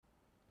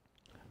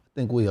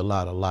think we a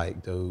lot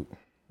alike, dude.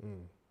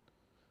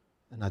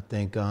 And I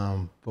think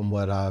from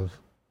what I've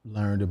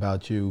learned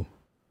about you,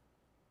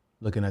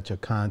 looking at your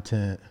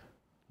content,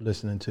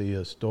 listening to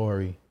your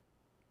story,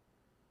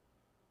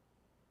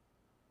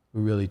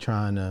 we're really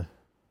trying to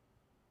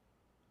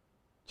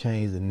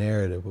change the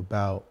narrative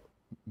about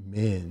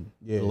men,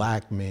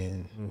 black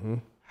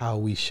men, how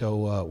we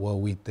show up, what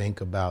we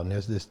think about. And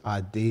there's this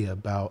idea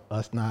about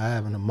us not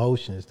having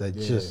emotions that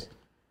just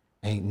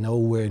ain't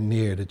nowhere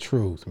near the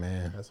truth,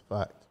 man. That's a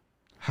fact.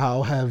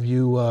 How have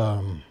you,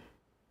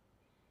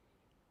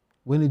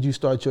 when did you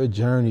start your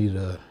journey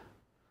to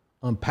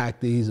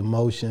unpack these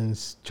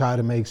emotions, try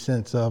to make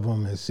sense of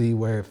them and see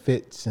where it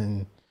fits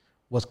and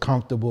what's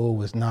comfortable,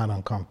 what's not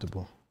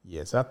uncomfortable?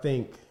 Yes, I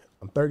think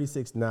I'm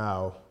 36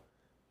 now.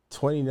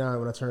 29,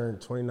 when I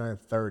turned 29,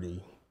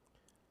 30,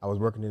 I was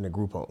working in a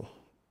group home.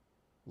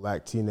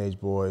 Black teenage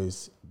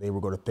boys, they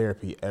would go to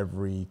therapy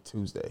every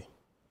Tuesday.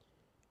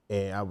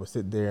 And I would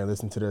sit there and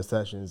listen to their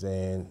sessions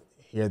and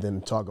hear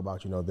them talk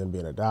about, them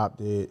being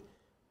adopted,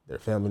 their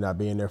family not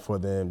being there for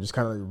them, just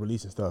kind of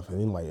releasing stuff. And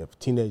then like, if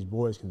teenage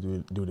boys can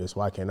do this,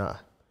 why can't I?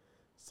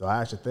 So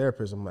I asked a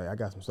therapist, I'm like, I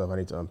got some stuff I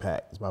need to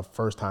unpack. It's my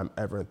first time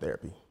ever in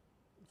therapy.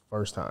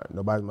 First time.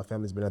 Nobody in my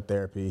family's been in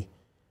therapy.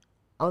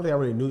 I don't think I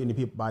really knew any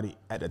people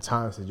at the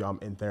time said, yo, I'm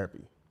in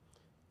therapy.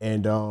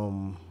 And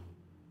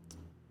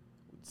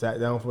sat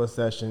down for a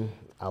session.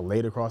 I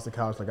laid across the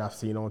couch like I've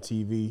seen on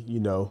TV,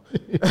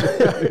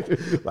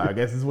 like I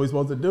guess this is what we're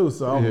supposed to do.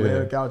 So I'm laying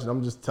on the couch and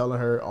I'm just telling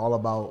her all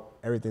about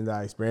everything that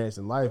I experienced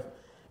in life.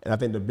 And I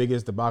think the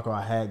biggest debacle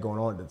I had going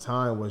on at the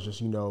time was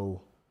just,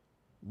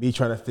 me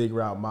trying to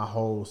figure out my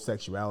whole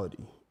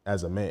sexuality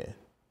as a man,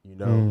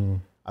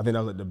 I think that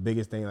was like the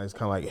biggest thing that's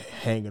kind of like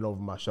hanging over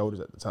my shoulders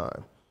at the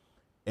time.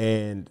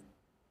 And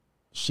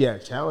she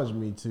had challenged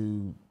me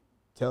to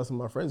tell some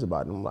of my friends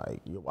about it. I'm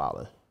like, you're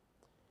wildin'.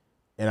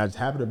 And I just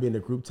happened to be in a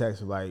group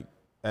text with like,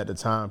 at the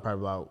time,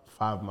 probably about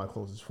 5 of my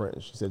closest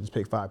friends. She said, just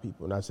pick 5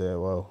 people. And I said,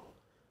 well,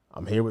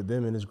 I'm here with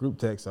them in this group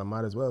text, so I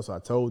might as well. So I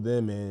told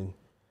them, and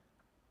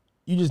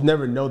you just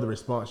never know the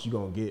response you're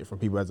gonna get from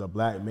people. As a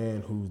black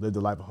man who's lived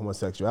a life of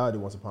homosexuality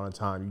once upon a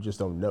time, you just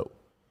don't know.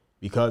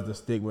 Because the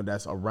stigma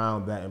that's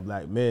around that in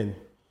black men.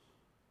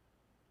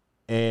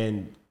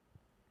 And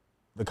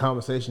the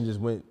conversation just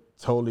went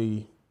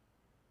totally,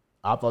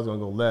 I thought it was gonna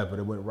go left, but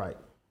it went right.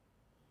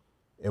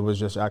 It was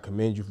just, I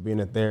commend you for being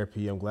in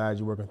therapy. I'm glad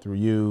you're working through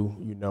you.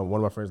 One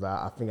of my friends,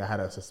 I think I had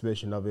a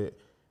suspicion of it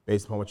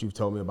based upon what you've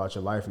told me about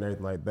your life and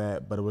everything like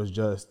that. But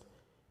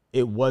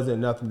it wasn't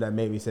nothing that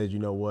made me say, you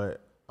know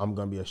what, I'm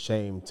gonna be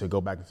ashamed to go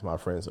back into my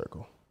friend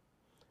circle.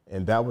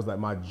 And that was like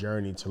my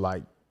journey to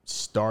like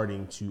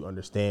starting to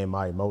understand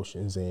my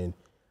emotions and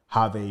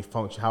how they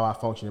function, how I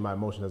function in my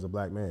emotions as a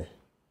black man.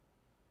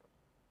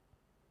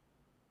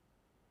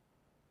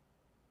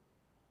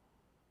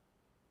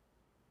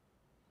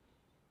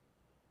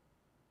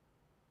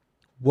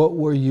 What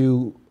were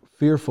you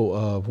fearful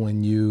of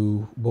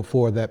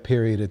before that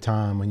period of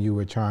time when you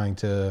were trying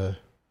to,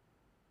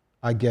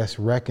 I guess,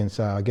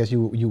 reconcile? I guess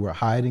you were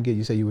hiding it.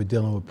 You said you were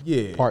dealing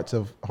with parts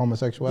of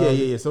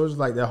homosexuality. Yeah. So it was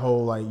like that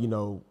whole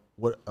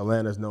what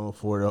Atlanta's known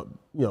for,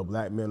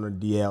 black men on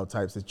DL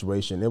type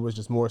situation. It was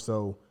just more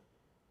so,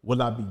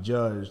 will I be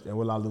judged and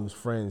will I lose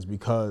friends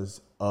because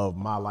of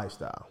my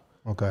lifestyle?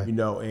 Okay.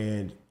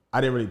 And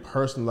I didn't really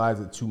personalize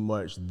it too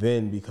much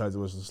then because it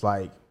was just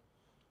like,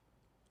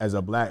 as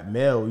a black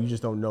male, you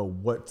just don't know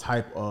what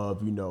type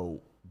of,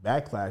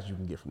 backlash you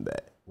can get from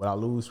that. Will I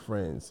lose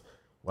friends?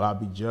 Will I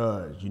be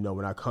judged?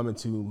 When I come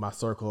into my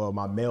circle of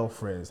my male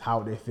friends, how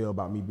would they feel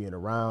about me being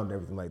around,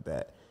 everything like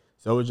that.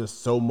 So it was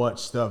just so much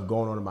stuff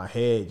going on in my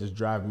head, just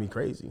driving me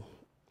crazy.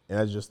 And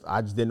I just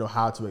didn't know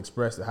how to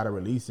express it, how to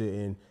release it,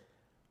 and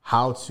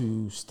how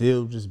to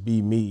still just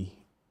be me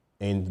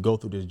and go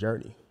through this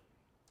journey.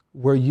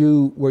 Were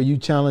you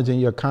challenging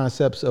your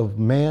concepts of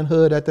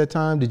manhood at that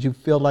time? Did you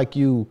feel like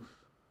you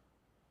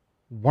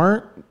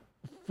weren't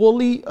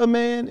fully a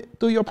man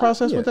through your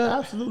process with that?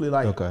 Absolutely.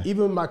 Like,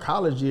 even in my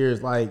college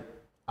years, like,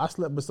 I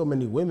slept with so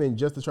many women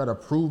just to try to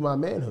prove my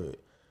manhood.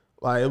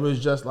 Like, it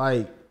was just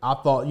like, I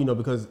thought,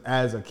 because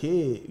as a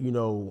kid,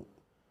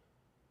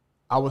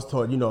 I was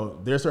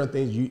taught, there's certain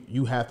things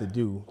you have to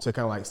do to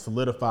kind of like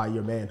solidify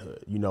your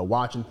manhood.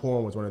 Watching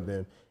porn was one of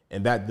them,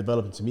 and that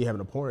developed into me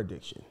having a porn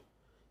addiction.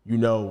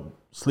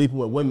 Sleeping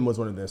with women was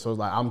one of them. So it's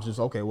like, I'm just,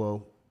 okay,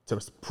 well, to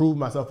prove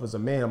myself as a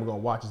man, I'm going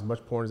to watch as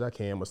much porn as I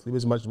can. I'm going to sleep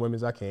as much women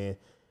as I can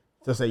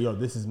to say,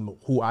 this is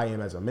who I am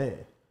as a man.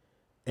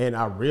 And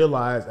I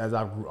realized as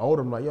I grew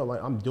older, I'm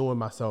like, I'm doing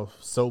myself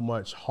so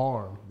much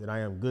harm that I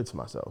am good to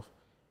myself.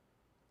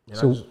 And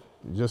so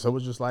it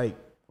was just like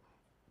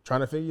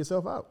trying to figure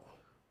yourself out.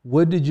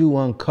 What did you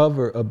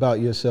uncover about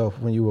yourself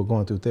when you were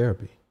going through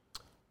therapy?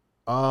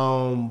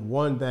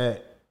 One,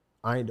 that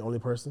I ain't the only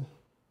person.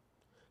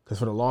 Because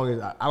for the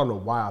longest, I don't know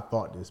why I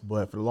thought this,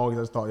 but for the longest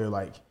I just thought,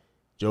 like,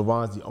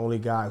 Joevan's the only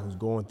guy who's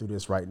going through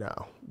this right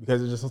now,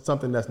 because it's just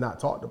something that's not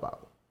talked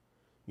about.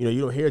 You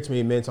don't hear too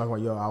many men talking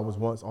about, I was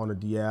once on a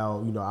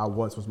DL, I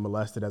once was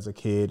molested as a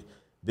kid.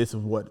 this is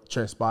what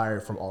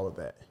transpired from all of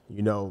that.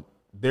 You know,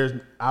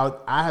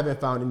 I haven't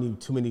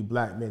found too many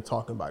black men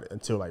talking about it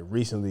until like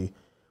recently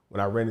when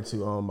I ran into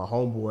my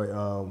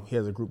homeboy. He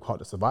has a group called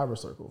the Survivor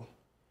Circle.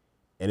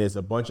 And it's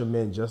a bunch of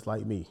men just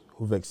like me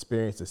who've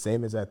experienced the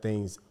same exact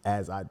things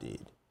as I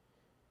did.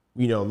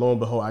 You know, lo and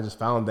behold, I just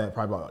found that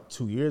probably about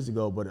 2 years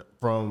ago, but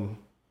from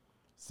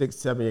 6,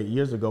 7, 8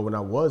 years ago when I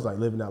was like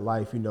living that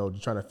life, you know,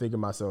 trying to figure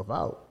myself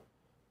out,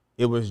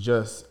 it was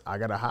just, I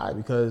gotta hide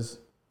because,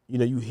 you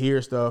know, you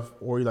hear stuff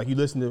or you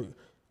listen to,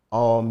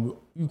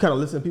 you kind of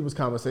listen to people's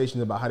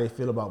conversations about how they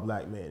feel about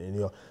black men. And,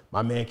 you know,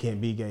 my man can't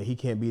be gay, he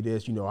can't be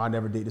this, you know, I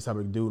never date this type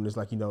of dude. And it's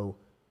like, you know,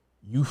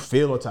 you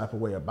feel a type of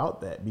way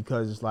about that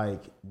because it's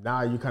like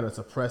now you're kind of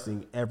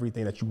suppressing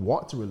everything that you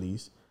want to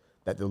release,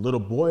 that the little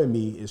boy in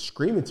me is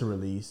screaming to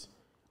release,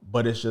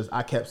 but it's just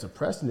I kept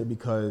suppressing it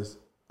because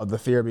of the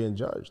fear of being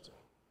judged.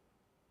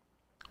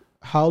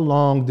 How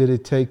long did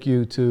it take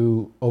you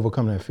to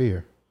overcome that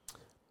fear?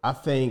 I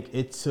think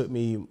it took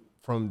me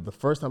from the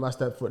first time I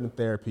stepped foot in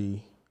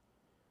therapy,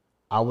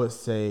 I would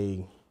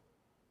say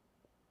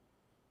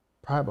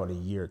probably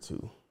about a year or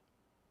two.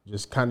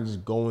 Just kind of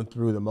just going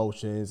through the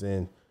motions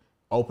and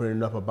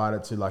opening up about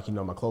it to like, you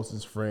know, my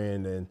closest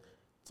friend and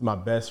to my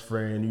best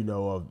friend, you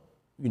know,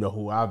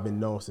 who I've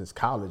been known since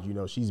college. You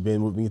know, she's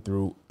been with me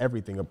through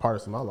everything, a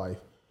part of my life,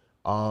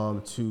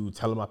 to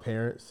telling my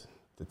parents,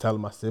 to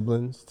telling my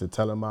siblings, to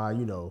telling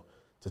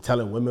to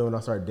telling women when I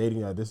started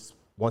dating, this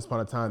once upon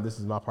a time, this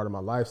is my part of my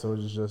life. So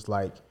it's just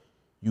like,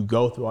 you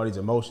go through all these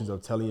emotions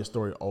of telling your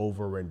story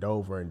over and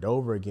over and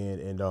over again.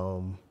 And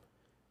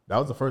that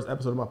was the first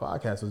episode of my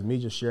podcast, was me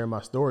just sharing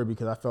my story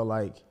because I felt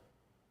like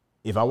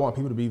if I want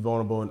people to be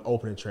vulnerable and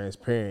open and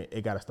transparent,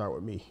 it got to start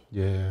with me.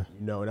 Yeah.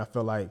 You know, and I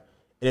felt like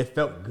it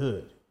felt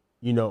good,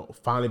 you know,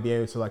 finally being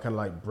able to like kind of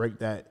like break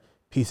that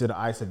piece of the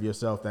ice of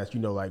yourself that, you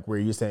know, like where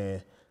you're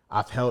saying,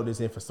 I've held this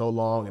in for so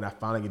long and I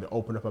finally get to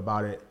open up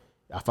about it.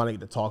 I finally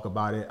get to talk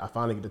about it. I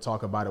finally get to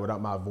talk about it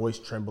without my voice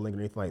trembling or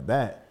anything like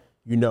that.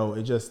 You know,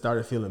 it just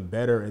started feeling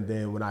better. And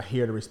then when I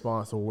hear the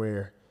response of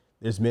where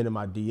there's men in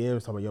my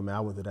DMs talking, yo, man,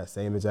 I went through that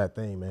same exact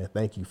thing, man.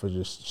 Thank you for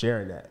just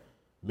sharing that.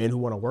 Men who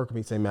want to work with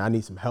me say, man, I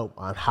need some help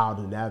on how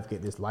to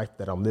navigate this life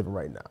that I'm living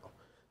right now.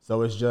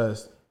 So it's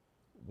just,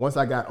 once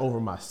I got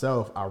over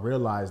myself, I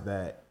realized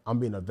that I'm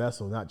being a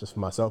vessel, not just for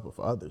myself, but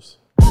for others.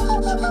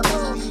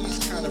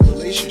 These kind of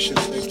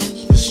relationships that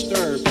get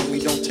disturbed when we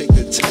don't take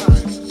the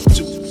time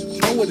to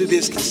know what it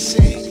is to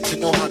sing, to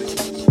know how to get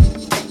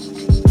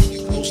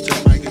close to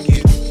the mic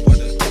again, but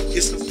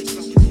it's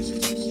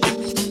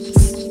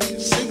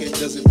singing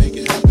doesn't make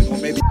it happen, or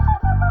maybe.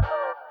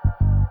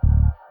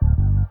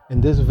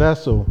 And this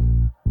vessel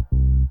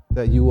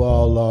that you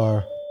all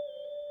are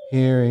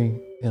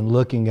hearing and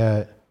looking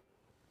at,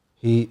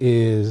 he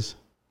is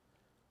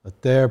a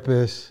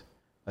therapist,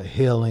 a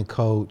healing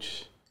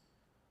coach,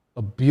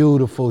 a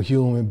beautiful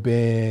human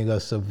being, a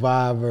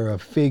survivor, a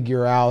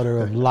figure-outer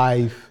of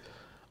life,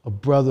 a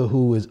brother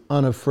who is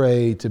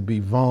unafraid to be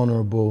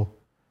vulnerable.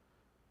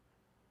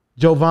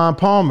 Joevan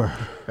Palmer.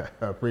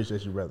 I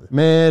appreciate you, brother.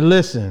 Man,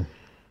 listen.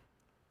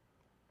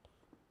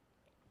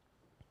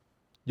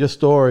 Your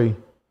story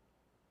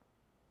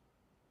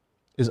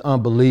is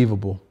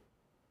unbelievable.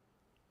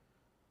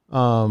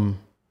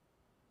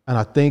 And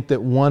I think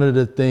that one of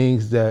the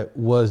things that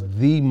was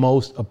the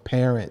most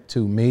apparent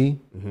to me,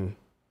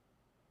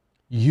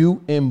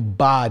 you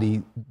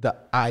embody the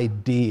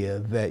idea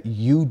that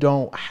you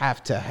don't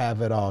have to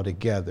have it all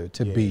together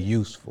to be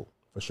useful.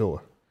 For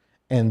sure.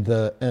 And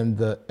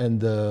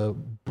the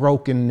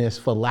brokenness,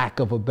 for lack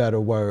of a better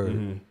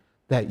word,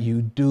 that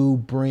you do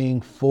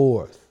bring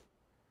forth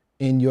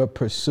in your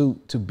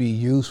pursuit to be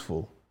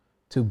useful,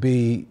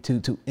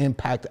 to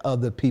impact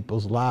other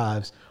people's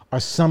lives, are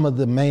some of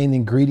the main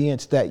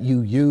ingredients that you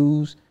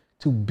use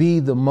to be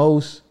the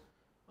most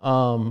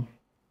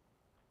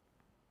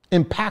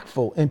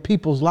impactful in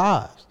people's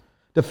lives.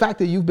 The fact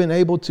that you've been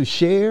able to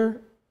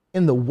share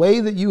in the way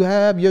that you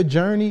have your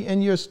journey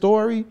and your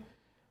story,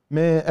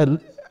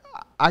 man,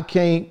 I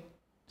can't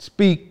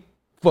speak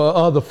for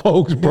other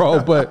folks,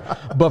 bro,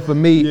 but for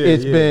me,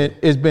 it's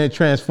been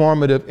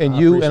transformative, and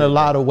you in a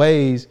lot of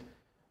ways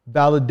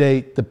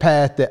validate the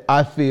path that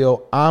I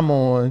feel I'm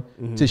on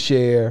to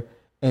share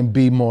and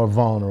be more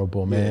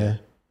vulnerable, man.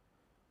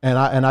 And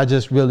I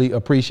just really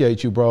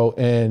appreciate you, bro,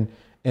 and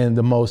in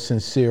the most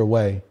sincere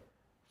way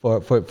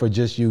for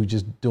just you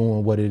just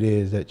doing what it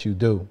is that you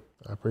do.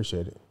 I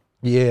appreciate it.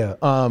 Yeah.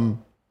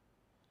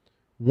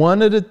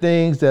 One of the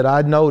things that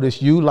I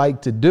noticed you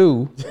like to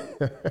do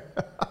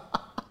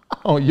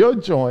on your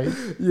joint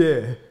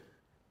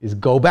is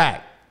go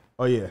back.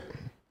 Oh yeah.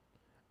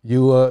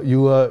 You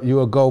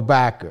a go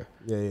backer.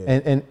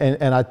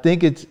 And I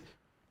think it's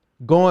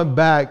going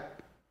back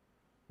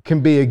can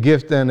be a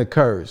gift and a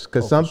curse,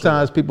 because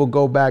sometimes people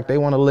go back, they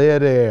want to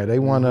live there. They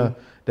want to,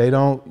 they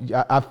don't.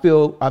 I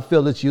feel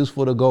it's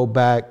useful to go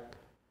back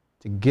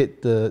to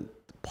get the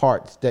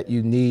parts that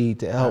you need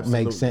to help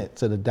make sense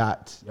to the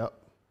dots. Yep.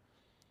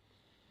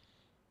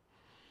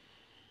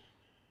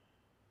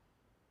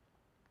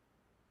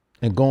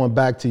 And going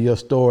back to your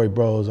story,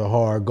 bro, is a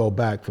hard go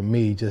back for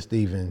me, just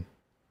even.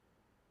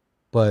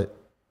 But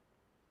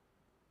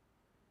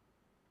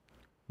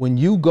when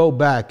you go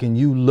back and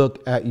you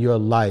look at your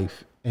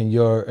life and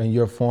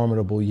your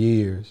formidable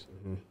years,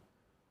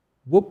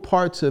 what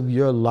parts of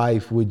your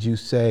life would you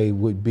say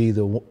would be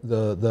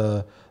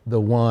the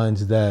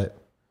ones that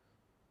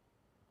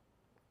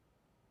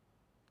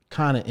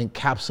kind of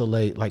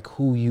encapsulate like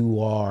who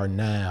you are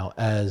now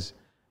as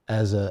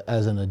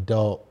an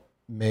adult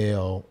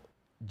male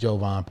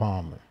Joevan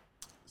Palmer?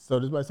 So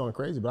this might sound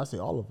crazy, but I say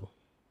all of them.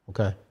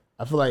 Okay.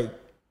 I feel like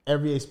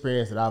every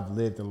experience that I've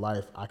lived in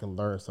life, I can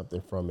learn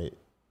something from it,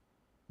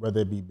 whether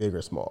it be big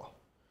or small.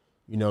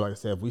 You know, like I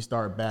said, if we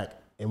start back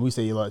and we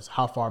say,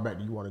 how far back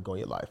do you want to go in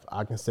your life?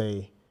 I can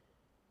say,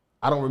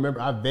 I don't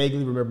remember. I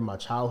vaguely remember my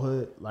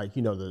childhood, like,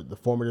 you know, the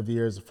formative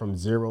years from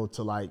 0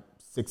 to like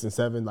 6 and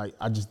 7. Like,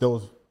 I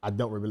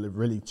don't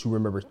really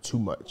remember too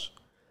much.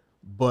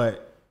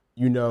 But,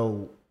 you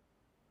know,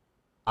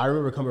 I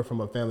remember coming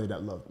from a family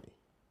that loved me.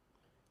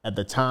 At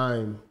the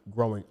time,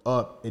 growing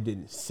up, it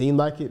didn't seem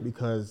like it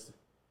because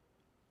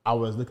I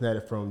was looking at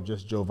it from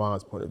just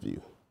Joevan's point of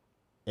view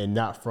and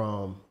not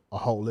from a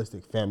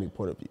holistic family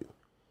point of view.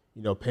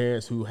 You know,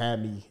 parents who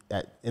had me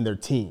in their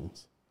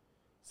teens.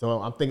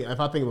 So I'm thinking, if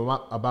I think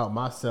about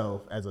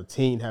myself as a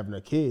teen having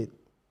a kid,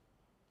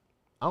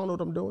 I don't know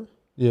what I'm doing.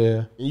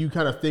 Yeah. And you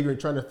kind of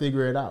trying to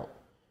figure it out.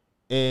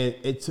 And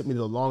it took me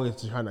the longest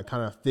to kind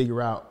of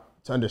figure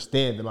out, to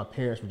understand that my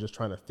parents were just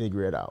trying to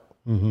figure it out.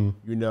 Mm-hmm.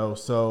 You know,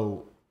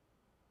 so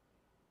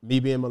me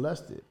being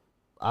molested,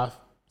 I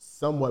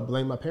somewhat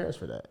blame my parents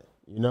for that,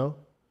 you know?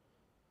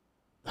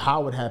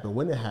 How it happened,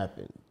 when it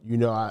happened. You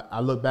know,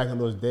 I look back on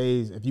those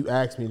days. If you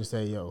ask me to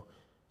say, yo,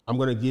 I'm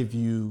going to give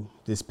you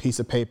this piece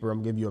of paper, I'm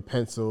going to give you a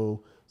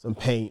pencil, some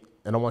paint,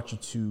 and I want you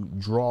to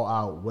draw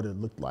out what it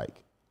looked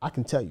like, I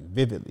can tell you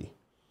vividly.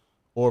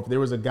 Or if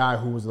there was a guy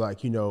who was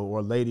like, you know, or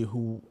a lady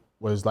who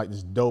was like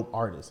this dope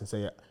artist and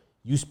say,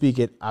 you speak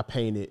it, I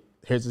paint it,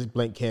 here's this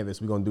blank canvas,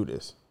 we're going to do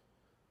this.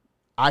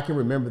 I can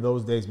remember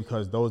those days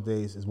because those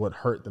days is what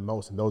hurt the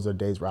most. And those are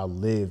days where I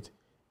lived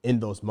in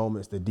those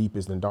moments, the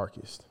deepest and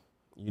darkest.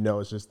 You know,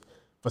 it's just,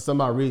 for some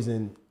odd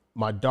reason,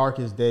 my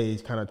darkest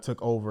days kind of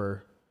took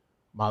over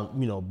my,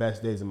 you know,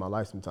 best days in my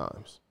life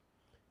sometimes.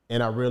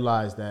 And I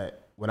realized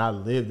that when I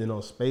lived in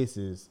those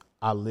spaces,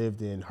 I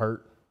lived in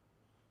hurt,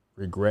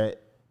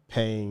 regret,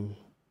 pain,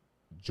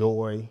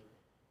 joy,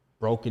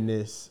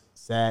 brokenness,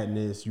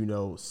 sadness, you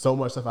know, so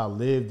much stuff I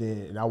lived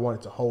in and I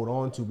wanted to hold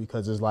on to,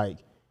 because it's like,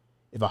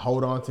 if I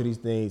hold on to these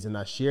things and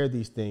I share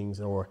these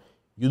things, or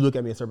you look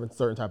at me a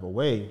certain type of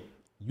way,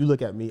 you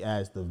look at me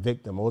as the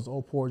victim.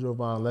 Oh, poor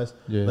Joevan,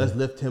 let's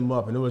lift him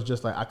up. And it was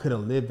just like, I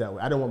couldn't live that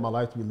way. I didn't want my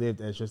life to be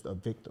lived as just a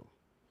victim.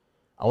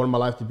 I wanted my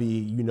life to be,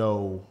 you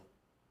know,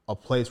 a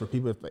place where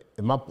people,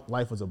 if my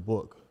life was a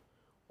book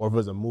or if it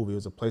was a movie, it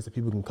was a place that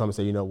people can come and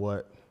say, you know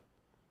what?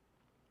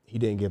 He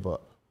didn't give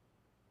up.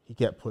 He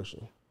kept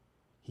pushing.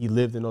 He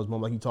lived in those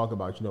moments, like you talk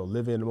about, you know,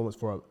 living in the moments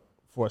for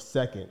a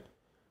second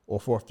or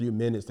for a few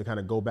minutes to kind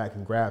of go back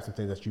and grab some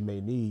things that you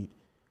may need,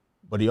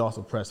 but he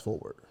also pressed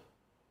forward.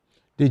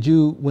 Did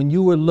you, when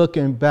you were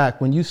looking back,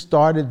 when you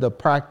started the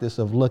practice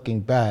of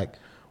looking back,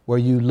 were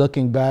you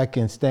looking back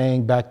and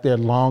staying back there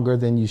longer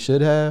than you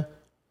should have?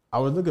 I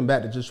was looking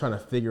back to just trying to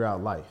figure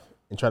out life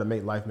and try to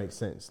make life make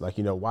sense. Like,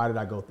 you know, why did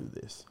I go through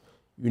this?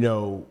 You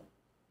know,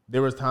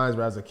 there was times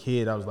where as a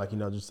kid, I was like, you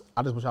know,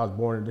 I just wish I was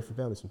born in a different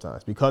family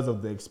sometimes because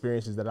of the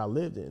experiences that I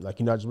lived in. Like,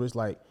 you know, I just wish,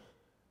 like,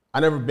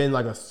 I never been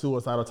like a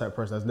suicidal type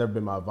person. That's never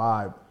been my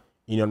vibe.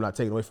 You know, I'm not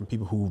taking away from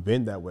people who've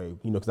been that way,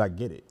 you know, because I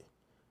get it.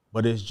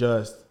 But it's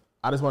just,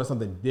 I just wanted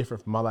something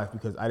different for my life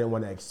because I didn't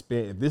want to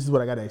experience, if this is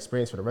what I got to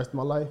experience for the rest of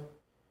my life,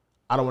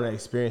 I don't want to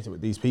experience it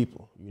with these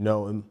people, you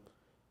know. And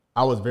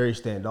I was very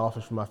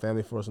standoffish from my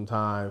family for some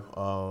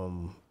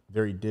time,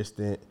 very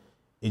distant.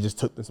 It just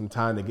took them some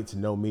time to get to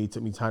know me,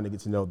 took me time to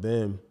get to know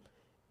them.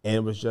 And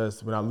it was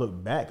just, when I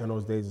look back on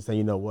those days and say,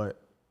 you know what,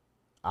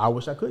 I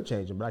wish I could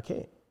change them, but I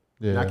can't.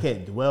 Yeah. And I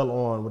can't dwell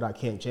on what I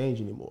can't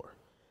change anymore.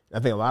 And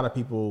I think a lot of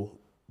people,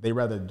 they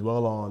rather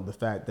dwell on the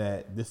fact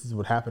that this is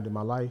what happened in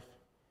my life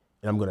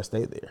and I'm going to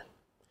stay there.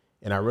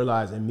 And I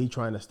realized in me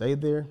trying to stay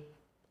there,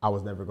 I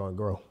was never going to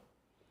grow.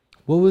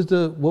 What was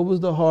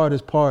the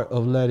hardest part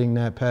of letting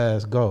that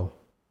past go?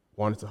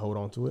 Wanted to hold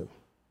on to it.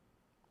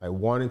 Like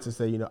wanting to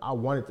say, you know, I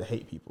wanted to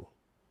hate people.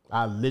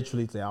 I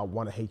literally say, I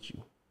want to hate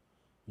you.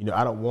 You know,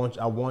 I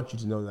want you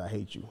to know that I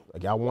hate you.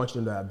 Like, I want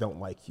you to know that I don't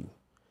like you.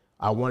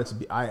 I wanted to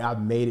be, I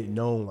made it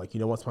known, like, you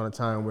know, once upon a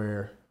time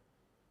where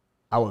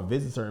I would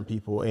visit certain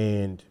people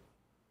and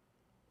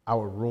I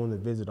would ruin the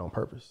visit on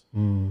purpose.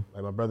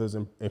 Like, my brother's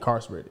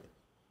incarcerated.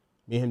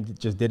 Me and him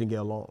just didn't get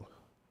along.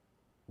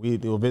 We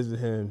would visit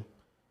him.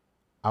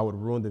 I would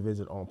ruin the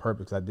visit on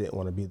purpose because I didn't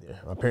want to be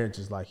there. My parents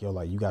just like, yo,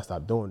 like, you got to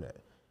stop doing that.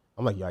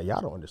 I'm like, y'all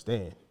don't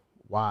understand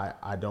why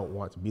I don't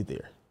want to be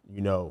there,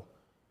 you know?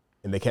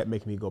 And they kept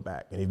making me go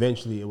back. And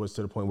eventually it was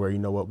to the point where, you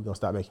know what, we're going to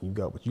stop making you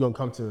go. But you're going to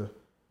come to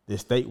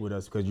this state with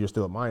us because you're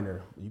still a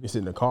minor. You can sit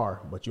in the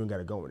car, but you ain't got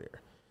to go in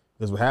there.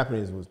 Because what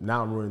happened was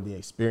now I'm ruining the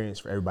experience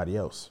for everybody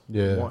else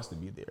who wants to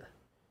be there.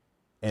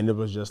 And it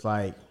was just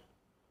like,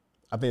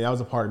 I think that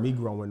was a part of me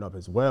growing up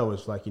as well.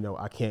 It's like,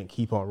 I can't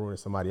keep on ruining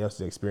somebody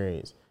else's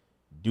experience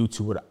due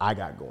to what I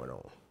got going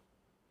on.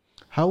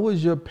 How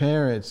was your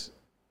parents,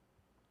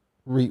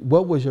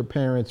 what was your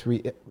parents,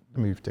 let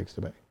me take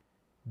it back.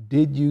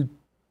 Did you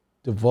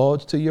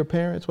divulge to your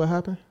parents what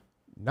happened?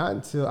 Not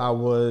until I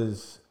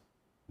was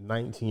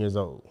 19 years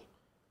old.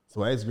 So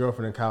my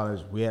ex-girlfriend in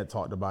college, we had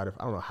talked about it.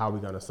 I don't know how we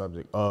got on the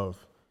subject of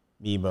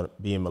me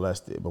being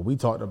molested, but we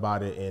talked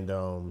about it,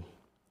 and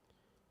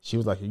she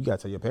was like, you got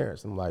to tell your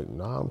parents. I'm like,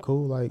 nah, I'm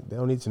cool. Like, they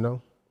don't need to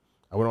know.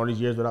 I went all these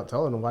years without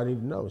telling them why they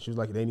need to know. She was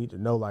like, they need to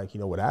know, like,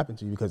 what happened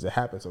to you because it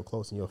happened so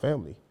close in your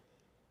family.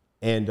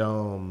 And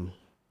so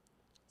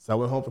I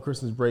went home for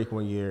Christmas break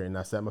one year, and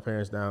I sat my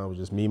parents down. It was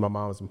just me, my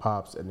moms, and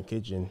pops in the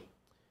kitchen.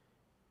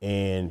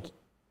 And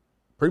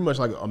pretty much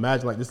like,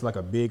 imagine like this is like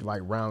a big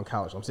like round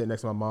couch. I'm sitting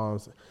next to my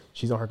mom's.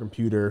 She's on her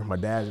computer. My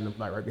dad's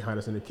like right behind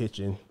us in the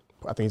kitchen.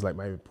 I think he's like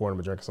maybe pouring him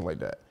a drink or something like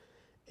that.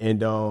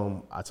 And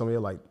I told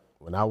him like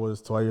when I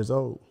was 12 years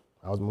old,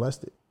 I was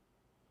molested.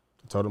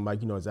 I told him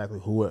like exactly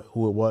who it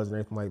was and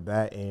everything like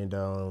that.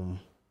 And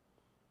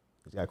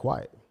he got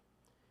quiet.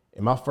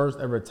 And my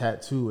first ever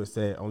tattoo, it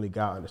said, "Only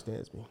God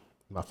understands me."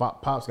 My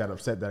pops got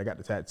upset that I got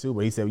the tattoo,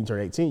 but he said, when you turn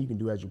 18, you can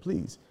do as you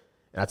please.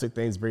 And I took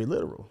things very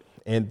literal.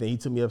 And then he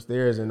took me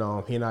upstairs, and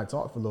he and I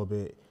talked for a little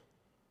bit.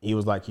 He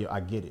was like, I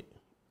get it,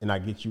 and I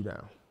get you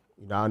now.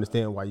 I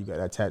understand why you got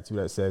that tattoo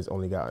that says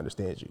only God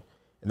understands you.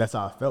 And that's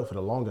how I felt for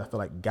the longest. I felt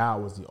like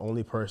God was the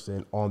only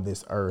person on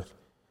this earth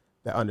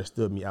that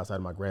understood me outside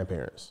of my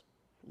grandparents,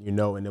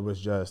 and it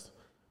was just,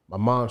 my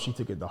mom, she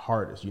took it the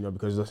hardest,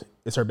 because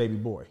it's her baby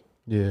boy.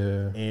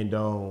 Yeah. And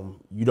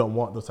you don't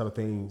want those type of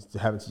things to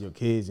happen to your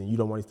kids, and you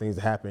don't want these things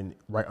to happen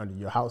right under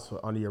your house,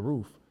 under your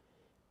roof.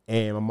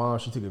 And my mom,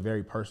 she took it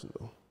very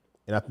personal.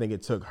 And I think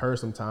it took her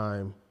some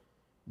time,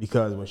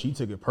 because when she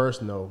took it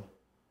personal,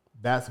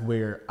 that's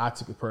where I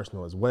took it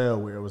personal as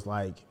well, where it was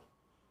like,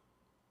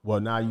 well,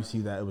 now you see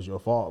that it was your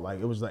fault.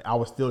 Like, it was like I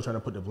was still trying to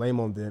put the blame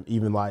on them,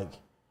 even like,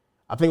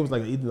 I think it was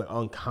like even an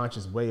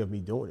unconscious way of me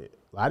doing it.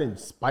 Like, I didn't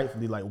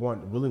spitefully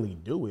want to willingly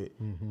do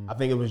it. Mm-hmm. I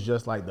think it was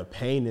just like the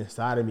pain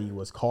inside of me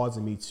was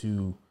causing me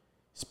to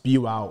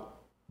spew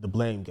out the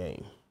blame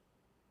game.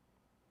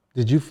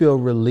 Did you feel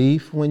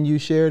relief when you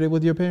shared it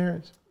with your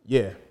parents?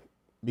 Yeah,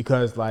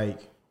 because like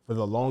for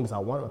the longest, I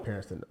wanted my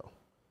parents to know.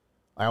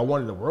 Like, I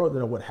wanted the world to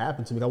know what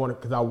happened to me.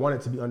 Because I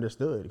wanted to be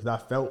understood. Because I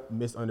felt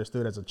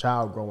misunderstood as a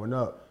child growing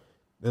up.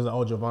 There's like,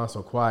 oh, Joevan's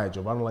so quiet.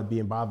 Joevan don't like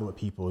being bothered with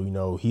people.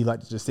 He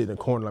liked to just sit in the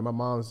corner. Like my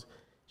mom's,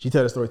 she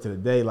tell the story to the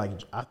day. Like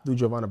I threw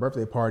Joevan a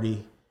birthday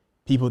party,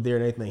 people there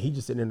and everything. He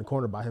just sitting in the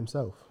corner by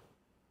himself.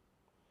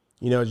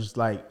 Just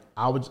like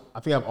I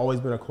think I've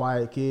always been a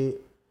quiet kid,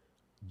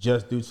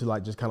 just due to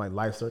like just kind of like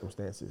life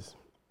circumstances,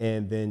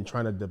 and then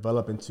trying to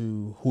develop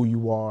into who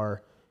you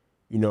are.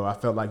 I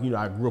felt like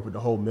I grew up with the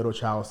whole middle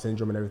child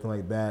syndrome and everything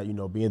like that.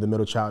 Being the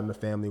middle child in the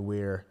family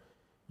where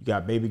you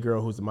got baby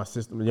girl who's my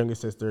sister, my younger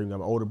sister, my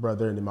older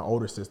brother, and then my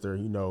older sister.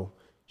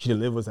 She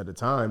didn't live with us at the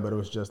time, but it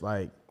was just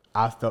like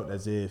I felt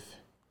as if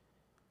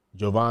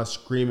Joevan's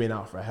screaming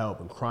out for help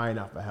and crying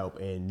out for help,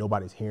 and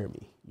nobody's hearing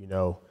me.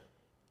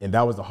 And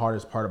that was the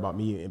hardest part about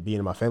me and being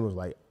in my family, was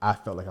like I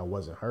felt like I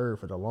wasn't heard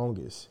for the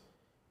longest.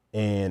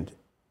 And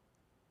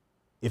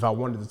if I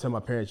wanted to tell my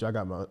parents, I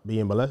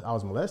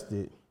was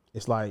molested,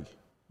 it's like,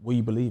 will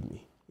you believe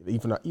me?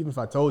 Even if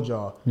I told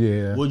y'all,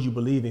 would you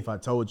believe me if I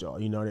told y'all?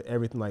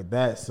 Everything like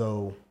that.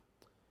 So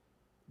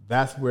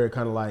that's where it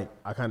kind of like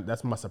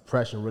that's my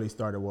suppression really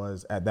started,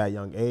 was at that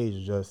young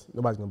age. Just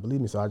nobody's gonna believe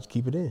me, so I just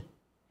keep it in.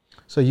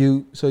 So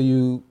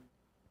you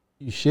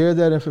shared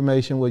that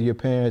information with your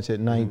parents at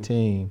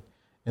 19,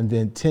 mm-hmm. and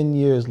then 10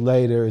 years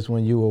later is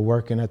when you were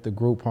working at the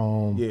group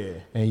home,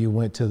 and you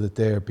went to the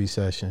therapy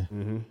session.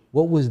 Mm-hmm.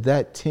 What was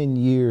that 10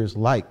 years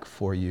like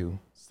for you?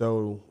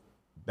 So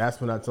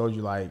that's when I told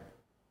you, like,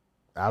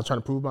 I was trying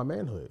to prove my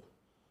manhood.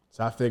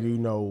 So I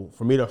figured,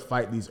 for me to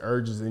fight these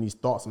urges and these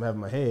thoughts I'm having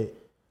in my head,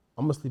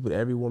 I'm gonna sleep with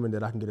every woman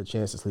that I can get a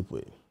chance to sleep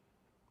with.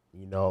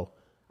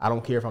 I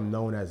don't care if I'm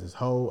known as this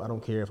hoe. I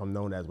don't care if I'm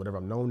known as whatever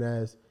I'm known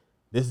as.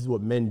 This is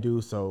what men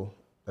do, so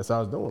that's what I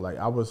was doing. Like,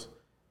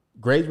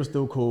 grades were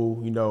still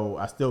cool.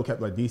 I still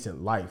kept a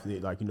decent life.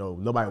 Like,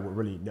 nobody would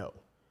really know.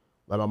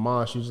 Like my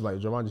mom, she was just like,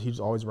 Joevan, he's just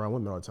always around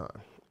women all the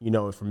time.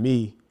 And for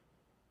me,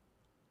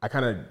 I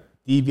kind of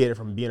deviated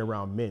from being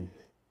around men.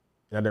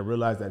 And I didn't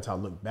realize that until I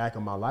looked back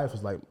on my life.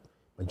 It's like,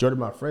 majority of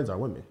my friends are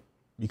women,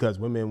 because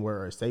women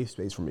were a safe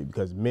space for me,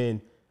 because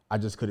men, I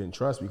just couldn't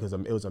trust, because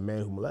it was a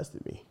man who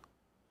molested me.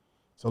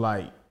 So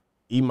like,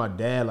 even my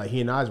dad, like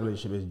he and I's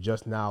relationship is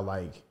just now,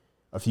 like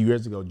a few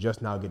years ago,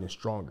 just now getting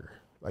stronger.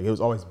 Like, it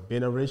was always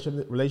been a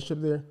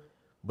relationship there,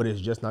 but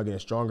it's just now getting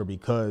stronger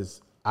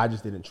because I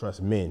just didn't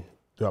trust men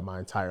throughout my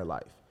entire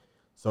life.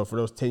 So for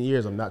those 10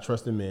 years, I'm not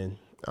trusting men.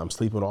 I'm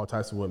sleeping with all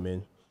types of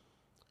women.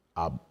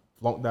 I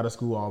flunked out of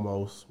school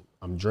almost.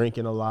 I'm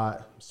drinking a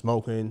lot,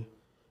 smoking,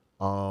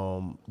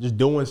 just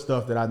doing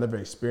stuff that I've never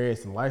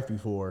experienced in life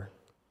before,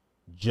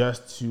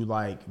 just to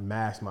like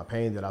mask my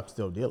pain that I'm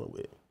still dealing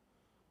with.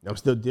 I'm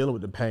still dealing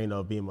with the pain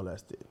of being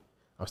molested.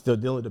 I'm still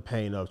dealing with the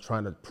pain of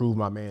trying to prove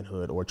my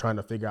manhood or trying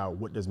to figure out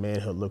what does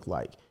manhood look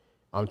like.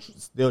 I'm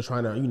still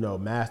trying to,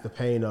 mask the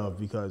pain of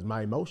because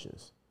my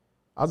emotions.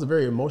 I was a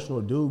very emotional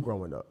dude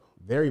growing up.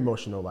 Very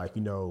emotional, like,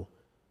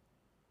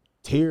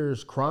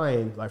 tears,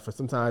 crying, like for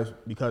sometimes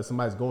because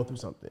somebody's going through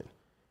something.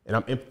 And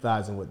I'm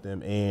empathizing with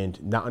them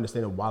and not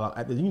understanding why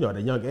at a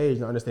young age,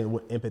 not understanding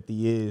what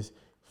empathy is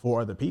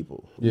for other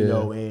people,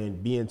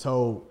 and being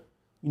told,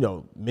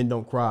 men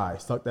don't cry,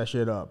 suck that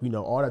shit up,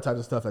 all that type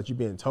of stuff that you're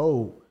being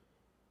told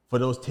for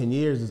those 10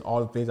 years is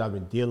all the things I've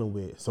been dealing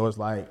with. So it's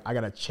like, I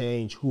got to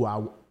change who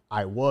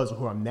I was or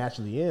who I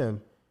naturally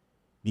am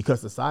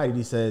because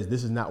society says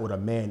this is not what a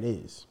man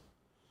is.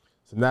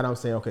 So now I'm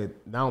saying, okay,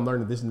 now I'm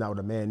learning this is not what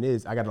a man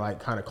is. I got to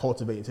like kind of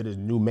cultivate into this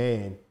new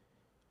man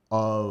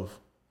of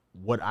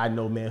what I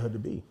know manhood to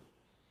be.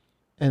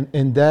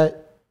 And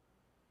that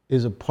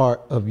is a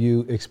part of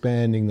you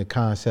expanding the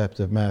concept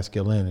of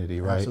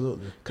masculinity, right?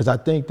 Absolutely. Because I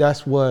think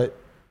that's what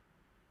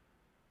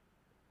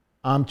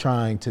I'm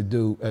trying to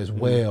do as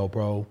well,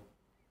 bro.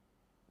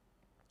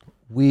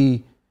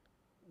 We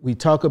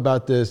talk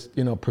about this,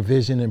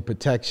 provision and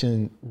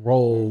protection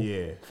role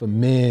for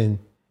men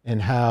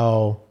and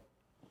how,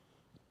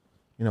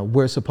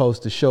 we're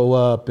supposed to show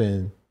up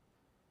and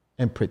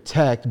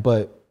protect,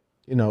 but,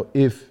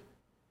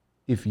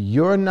 if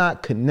you're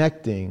not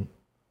connecting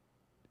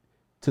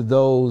to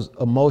those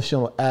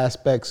emotional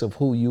aspects of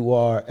who you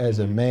are as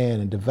a man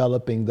and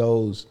developing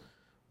those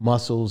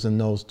muscles and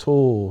those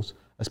tools,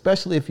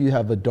 especially if you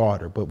have a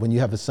daughter, but when you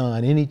have a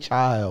son, any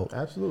child,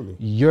 absolutely,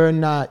 you're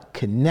not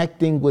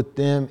connecting with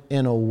them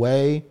in a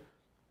way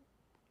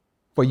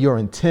for your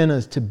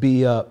antennas to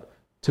be up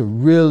to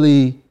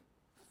really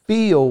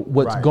feel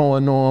what's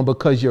going on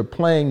because you're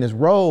playing this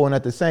role. And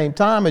at the same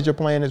time as you're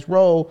playing this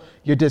role,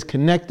 you're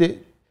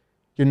disconnected.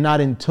 You're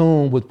not in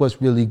tune with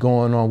what's really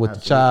going on with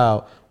the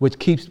child,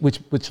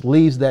 which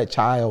leaves that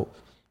child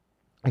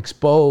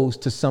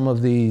exposed to some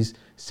of these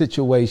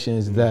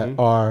situations that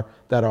are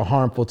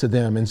harmful to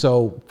them. And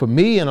so for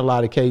me, in a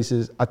lot of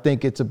cases, I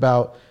think it's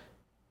about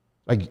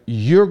like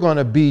you're going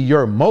to be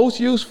your most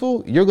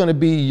useful. You're going to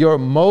be your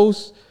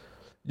most.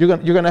 You're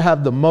going to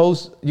have the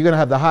most. You're going to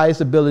have the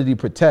highest ability to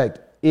protect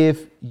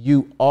if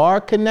you are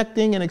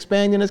connecting and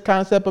expanding this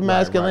concept of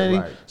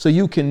masculinity, so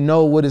you can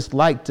know what it's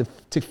like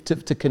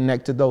to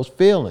connect to those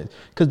feelings.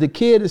 Because the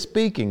kid is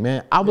speaking,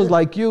 man. I was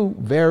like you,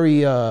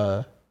 very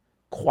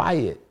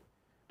quiet.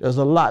 There's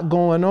a lot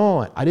going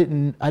on. I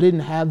didn't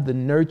have the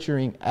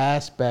nurturing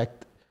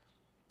aspect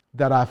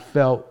that I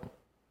felt.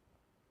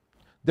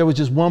 There was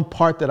just one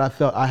part that I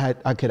felt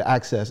I could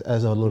access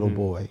as a little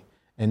boy.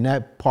 And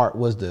that part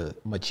was the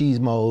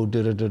machismo,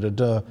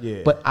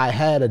 Yeah. But I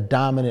had a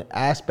dominant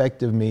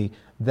aspect of me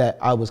that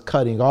I was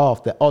cutting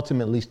off that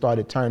ultimately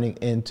started turning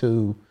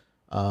into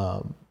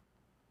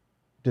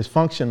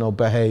dysfunctional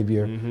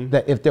behavior.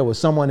 That if there was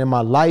someone in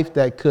my life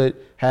that could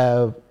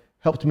have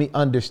helped me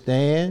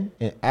understand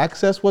and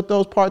access what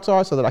those parts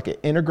are so that I could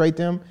integrate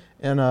them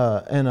in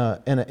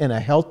a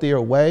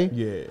healthier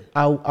way,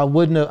 I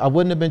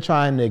wouldn't have been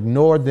trying to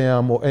ignore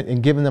them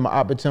and giving them an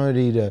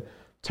opportunity to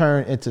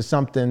turn into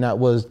something that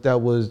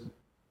wasn't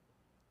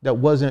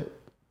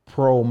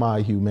pro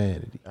my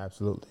humanity.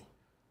 Absolutely.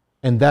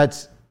 And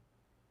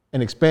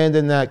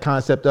expanding that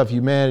concept of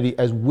humanity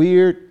as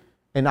weird,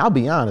 and I'll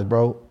be honest,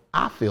 bro,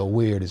 I feel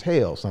weird as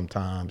hell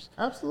sometimes.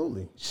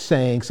 Absolutely.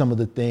 Saying some of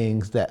the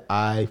things that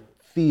I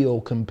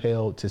feel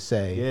compelled to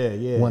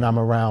say when I'm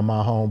around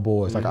my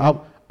homeboys. Like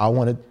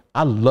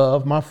I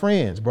love my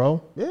friends,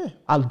 bro. Yeah.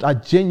 I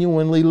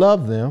genuinely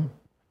love them.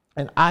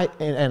 And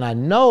I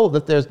know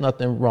that there's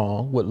nothing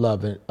wrong with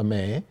loving a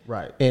man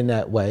in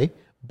that way.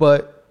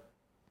 But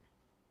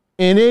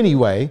in any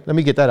way, let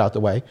me get that out the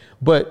way.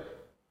 But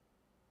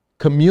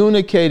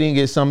communicating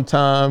it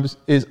sometimes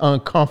is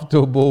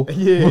uncomfortable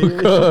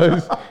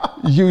because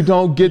you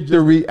don't get the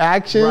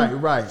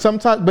reaction. Right.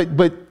 Sometimes,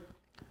 but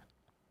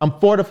I'm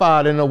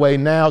fortified in a way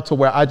now to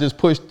where I just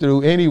push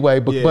through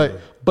anyway.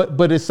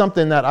 But it's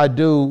something that I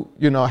do,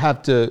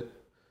 have to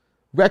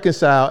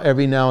reconcile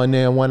every now and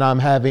then when I'm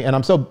having, and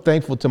I'm so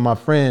thankful to my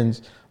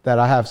friends that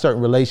I have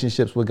certain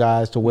relationships with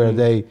guys to where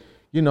they,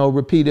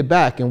 repeat it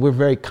back. And we're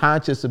very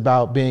conscious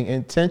about being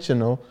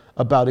intentional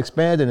about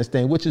expanding this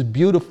thing, which is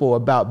beautiful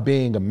about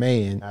being a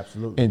man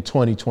in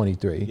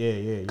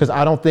 2023. Because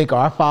I don't think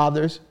our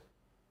fathers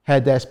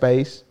had that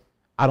space.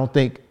 I don't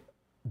think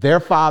their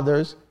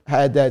fathers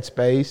had that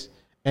space.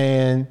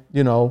 And,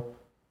 the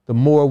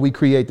more we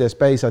create that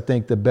space, I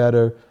think the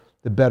better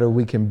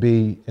we can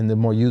be and the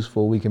more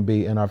useful we can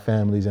be in our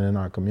families and in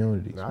our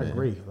communities. I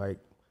agree. Like,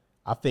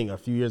 I think a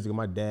few years ago,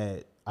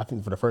 I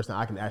think for the first time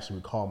I can actually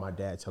recall my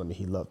dad telling me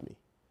he loved me.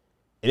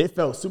 And it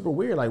felt super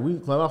weird. Like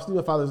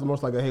my father is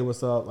most like, hey,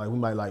 what's up? Like we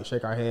might like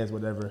shake our hands,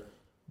 whatever.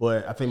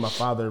 But I think my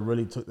father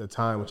really took the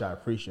time, which I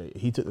appreciate.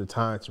 He took the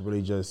time to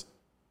really just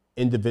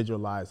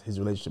individualize his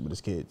relationship with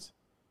his kids.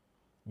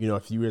 A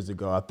few years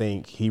ago, I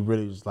think he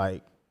really was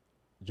like,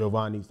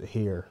 Joevan needs to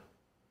hear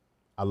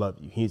I love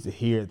you. He needs to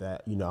hear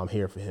that, I'm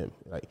here for him.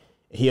 Like,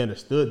 he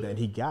understood that and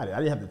he got it. I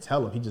didn't have to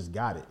tell him. He just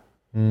got it.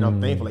 And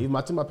I'm thankful. Like, even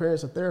I took my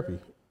parents to therapy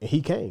and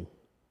he came,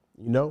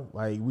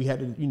 like we had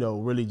to,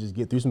 really just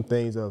get through some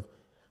things of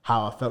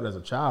how I felt as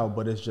a child.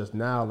 But it's just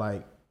now,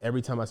 like,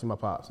 every time I see my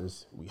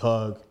pops, we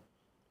hug.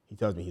 He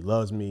tells me he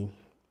loves me.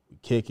 We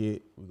kick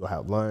it. We go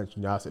have lunch.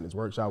 I sit in his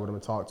workshop with him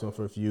and talk to him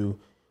for a few.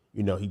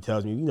 He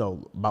tells me,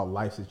 about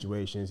life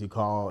situations. He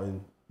called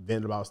and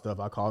vent about stuff.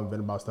 I call and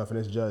vent about stuff. And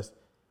it's just,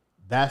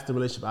 that's the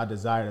relationship I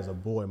desired as a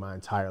boy my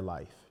entire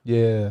life.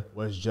 Yeah.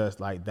 Was just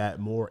like that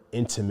more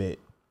intimate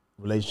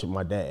relationship with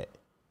my dad.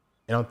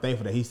 And I'm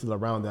thankful that he's still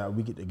around, that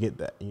we get to get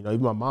that.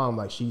 Even my mom,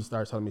 like, she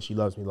starts telling me she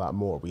loves me a lot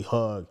more. We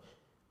hug.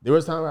 There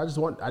was times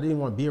where I didn't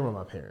want to be around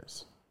my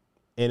parents.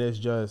 And it's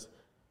just,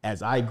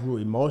 as I grew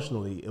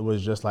emotionally, it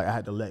was just like I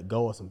had to let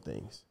go of some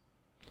things.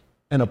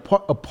 And a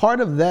part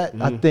of that,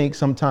 I think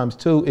sometimes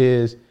too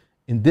is,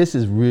 and this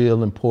is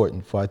real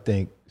important for, I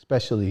think,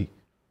 especially,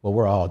 well,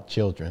 we're all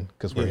children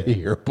because we're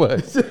here,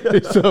 but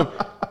so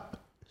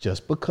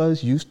just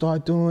because you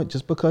start doing,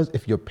 just because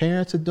if your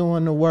parents are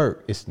doing the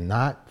work, it's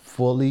not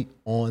fully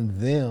on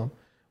them.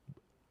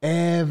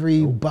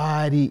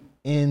 Everybody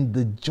in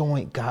the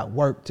joint got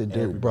work to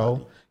do,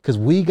 bro. Because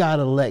we got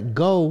to let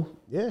go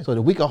so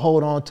that we can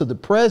hold on to the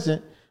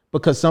present,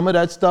 because some of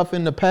that stuff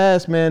in the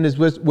past, man, is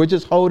we're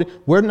just holding,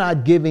 we're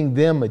not giving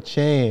them a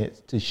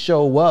chance to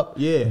show up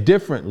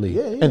differently.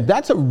 And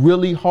that's a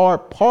really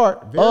hard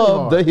part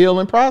of the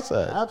healing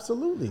process.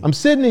 Absolutely. I'm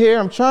sitting here,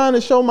 I'm trying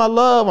to show my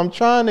love, I'm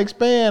trying to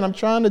expand, I'm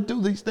trying to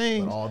do these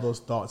things. But all those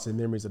thoughts and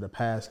memories of the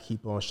past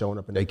keep on showing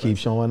up in They keep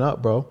showing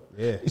up, bro.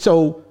 Yeah.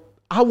 So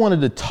I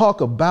wanted to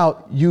talk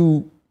about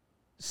you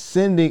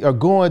sending or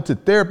going to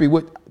therapy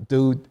with,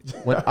 dude,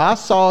 when I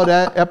saw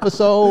that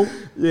episode,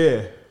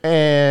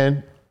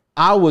 and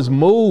I was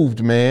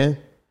moved, man.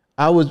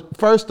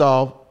 First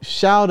off,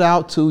 shout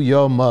out to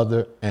your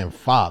mother and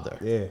father.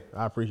 Yeah,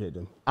 I appreciate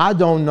them. I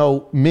don't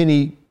know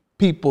many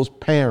people's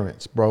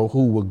parents, bro,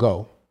 who would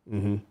go.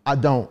 I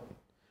don't.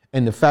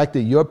 And the fact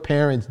that your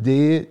parents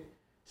did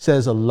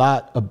says a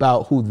lot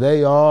about who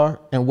they are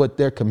and what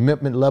their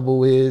commitment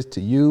level is to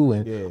you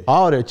and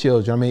all their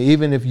children. I mean,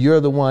 even if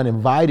you're the one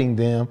inviting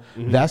them,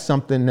 that's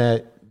something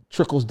that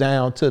trickles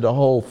down to the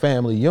whole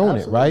family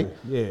unit, right?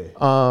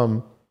 Yeah.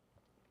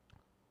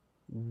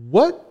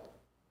 What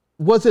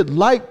was it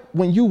like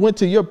when you went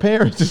to your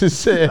parents and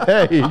said,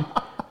 hey,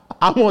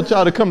 I want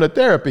y'all to come to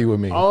therapy with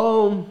me?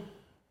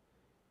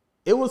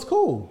 It was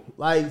cool.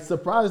 Like,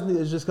 surprisingly,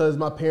 it's just because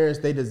my parents,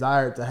 they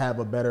desired to have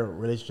a better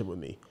relationship with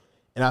me.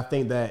 And I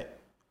think that,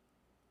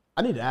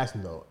 I need to ask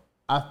them though,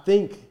 I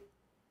think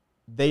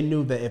they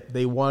knew that if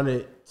they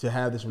wanted to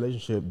have this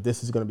relationship,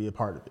 this is going to be a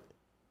part of it.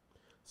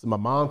 So my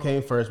mom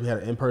came first. We had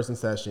an in-person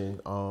session.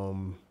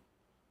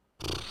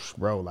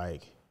 Bro,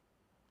 like,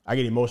 I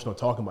get emotional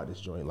talking about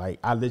this joint. Like,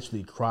 I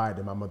literally cried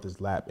in my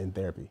mother's lap in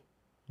therapy.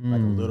 Like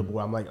a little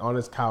boy. I'm like on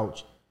this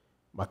couch.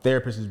 My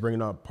therapist is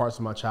bringing up parts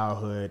of my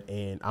childhood,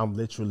 and I'm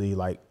literally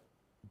like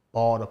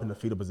balled up in the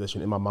fetal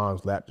position in my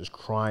mom's lap, just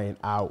crying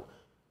out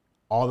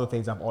all the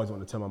things I've always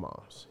wanted to tell my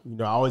moms.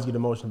 I always get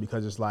emotional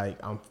because it's like,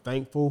 I'm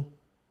thankful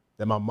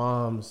that my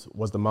mom's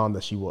was the mom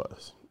that she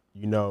was.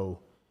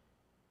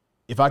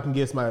 If I can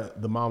give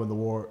the mom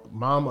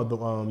of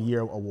the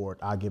year award,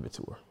 I'll give it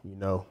to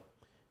her,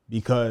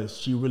 because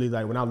she really,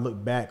 like, when I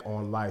look back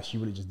on life, she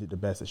really just did the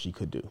best that she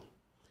could do.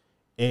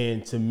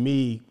 And to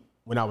me,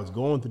 when I was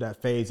going through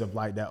that phase of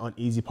like that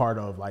uneasy part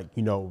of like,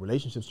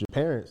 relationships with your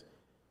parents,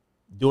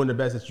 doing the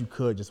best that you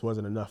could just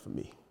wasn't enough for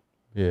me.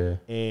 Yeah.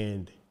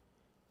 And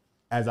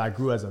as I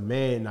grew as a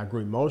man and I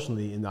grew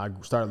emotionally and I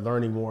started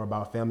learning more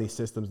about family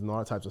systems and all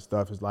that types of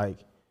stuff, it's like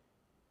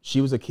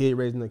she was a kid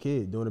raising a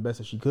kid, doing the best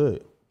that she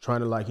could,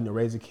 trying to like,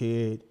 raise a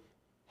kid,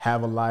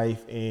 have a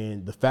life.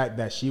 And the fact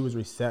that she was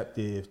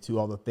receptive to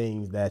all the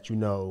things that,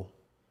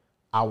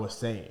 I was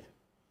saying.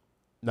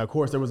 Now, of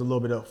course, there was a little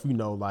bit of,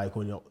 like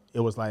when it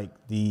was like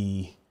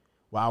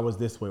I was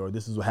this way or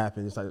this is what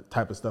happened, this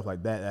type of stuff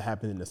like that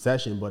happened in the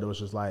session. But it was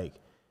just like,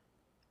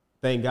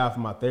 thank God for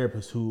my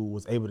therapist who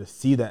was able to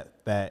see that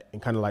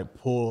and kind of like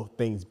pull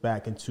things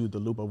back into the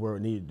loop of where it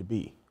needed to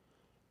be.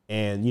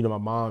 And, my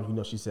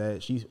mom, she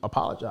said, she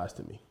apologized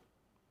to me.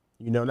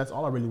 And that's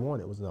all I really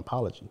wanted was an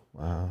apology.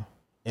 Wow.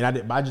 And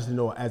I just didn't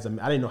know I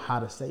didn't know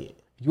how to say it.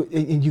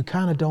 And you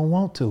kind of don't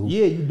want to.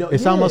 Yeah, you don't.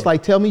 It's almost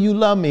like, tell me you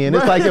love me. And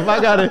it's like, if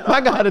I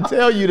gotta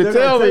tell you to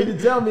tell me.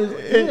 It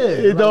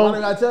don't. Why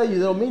do I tell you? It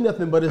don't mean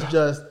nothing, but it's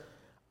just,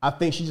 I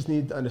think she just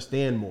needed to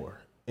understand more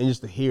and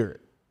just to hear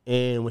it.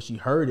 And when she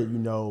heard it,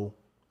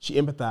 she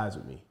empathized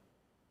with me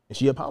and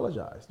she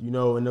apologized,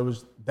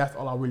 and that's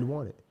all I really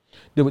wanted.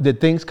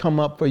 Did things come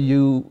up for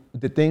you?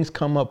 Did things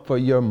come up for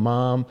your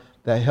mom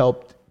that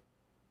helped,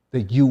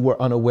 that you were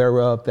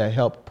unaware of, that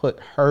helped put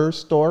her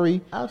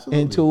story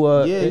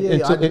into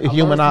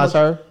humanize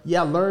her?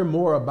 Yeah, I learned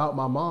more about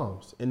my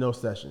moms in those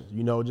sessions.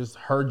 Just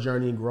her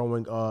journey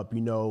growing up,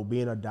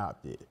 being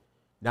adopted,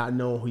 not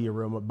knowing who your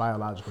real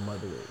biological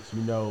mother is,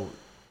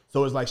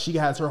 So it's like she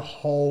has her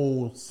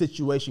whole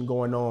situation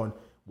going on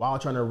while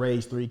trying to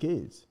raise 3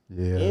 kids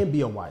Yeah. and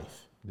be a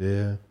wife.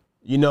 Yeah.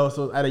 You know,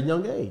 so at a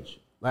young age,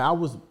 like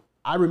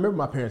I remember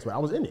my parents, but I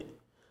was in it.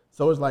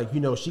 So it's like,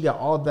 you know, she got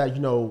all of that,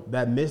 you know,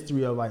 that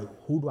mystery of like,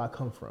 who do I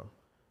come from?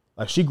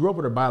 Like she grew up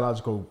with her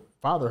biological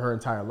father her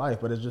entire life,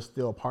 but it's just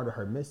still a part of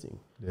her missing.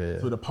 Yeah.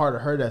 So the part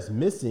of her that's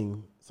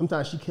missing,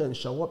 sometimes she couldn't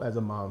show up as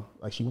a mom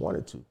like she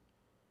wanted to.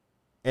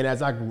 And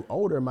as I grew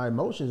older, my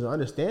emotions and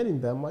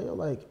understanding them, like, yo,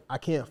 like I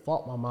can't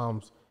fault my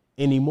mom's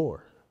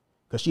anymore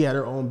because she had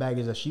her own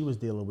baggage that she was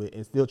dealing with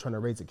and still trying to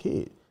raise a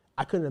kid.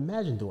 I couldn't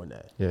imagine doing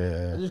that.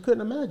 Yeah. I just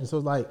couldn't imagine. So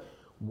it's like,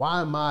 why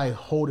am I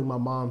holding my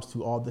moms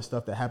to all this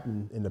stuff that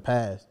happened in the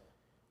past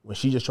when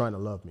she's just trying to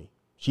love me?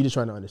 She's just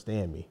trying to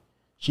understand me.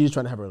 She's just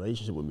trying to have a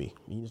relationship with me.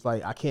 And it's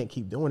like, I can't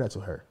keep doing that to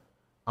her.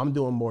 I'm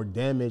doing more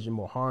damage and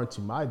more harm to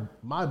my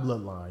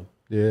bloodline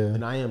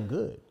than I am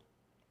good.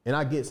 And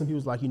I get some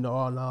people's like, you know,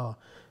 oh no,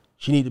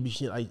 she need to be,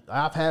 like,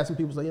 I've had some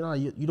people say, you know,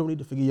 you don't need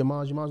to forgive your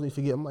moms need to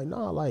forgive. I'm like,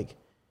 no, like,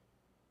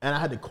 and I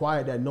had to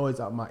quiet that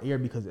noise out my ear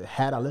because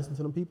had I listened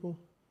to them people,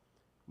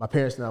 my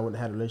parents and I wouldn't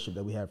have had a relationship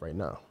that we have right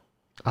now.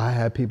 I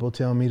had people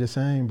tell me the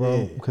same,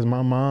 bro, because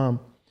my mom,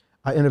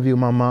 I interviewed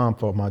my mom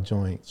for my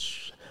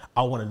joint.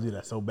 I want to do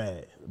that so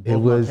bad.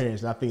 Both my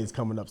parents, and I think it's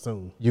coming up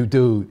soon. You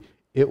dude,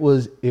 it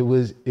was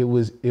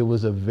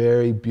a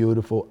very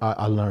beautiful.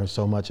 I learned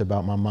so much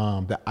about my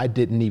mom that I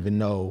didn't even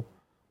know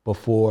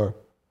before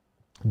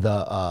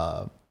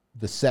the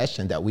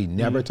session that we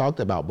never talked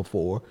about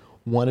before.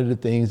 One of the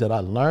things that I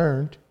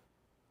learned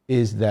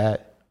is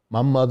that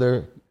my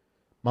mother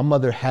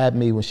had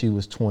me when she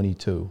was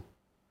 22,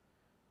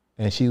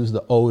 and she was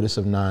the oldest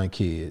of 9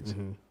 kids.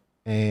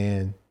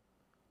 And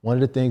one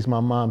of the things my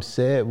mom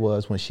said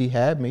was when she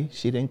had me,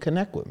 she didn't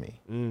connect with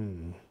me.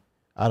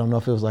 I don't know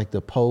if it was like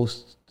the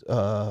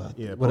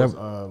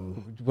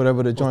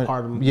whatever the joint.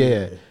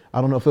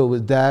 I don't know if it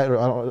was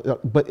that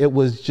but it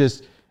was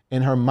just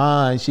in her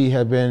mind. She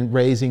had been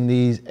raising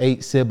these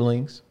 8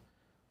 siblings,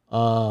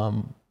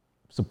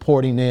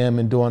 supporting them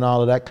and doing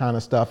all of that kind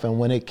of stuff. And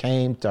when it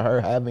came to her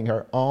having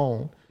her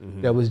own,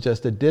 there was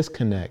just a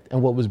disconnect.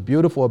 And what was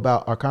beautiful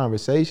about our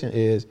conversation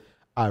is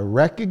I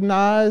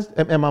recognized,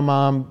 and my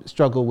mom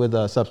struggled with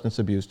substance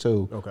abuse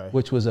too,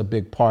 which was a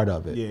big part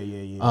of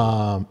it.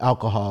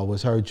 Alcohol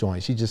was her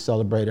joint. She just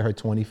celebrated her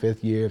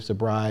 25th year of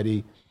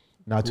sobriety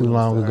not too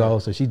long ago.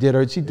 So she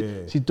did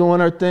she's doing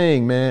her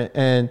thing, man.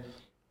 And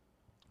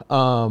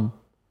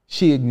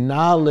she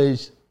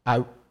acknowledged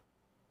I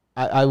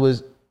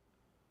was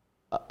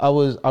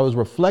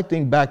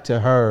reflecting back to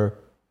her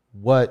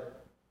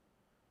what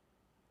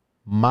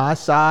my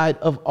side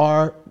of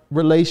our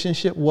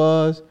relationship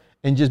was,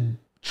 and just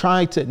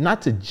trying to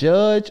not to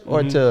judge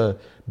or to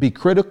be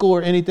critical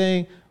or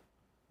anything,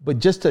 but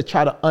just to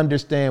try to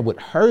understand what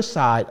her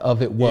side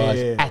of it was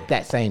at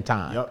that same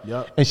time.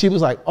 And she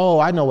was like, oh,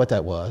 I know what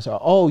that was. Or,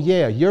 oh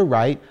yeah, you're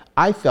right.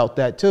 I felt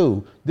that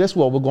too. This is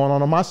what was going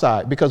on my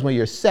side. Because when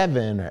you're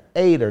 7 or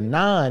 8 or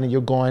 9 and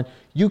you're going,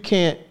 you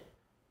can't,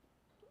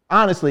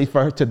 honestly,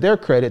 to their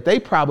credit, they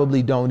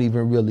probably don't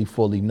even really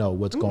fully know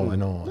what's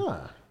going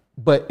on.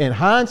 But in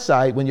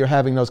hindsight, when you're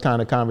having those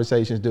kind of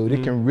conversations, dude,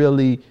 it can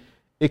really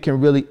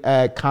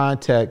add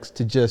context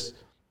to just,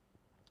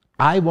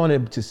 I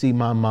wanted to see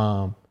my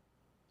mom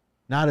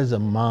not as a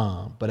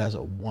mom, but as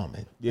a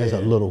woman, as a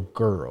little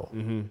girl.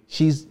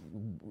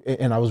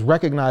 And I was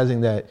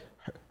recognizing that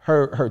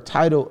her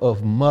title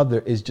of mother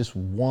is just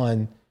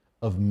one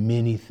of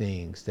many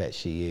things that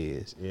she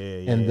is.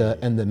 And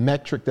the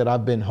metric that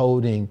I've been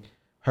holding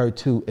her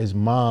to as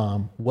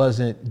mom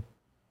wasn't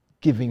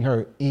giving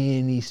her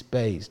any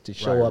space to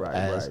show up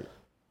as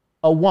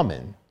a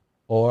woman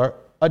or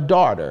a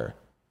daughter,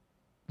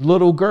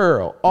 little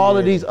girl, all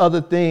of these other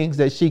things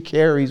that she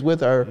carries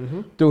with her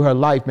through her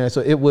life, man.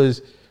 So it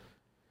was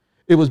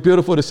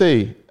beautiful to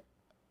see.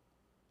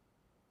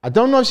 I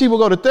don't know if she will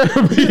go to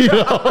therapy,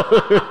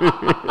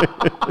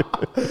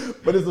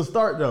 but it's a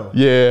start though.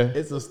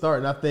 It's a start.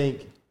 And I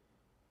think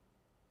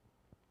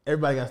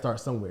everybody got to start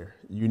somewhere.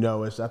 You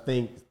know, I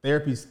think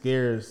therapy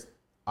scares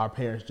our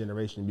parents'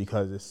 generation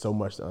because it's so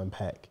much to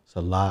unpack. It's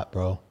a lot,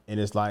 bro. And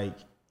it's like,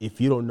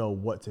 if you don't know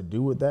what to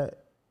do with that,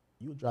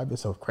 you'll drive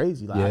yourself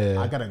crazy. Like,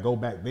 I got to go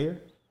back there.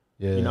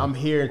 You know, I'm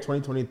here in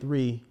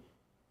 2023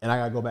 and I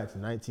got to go back to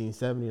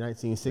 1970,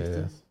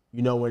 1960s.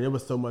 You know, when there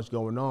was so much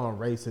going on,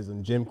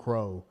 racism, Jim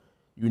Crow,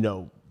 you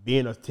know,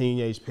 being a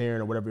teenage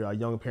parent or whatever, a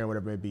young parent,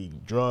 whatever it be,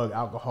 drug,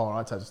 alcohol, all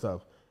that type of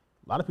stuff.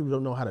 A lot of people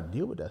don't know how to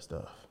deal with that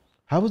stuff.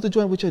 How was the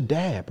joint with your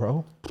dad,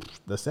 bro?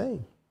 The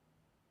same.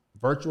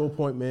 Virtual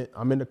appointment.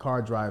 I'm in the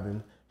car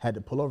driving. Had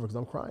to pull over because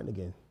I'm crying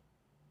again.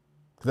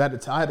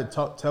 Because I had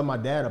to tell my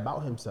dad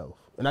about himself.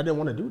 And I didn't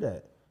want to do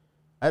that.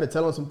 I had to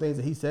tell him some things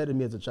that he said to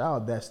me as a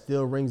child that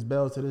still rings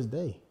bells to this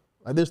day.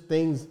 Like there's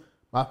things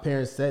my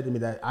parents said to me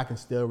that I can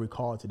still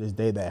recall to this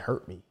day that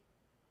hurt me.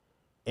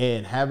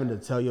 And having to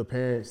tell your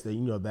parents that,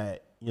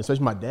 that,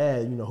 especially my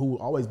dad, who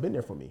always been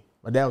there for me.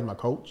 My dad was my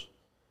coach.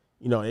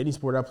 Any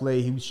sport I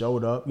played, he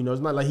showed up.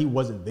 It's not like he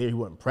wasn't there, he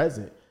wasn't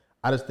present.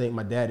 I just think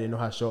my dad didn't know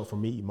how to show up for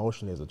me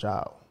emotionally as a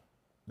child.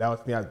 I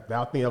think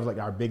that was like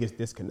our biggest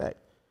disconnect.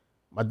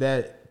 My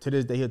dad, to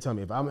this day, he'll tell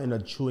me if I'm in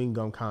a chewing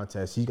gum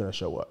contest, he's gonna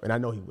show up, and I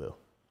know he will.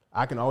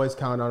 I can always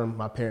count on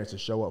my parents to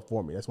show up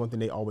for me. That's one thing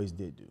they always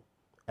did do.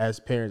 As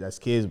parents, as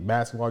kids,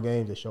 basketball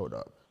games, they showed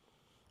up.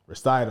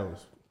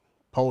 Recitals,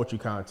 poetry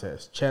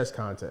contests, chess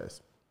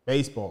contests,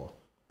 baseball.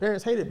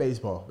 Parents hated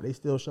baseball, but they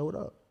still showed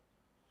up.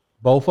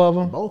 Both of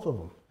them? Both of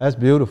them. That's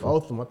beautiful.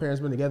 Both of them. My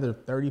parents been together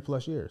 30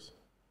 plus years.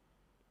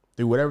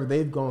 Through whatever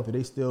they've gone through,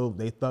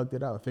 they thugged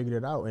it out, figured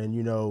it out. And,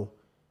 you know,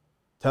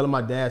 telling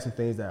my dad some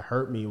things that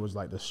hurt me was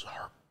like this.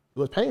 It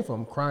was painful.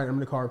 I'm crying. I'm in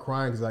the car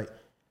crying because, like,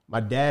 my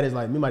dad is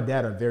like, me and my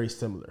dad are very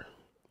similar.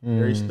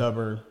 Very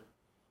stubborn.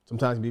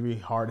 Sometimes be really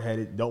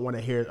hard-headed. Don't want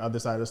to hear the other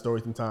side of the story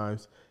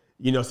sometimes.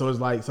 You know, so it's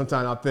like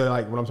sometimes I feel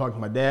like when I'm talking to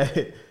my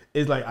dad,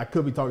 it's like I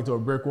could be talking to a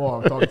brick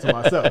wall. I'm talking to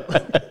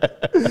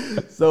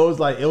myself. So it's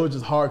like, it was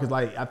just hard because,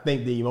 like, I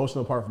think the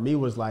emotional part for me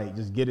was like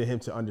just getting him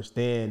to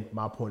understand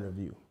my point of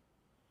view.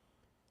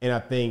 And I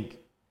think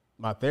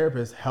my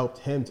therapist helped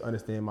him to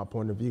understand my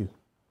point of view.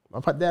 My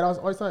dad was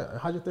always like,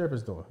 how's your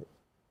therapist doing?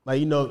 Like,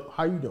 you know,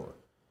 how you doing?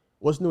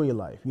 What's new in your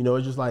life? You know,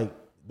 it's just like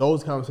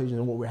those conversations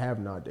are what we're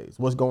having nowadays.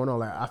 What's going on?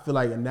 Like, I feel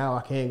like now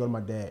I can't go to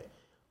my dad.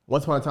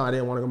 Once upon a time, I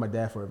didn't want to go to my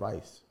dad for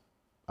advice.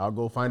 I'll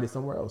go find it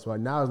somewhere else. But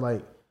now it's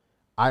like,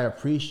 I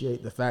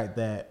appreciate the fact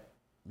that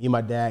me and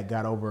my dad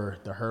got over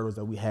the hurdles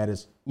that we had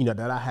as, you know,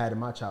 that I had in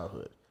my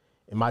childhood,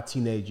 in my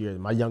teenage years,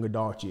 my young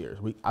adult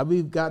years.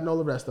 We've gotten all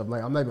of that stuff.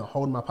 Like, I'm not even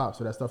holding my pops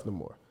for that stuff no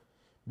more.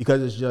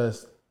 Because it's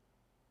just,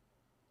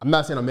 I'm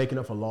not saying I'm making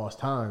up for lost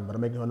time, but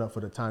I'm making up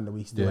for the time that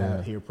we still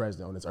have here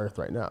present on this earth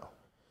right now.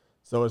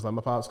 So it's like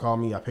my pops call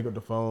me, I pick up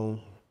the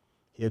phone,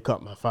 he'll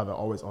cut my father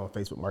always on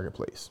Facebook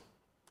Marketplace.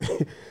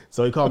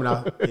 So he called me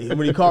now.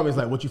 When he called me, it's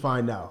like, what you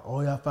find out?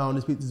 Oh yeah, I found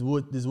this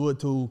wood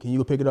tool. Can you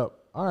go pick it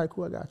up? All right,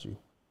 cool, I got you.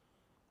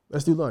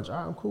 Let's do lunch. All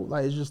right, I'm cool.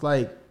 Like, it's just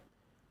like,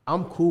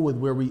 I'm cool with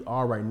where we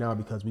are right now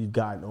because we've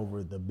gotten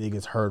over the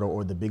biggest hurdle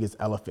or the biggest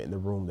elephant in the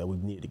room that we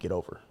needed to get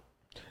over.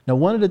 Now,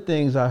 one of the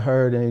things I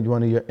heard in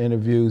one of your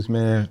interviews,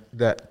 man,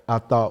 that I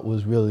thought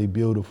was really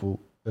beautiful,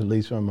 at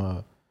least from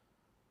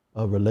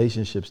a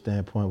relationship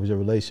standpoint, was your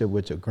relationship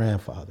with your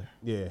grandfather.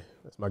 Yeah,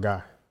 that's my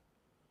guy.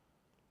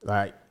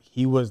 Like,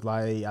 he was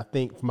like, I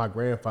think for my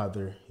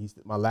grandfather, he's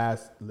my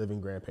last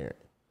living grandparent.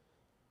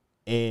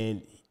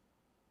 And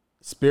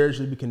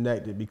spiritually be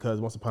connected because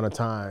once upon a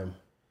time,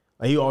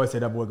 like he always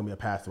said that boy gonna be a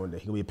pastor one day.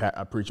 He gonna be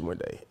a preacher one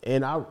day.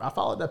 And I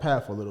followed that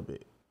path for a little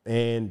bit.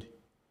 And,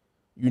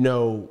 you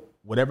know,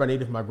 whatever I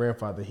needed from my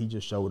grandfather, he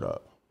just showed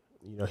up.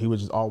 You know, he was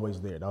just always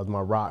there. That was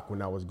my rock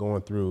when I was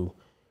going through,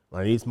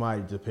 when I needed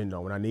somebody to depend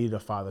on, when I needed a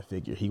father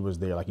figure, he was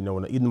there. Like, you know,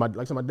 my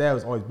dad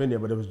was always been there,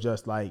 but it was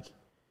just like,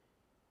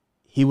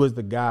 he was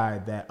the guy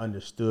that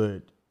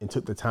understood and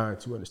took the time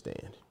to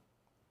understand.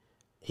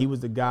 He was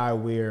the guy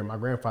where my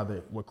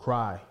grandfather would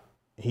cry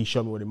and he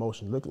showed me what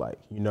emotions look like.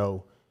 You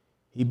know,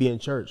 he'd be in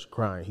church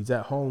crying. He's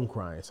at home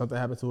crying. Something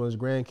happens to one of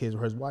his grandkids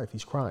or his wife,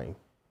 he's crying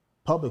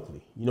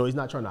publicly. You know, he's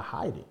not trying to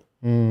hide it.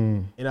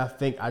 And I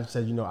think I just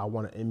said, you know, I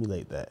want to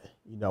emulate that.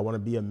 You know, I want to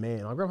be a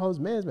man. My grandfather was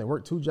a man's man,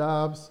 worked 2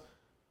 jobs,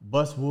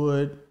 bust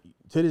wood.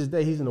 To this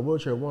day, he's in a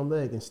wheelchair with one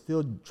leg and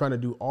still trying to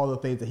do all the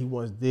things that he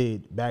once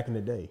did back in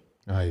the day.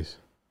 Nice.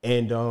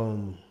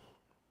 And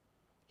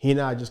he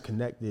and I just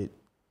connected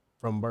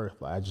from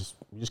birth. Like,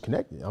 we just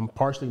connected. I'm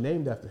partially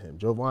named after him,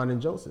 Joevan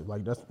and Joseph.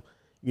 Like, that's,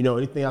 you know,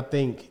 anything I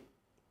think,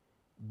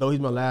 though he's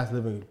my last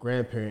living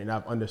grandparent and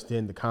I've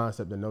understood the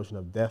concept, the notion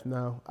of death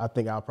now, I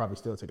think I'll probably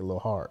still take it a little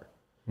hard.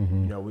 You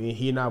know,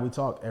 he and I, we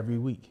talk every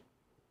week.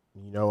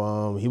 You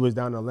know, he was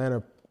down in Atlanta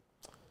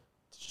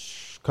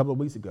a couple of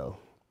weeks ago,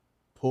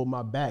 pulled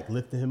my back,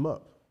 lifted him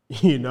up,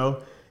 you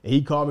know, and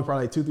he called me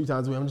probably like 2-3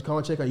 times a week. I'm just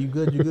calling, check out, you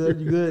good, you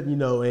good, you good, you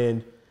know,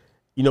 and,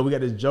 you know, we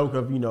got this joke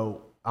of, you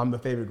know, I'm the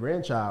favorite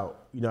grandchild,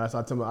 you know, that's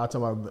I tell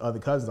my other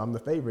cousins I'm the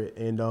favorite,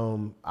 and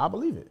I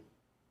believe it,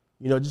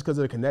 you know, just because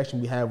of the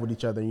connection we have with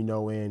each other, you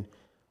know, and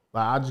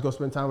like, I just go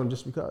spend time with him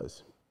just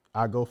because.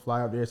 I go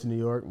fly up there to New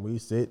York and we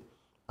sit,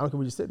 I don't care,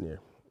 we just sitting there.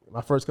 My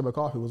first cup of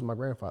coffee was my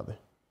grandfather.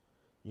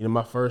 You know,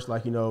 my first,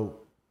 like, you know,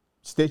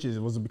 stitches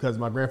was because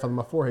my grandfather,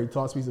 my forehead, he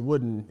tossed a piece of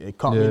wood and it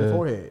caught me in the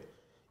forehead.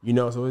 You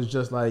know, so it's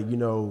just like, you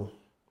know,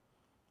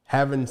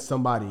 having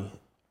somebody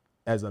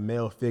as a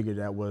male figure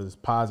that was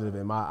positive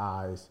in my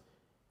eyes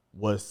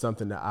was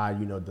something that I,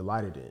 you know,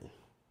 delighted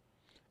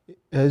in.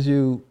 As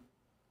you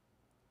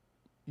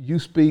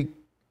speak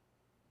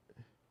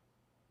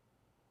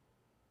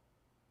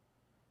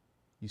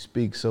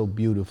so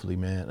beautifully,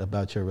 man,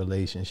 about your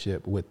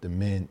relationship with the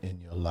men in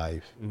your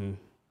life.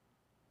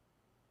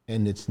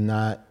 And it's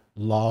not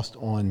lost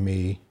on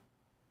me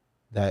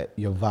that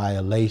your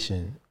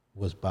violation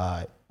was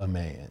by a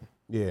man.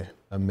 Yeah.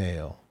 A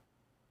male.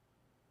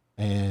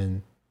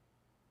 And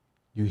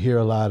you hear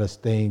a lot of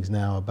things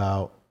now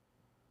about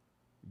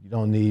you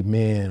don't need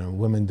men or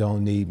women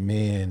don't need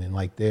men, and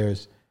like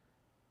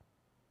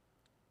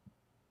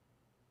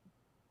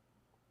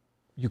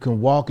you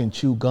can walk and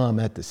chew gum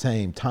at the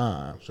same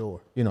time.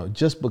 Sure. You know,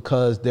 just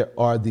because there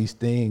are these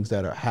things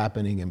that are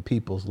happening in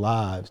people's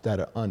lives that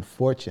are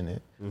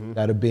unfortunate,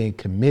 that are being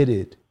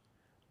committed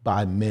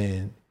by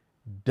men,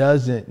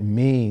 doesn't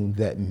mean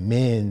that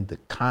men, the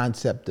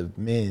concept of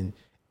men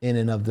in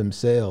and of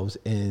themselves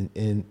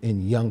in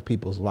young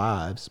people's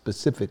lives,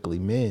 specifically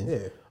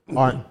men,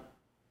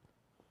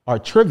 are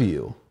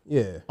trivial,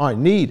 aren't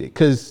needed.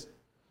 Because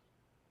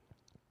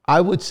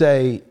I would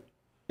say,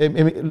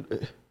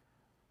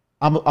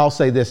 I'll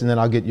say this and then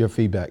I'll get your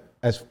feedback.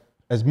 As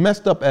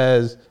messed up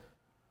as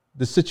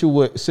the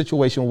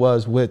situation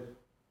was with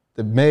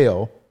the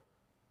male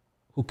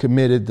who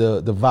committed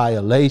the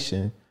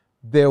violation,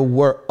 there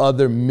were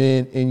other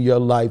men in your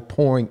life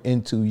pouring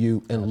into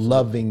you and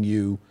loving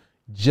you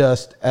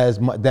just as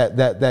much.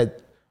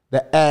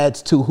 That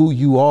adds to who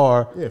you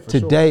are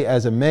today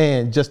as a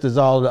man, just as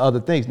all the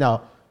other things.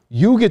 Now,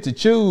 you get to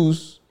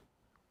choose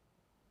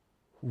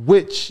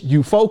which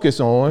you focus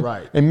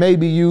on, and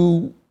maybe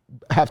you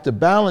have to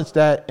balance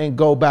that and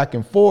go back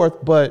and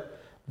forth, but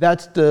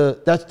that's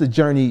the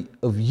journey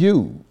of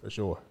you. For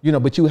sure. You know,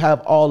 but you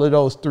have all of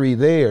those three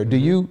there. Do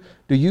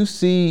you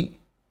see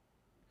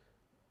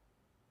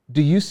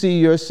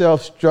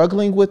yourself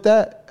struggling with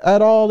that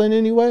at all in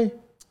any way?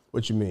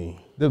 What you mean?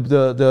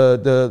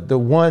 The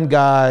one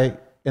guy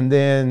and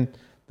then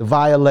the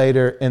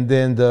violator and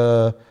then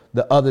the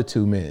other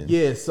two men.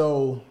 Yeah,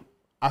 so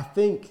I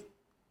think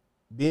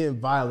being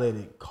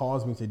violated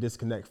caused me to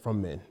disconnect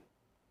from men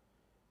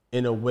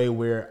in a way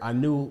where I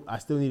knew I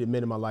still needed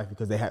men in my life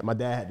because my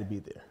dad had to be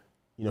there.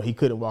 You know, he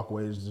couldn't walk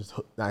away. It was just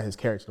not his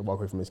character to walk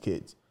away from his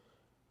kids.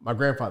 My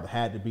grandfather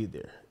had to be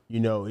there, you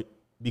know,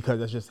 because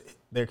that's just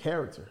their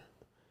character.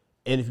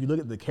 And if you look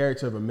at the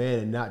character of a man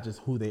and not just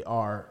who they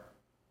are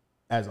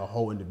as a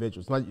whole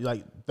individual, it's not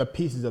like the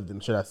pieces of them,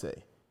 should I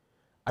say.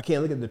 I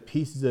can't look at the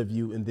pieces of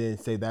you and then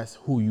say that's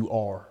who you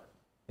are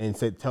and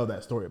tell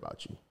that story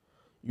about you.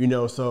 You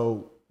know,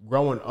 so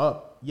growing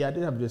up, yeah, I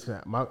did have a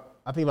disconnect.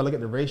 I think if I look at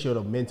the ratio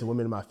of men to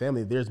women in my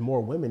family, there's more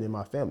women in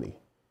my family.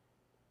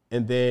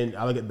 And then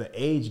I look at the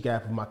age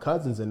gap of my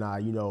cousins and I,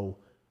 you know,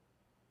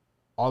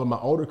 all of my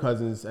older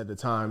cousins at the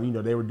time, you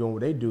know, they were doing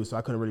what they do, so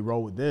I couldn't really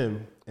roll with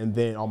them. And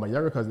then all my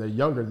younger cousins, they're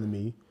younger than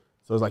me.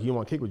 So it's like, you don't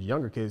want to kick with your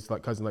younger kids,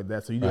 like cousins like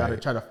that. So you got to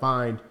try to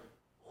find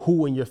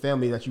who in your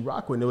family that you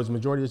rock with. And it was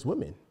majority just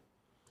women.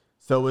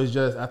 So it's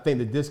just, I think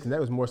the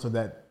disconnect was more so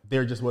that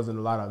there just wasn't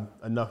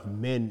enough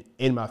men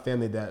in my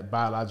family that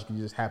biologically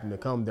just happened to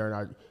come during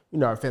our, you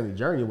know, our family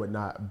journey and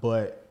whatnot.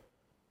 But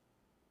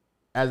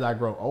as I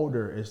grow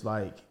older, it's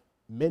like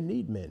men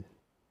need men.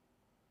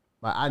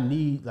 Like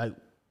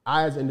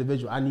I as an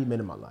individual, I need men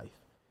in my life.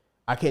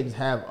 I can't just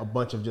have a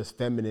bunch of just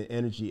feminine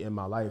energy in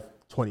my life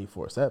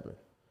 24/7.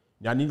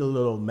 I need a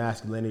little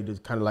masculinity to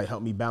kind of like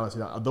help me balance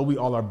it out. Although we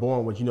all are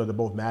born with, you know, they're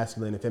both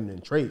masculine and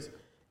feminine traits,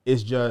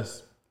 it's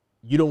just,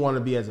 you don't want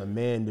to be as a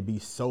man to be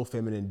so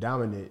feminine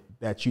dominant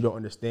that you don't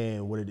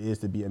understand what it is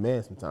to be a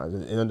man sometimes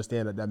and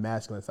understand that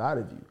masculine side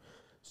of you.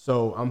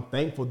 So I'm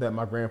thankful that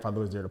my grandfather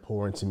was there to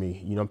pour into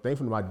me. You know, I'm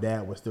thankful that my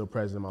dad was still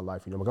present in my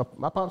life. You know,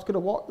 my pops could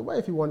have walked away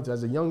if he wanted to.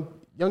 As a young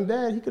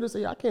dad, he could have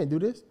said, I can't do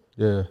this.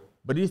 Yeah.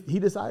 But he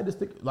decided to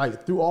stick,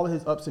 like through all of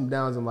his ups and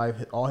downs in life,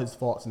 all his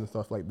faults and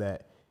stuff like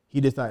that, he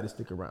decided to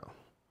stick around.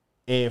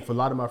 And for a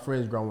lot of my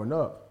friends growing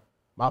up,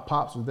 my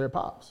pops was their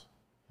pops,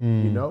 you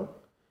know,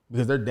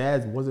 because their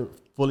dads wasn't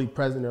fully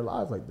present in their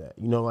lives like that.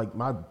 You know, like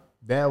my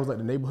dad was like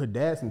the neighborhood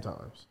dad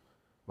sometimes.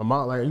 My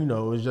mom, like, you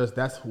know, it was just,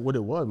 that's what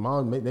it was.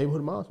 Mom,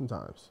 neighborhood mom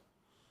sometimes.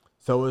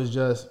 So it was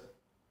just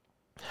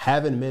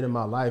having men in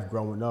my life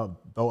growing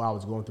up, though I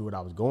was going through what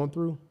I was going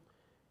through,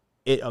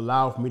 it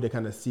allowed for me to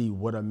kind of see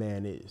what a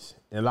man is.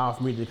 It allowed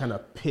for me to kind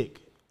of pick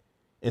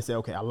and say,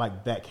 okay, I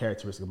like that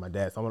characteristic of my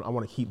dad, so I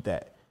want to keep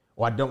that.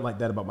 Or I don't like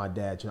that about my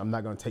dad, you know, I'm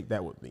not going to take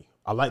that with me.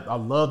 I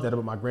love that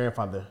about my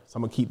grandfather, so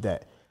I'm going to keep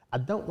that. I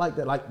don't like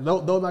that. Like,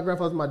 though my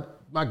grandfather's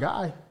my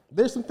guy,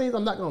 there's some things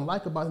I'm not going to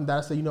like about him that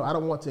I say, you know, I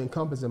don't want to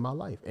encompass in my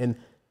life. And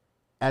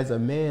as a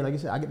man, like I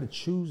said, I get to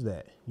choose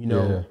that. You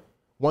know,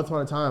 once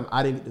upon a time,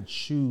 I didn't get to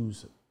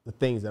choose the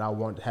things that I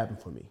wanted to happen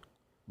for me.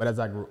 But as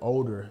I grew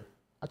older,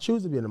 I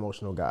choose to be an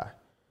emotional guy.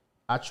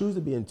 I choose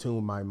to be in tune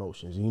with my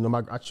emotions. You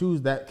know, I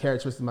choose that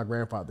characteristic of my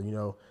grandfather. You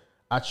know,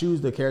 I choose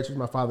the characteristic of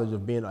my father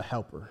of being a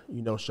helper,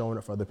 you know, showing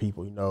up for other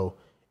people, you know,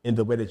 in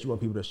the way that you want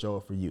people to show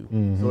up for you.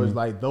 So it's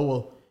like,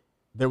 though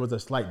there was a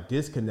slight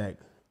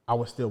disconnect, I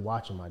was still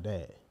watching my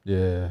dad.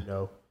 Yeah. You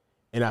know,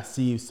 and I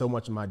see so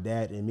much of my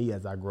dad in me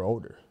as I grow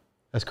older.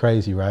 That's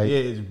crazy, right? Yeah,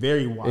 it's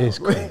very wild. It's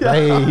crazy.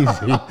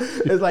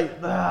 It's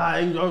like,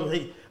 I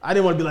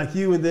didn't want to be like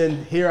you. And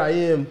then here I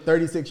am,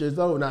 36 years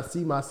old, and I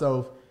see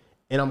myself,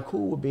 and I'm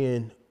cool with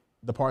being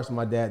the parts of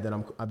my dad that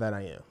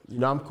I am. You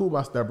know, I'm cool with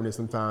my stubbornness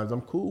sometimes.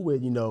 I'm cool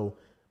with, you know,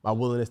 my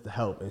willingness to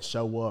help and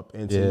show up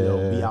and to, you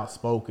know, be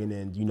outspoken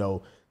and, you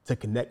know, to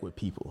connect with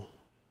people.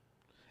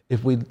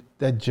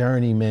 That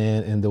journey,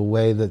 man, and the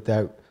way that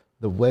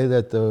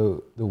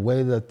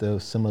the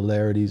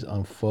similarities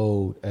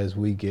unfold as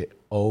we get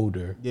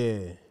older. Yeah.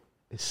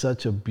 It's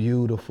such a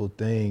beautiful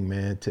thing,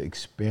 man, to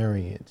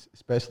experience,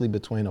 especially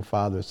between a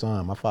father and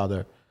son. My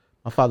father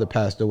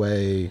passed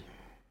away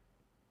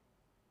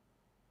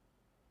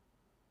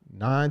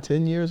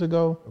 9-10 years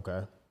ago.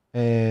 Okay.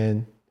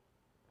 And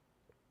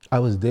I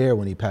was there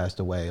when he passed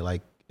away,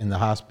 like in the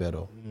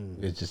hospital.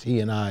 It's just he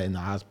and I in the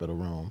hospital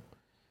room.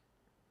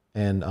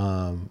 And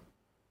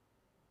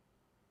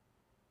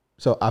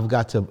so I've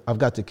got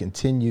to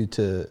continue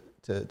to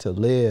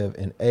live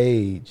and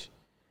age,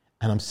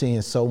 and I'm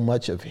seeing so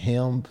much of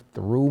him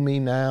through me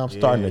now. I'm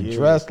starting to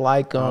dress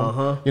like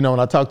him. You know, when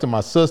I talk to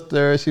my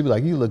sister, she be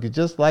like, "You looking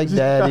just like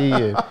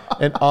Daddy,"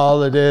 and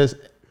all of this.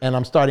 And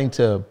I'm starting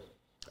to,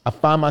 I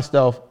find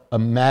myself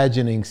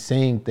imagining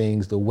seeing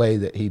things the way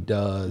that he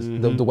does,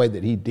 the way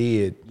that he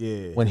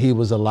did when he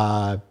was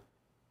alive.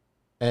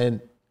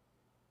 And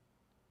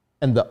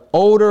the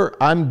older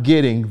I'm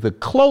getting, the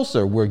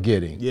closer we're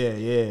getting.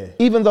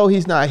 Even though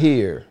he's not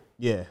here.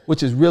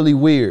 Which is really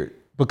weird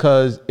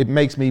because it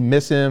makes me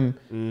miss him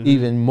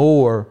even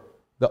more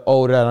the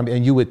older I'm.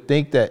 And you would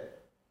think that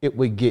it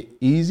would get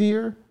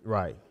easier.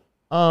 Right.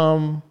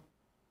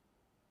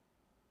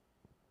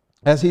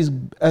 As he's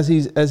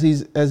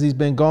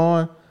been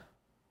gone,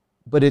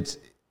 but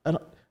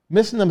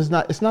missing him is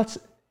not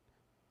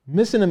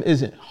missing him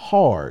isn't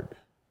hard.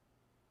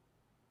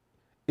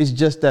 It's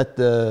just that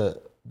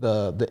the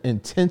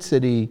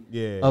intensity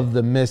of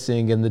the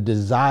missing and the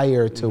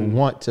desire to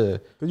want to,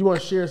 because you want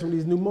to share some of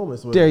these new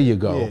moments with there him. You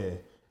go.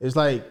 It's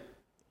like,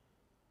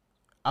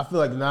 I feel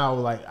like now,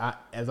 like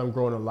as I'm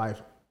growing in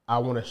life, I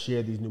want to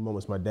share these new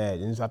moments with my dad.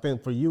 And I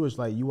think for you, it's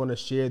like you want to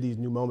share these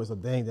new moments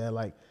of, dang, Dad,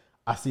 like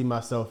I see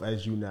myself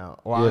as you now,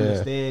 or I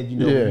understand, when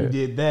you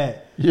did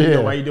that, you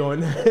know, why you doing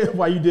that,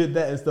 why you did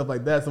that and stuff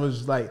like that. So it's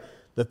just like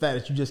the fact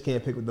that you just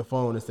can't pick up the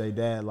phone and say,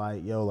 Dad,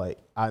 like, yo, like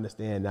I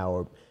understand now,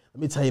 or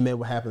let me tell you, man,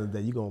 what happened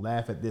today. You're going to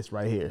laugh at this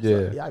right here.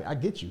 So, I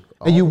get you.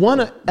 And you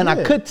want to, and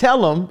I could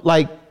tell him,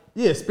 like,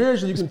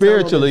 spiritually, you can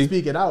tell them and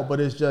speak it out, but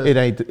it's just,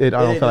 I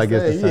don't feel like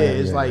it's the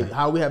same. It's like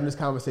how we having this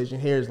conversation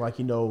here is like,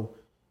 you know,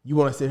 you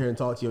want to sit here and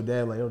talk to your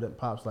dad, like, yo, that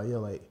Pop's like,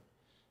 yo, like,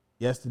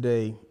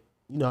 yesterday,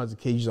 you know, as a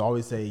kid, you used to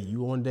always say,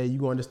 you one day, you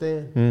going to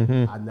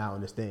understand? I now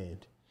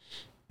understand.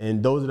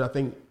 And those are, I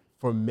think,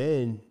 for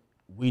men,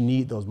 we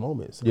need those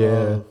moments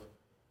of,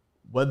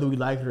 whether we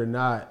like it or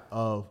not,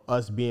 of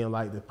us being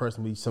like the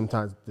person we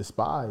sometimes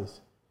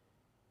despise.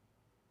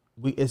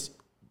 It's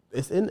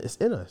in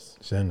us.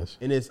 It's in us.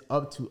 And it's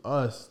up to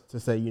us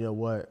to say, you know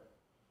what,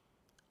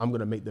 I'm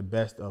going to make the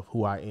best of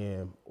who I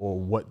am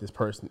or what this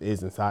person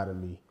is inside of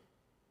me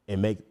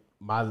and make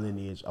my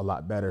lineage a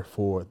lot better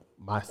for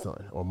my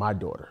son or my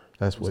daughter.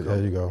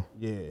 There you go.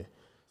 Yeah.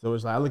 So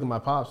it's like, I look at my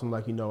pops and I'm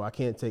like, you know, I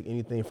can't take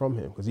anything from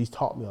him because he's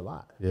taught me a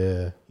lot.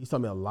 Yeah. He's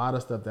taught me a lot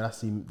of stuff that I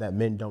see that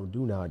men don't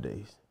do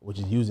nowadays, which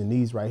is using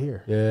these right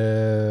here.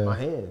 Yeah. My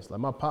hands. Like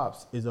my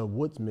pops is a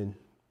woodsman,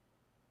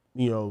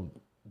 you know,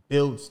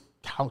 builds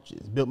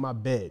couches, built my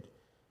bed,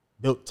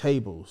 built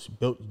tables,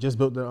 just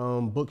built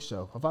the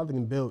bookshelf. My father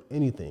can build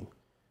anything.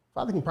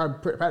 My father can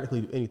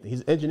practically do anything.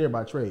 He's an engineer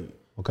by trade.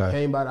 Okay.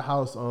 Came by the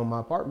house,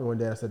 my apartment one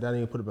day. I said, Dad, I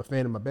need to put up a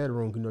fan in my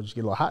bedroom, you know, just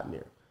get a little hot in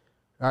there.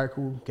 All right,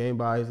 cool. Came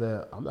by, he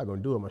said, I'm not going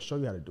to do it. I'm going to show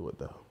you how to do it,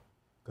 though.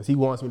 Because he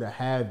wants me to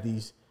have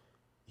these,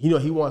 you know,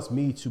 he wants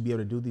me to be able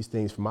to do these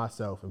things for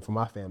myself and for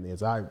my family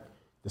as I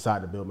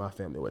decide to build my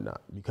family or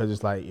whatnot. Because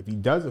it's like, if he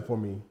does it for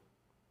me,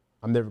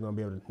 I'm never going to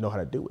be able to know how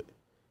to do it.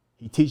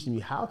 He teaches me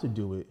how to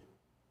do it,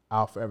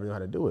 I'll forever know how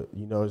to do it.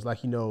 You know, it's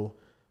like, you know,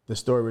 the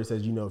story where it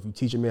says, you know, if you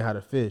teach a man how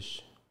to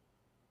fish,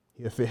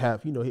 he'll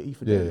eat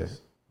for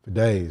days. For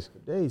days.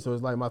 So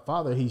it's like my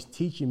father, he's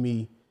teaching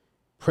me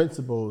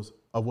principles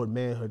of what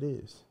manhood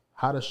is,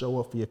 how to show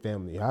up for your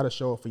family, how to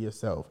show up for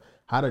yourself,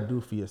 how to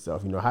do for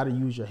yourself, you know, how to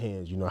use your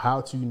hands, you know,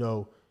 how to, you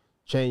know,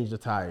 change the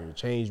tire,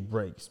 change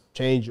brakes,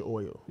 change your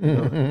oil, you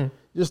know,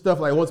 just stuff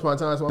like once upon a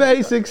time. So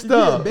basic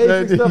stuff.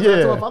 Basic stuff.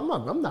 Yeah.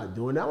 I'm not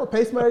doing that. I'm gonna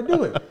pay somebody to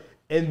do it.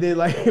 And then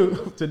like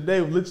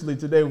today,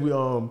 we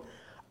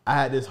I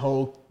had this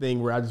whole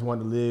thing where I just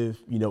wanted to live,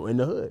 you know, in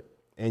the hood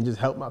and just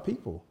help my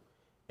people.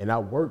 And I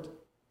worked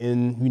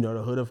in, you know,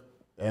 the hood of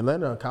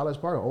Atlanta, College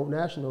Park, Old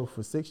National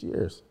for 6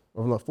 years,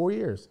 or no, 4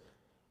 years.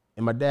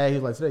 And my dad, he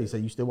was like, today, he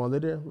said, you still want to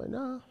live there? I'm like,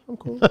 nah, I'm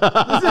cool.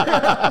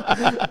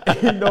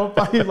 You know,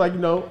 he's like, you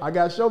know, I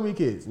got to show me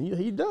kids. And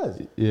he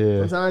does. Yeah.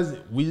 Sometimes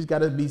we just got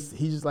to we just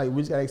got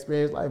to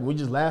experience life. And we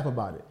just laugh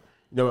about it.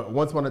 You know,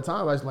 once upon a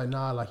time, I was like,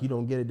 nah, like, you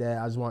don't get it,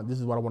 Dad. this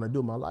is what I want to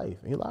do in my life.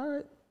 And he's like, all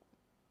right,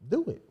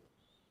 do it.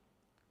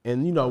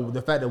 And, you know,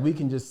 the fact that we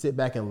can just sit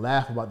back and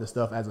laugh about this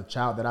stuff as a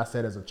child, that I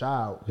said as a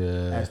child,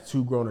 as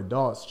two grown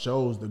adults,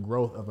 shows the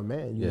growth of a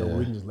man. You know,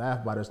 we can just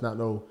laugh about it. It's not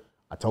no,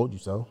 I told you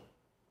so.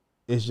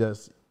 It's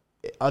just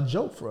a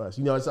joke for us.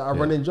 You know, it's a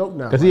running joke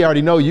now. Because he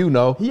already know you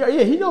know. He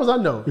knows I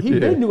know.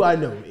 They knew I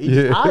know.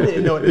 I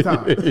didn't know at the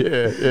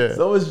time.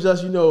 So it's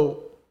just, you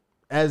know,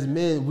 as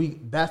men,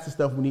 that's the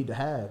stuff we need to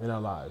have in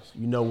our lives.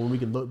 You know, when we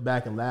can look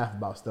back and laugh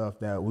about stuff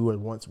that we were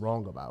once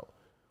wrong about,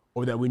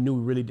 or that we knew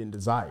we really didn't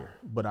desire,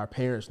 but our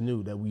parents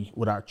knew that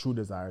what our true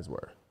desires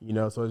were. You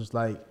know, so it's just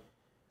like,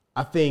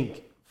 I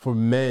think for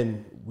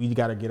men, we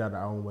got to get out of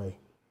our own way.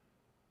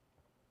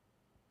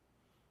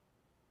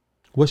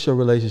 What's your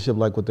relationship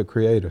like with the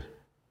Creator?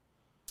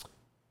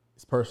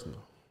 It's personal.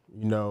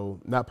 You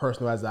know, not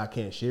personal as I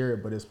can't share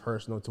it, but it's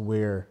personal to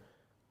where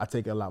I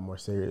take it a lot more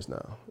serious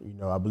now. You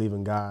know, I believe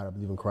in God, I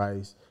believe in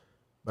Christ,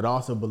 but I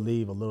also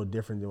believe a little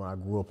different than what I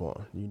grew up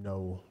on, you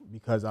know,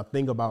 because I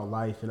think about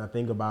life and I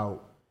think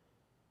about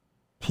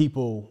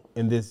people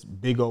in this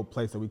big old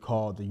place that we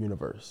call the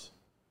universe.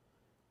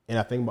 And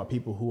I think about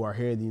people who are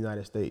here in the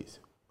United States.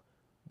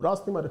 But I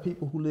also think about the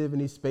people who live in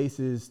these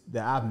spaces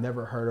that I've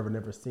never heard of or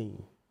never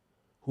seen,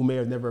 who may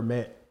have never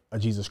met a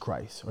Jesus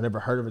Christ or never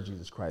heard of a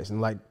Jesus Christ.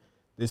 And like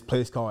this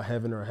place called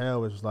heaven or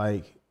hell is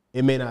like,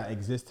 it may not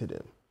exist to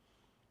them.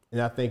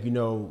 And I think, you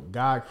know,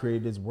 God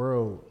created this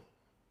world,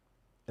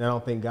 and I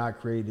don't think God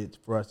created it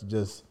for us to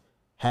just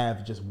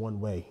have just one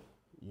way,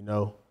 you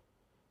know?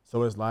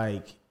 So it's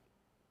like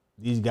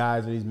these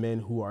guys or these men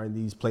who are in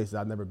these places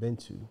I've never been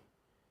to,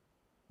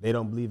 they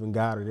don't believe in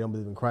God or they don't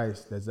believe in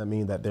Christ. Does that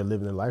mean that they're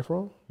living their life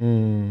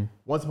wrong?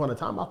 Once upon a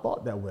time, I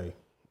thought that way,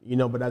 you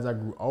know, but as I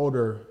grew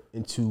older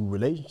into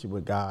relationship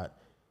with God,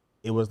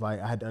 it was like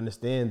I had to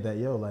understand that,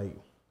 yo, like,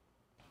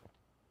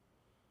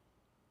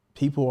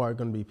 people are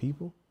going to be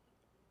people.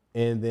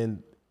 And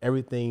then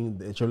everything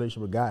that your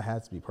relationship with God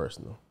has to be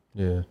personal.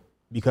 Yeah.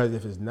 Because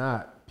if it's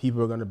not,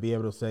 people are going to be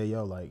able to say,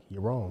 yo, like,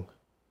 you're wrong.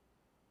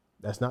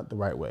 That's not the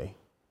right way.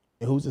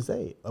 And who's to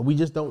say it? Like, we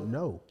just don't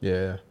know.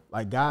 Yeah.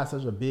 Like, God's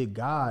such a big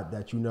God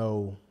that, you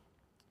know,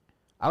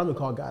 I don't even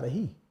call God a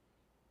he.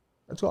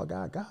 I just call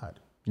God God.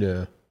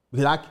 Yeah.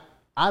 Because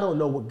I don't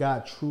know what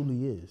God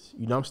truly is.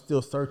 You know, I'm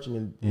still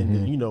searching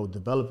and you know,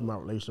 developing my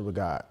relationship with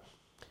God.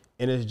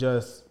 And it's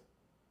just,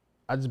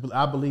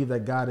 I believe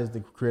that God is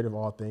the creator of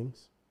all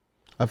things.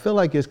 I feel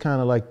like it's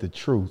kind of like the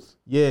truth.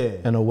 Yeah.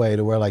 In a way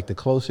to where like the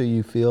closer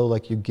you feel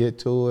like you get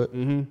to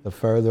it, the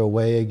further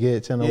away it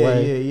gets in a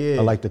way. Yeah.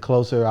 Or like the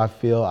closer I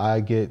feel I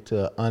get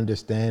to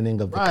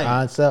understanding of the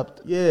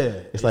concept. Yeah.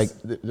 It's like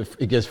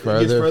it gets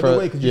further. It gets further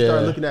away because you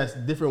start looking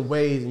at different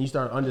ways and you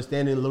start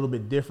understanding a little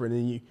bit different,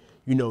 and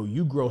you know,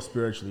 you grow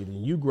spiritually,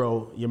 then you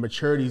grow, your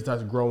maturity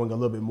starts growing a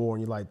little bit more,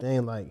 and you're like,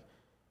 dang, like,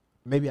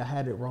 maybe I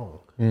had it wrong.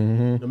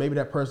 You know, maybe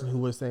that person who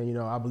was saying, you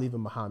know, I believe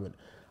in Muhammad,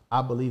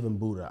 I believe in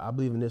Buddha, I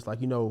believe in this,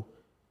 like, you know,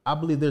 I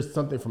believe there's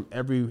something from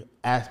every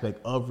aspect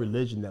of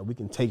religion that we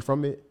can take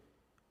from it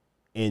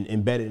and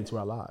embed it into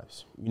our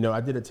lives. You know,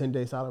 I did a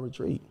 10-day silent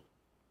retreat.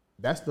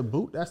 That's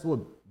what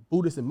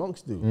Buddhists and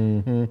monks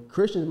do.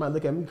 Christians might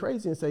look at me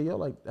crazy and say, yo,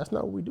 like, that's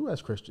not what we do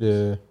as Christians.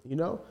 Yeah. You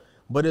know?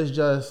 But it's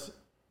just,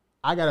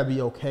 I gotta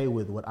be okay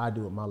with what I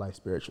do with my life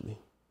spiritually.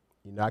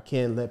 You know, I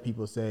can't let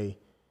people say,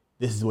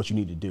 this is what you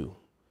need to do.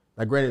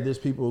 Now, granted, there's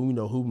people, you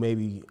know, who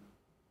maybe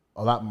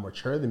a lot more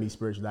mature than me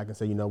spiritually. I can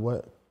say, you know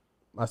what?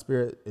 My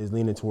spirit is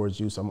leaning towards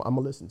you, so I'm going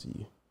to listen to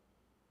you.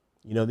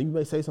 You know, you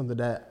may say something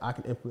that I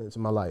can implement into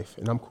my life,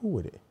 and I'm cool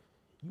with it.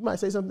 You might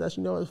say something that,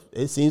 you know,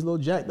 it seems a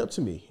little jacked up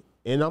to me.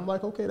 And I'm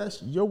like, okay,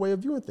 that's your way of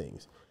viewing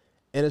things.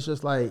 And it's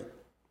just like,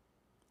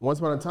 once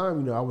upon a time,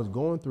 you know, I was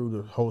going through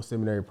the whole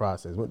seminary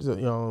process.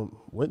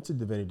 Went to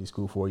divinity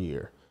school for a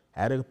year.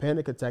 Had a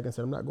panic attack and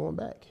said, I'm not going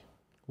back.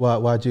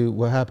 What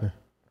happened?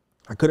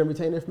 I couldn't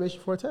retain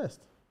information for a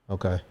test.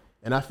 Okay.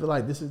 And I feel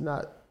like this is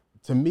not,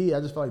 to me, I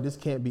just feel like this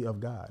can't be of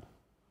God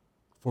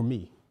for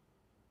me.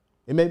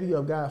 It may be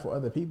of God for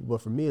other people,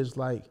 but for me, it's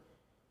like,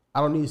 I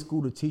don't need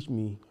school to teach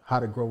me how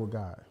to grow with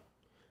God.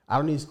 I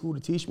don't need school to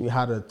teach me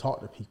how to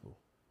talk to people.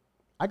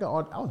 I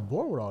was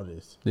born with all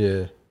this.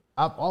 Yeah.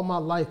 All my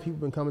life, people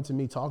been coming to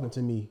me, talking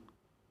to me,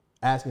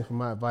 asking for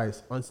my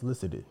advice,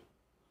 unsolicited.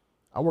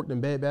 I worked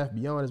in Bed Bath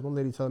Beyond. There's one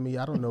lady telling me,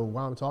 I don't know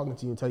why I'm talking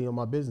to you and telling you all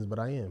my business, but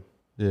I am.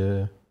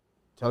 Yeah.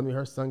 Telling me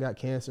her son got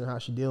cancer and how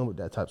she dealing with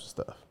that type of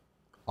stuff.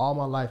 All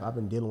my life, I've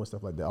been dealing with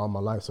stuff like that all my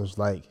life. So it's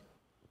like,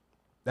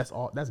 that's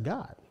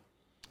God.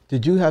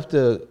 Did you have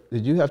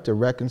to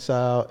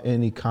reconcile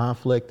any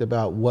conflict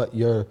about what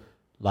your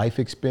life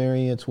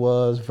experience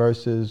was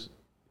versus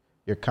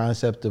your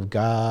concept of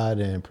God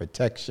and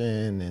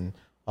protection and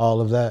all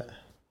of that?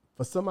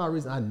 For some odd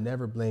reason, I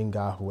never blamed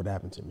God for what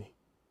happened to me.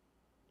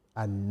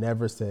 I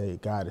never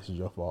said, God, this is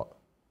your fault.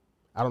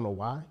 I don't know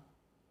why.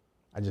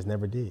 I just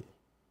never did.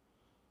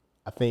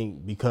 I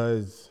think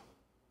because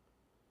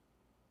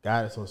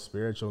God is so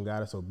spiritual and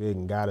God is so big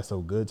and God is so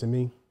good to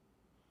me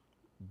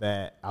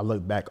that I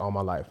look back on my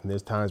life, and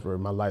there's times where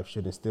my life I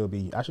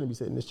shouldn't be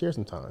sitting in this chair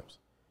sometimes.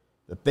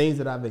 The things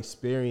that I've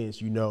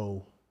experienced, you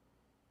know,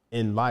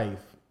 in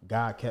life,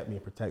 God kept me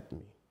and protected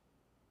me.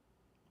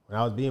 When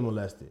I was being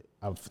molested,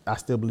 I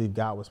still believe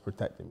God was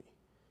protecting me.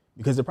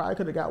 Because it probably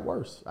could have got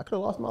worse. I could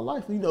have lost my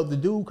life. You know, the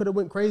dude could have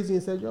went crazy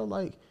and said, yo,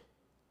 like,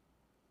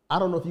 I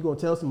don't know if you're going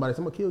to tell somebody, so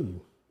I'm going to kill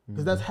you.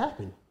 Because that's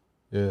happened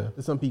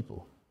to some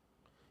people.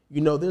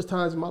 You know, there's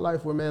times in my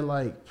life where, man,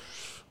 like,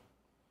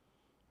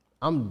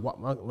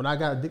 when I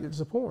got addicted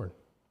to porn,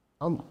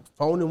 I'm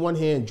phone in one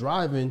hand,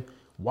 driving,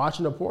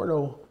 watching a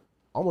porno,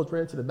 almost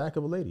ran to the back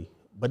of a lady.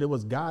 But it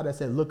was God that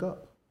said, look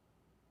up.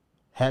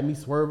 Had me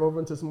swerve over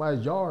into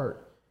somebody's yard.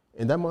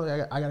 And that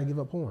moment, I got to give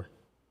up porn,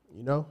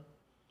 you know?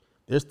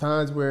 There's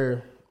times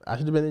where I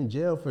should have been in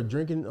jail for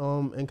drinking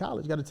in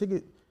college. Got a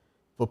ticket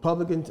for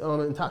public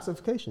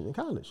intoxication in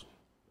college.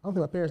 I don't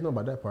think my parents know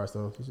about that part,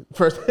 so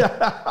first.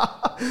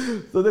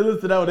 So they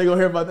listen to that one, they're going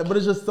to hear about that. But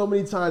it's just so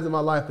many times in my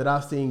life that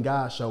I've seen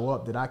God show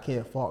up that I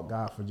can't fault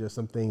God for just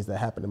some things that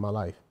happened in my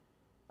life.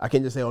 I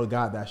can't just say, oh,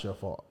 God, that's your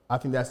fault. I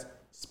think that's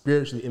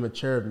spiritually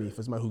immature of me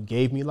for somebody who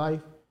gave me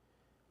life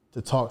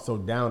to talk so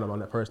down about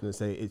that person and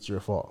say, it's your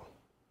fault.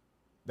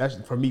 That's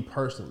for me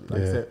personally.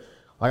 Like I said,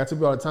 like I tell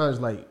people all the time, it's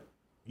like,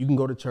 you can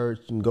go to church,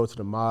 you can go to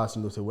the mosque,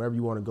 you can go to wherever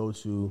you want to go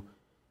to,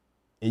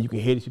 and you can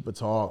hear these people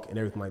talk and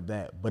everything like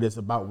that. But it's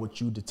about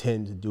what you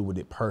intend to do with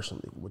it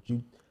personally.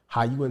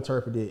 How you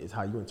interpret it is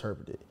how you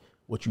interpret it.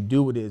 What you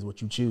do with it is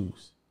what you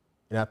choose.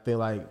 And I feel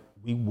like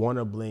we want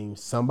to blame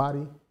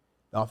somebody.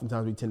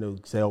 Oftentimes we tend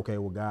to say, okay,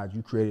 well, God,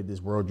 you created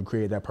this world, you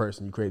created that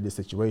person, you created this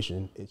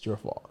situation. It's your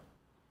fault.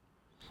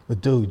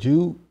 But dude,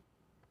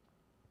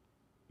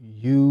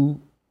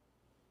 you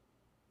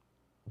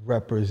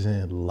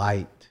represent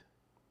light,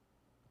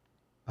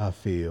 I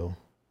feel,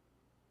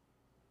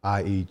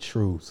 i.e.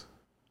 truth,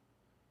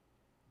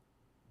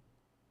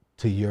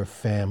 to your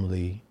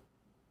family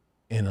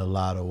in a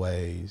lot of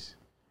ways.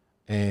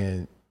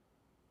 And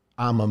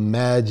I'm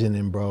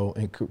imagining, bro,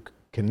 and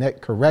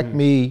correct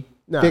me,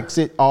 fix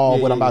it all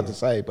what I'm about to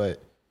say,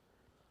 but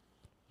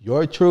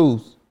your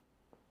truth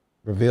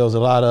reveals a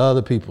lot of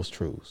other people's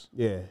truths.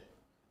 Yeah.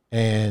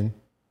 And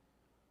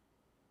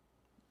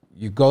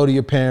you go to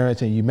your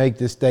parents and you make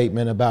this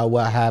statement about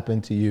what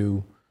happened to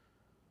you.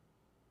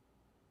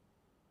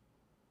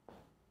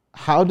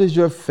 How does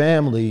your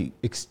family,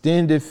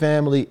 extended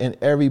family, and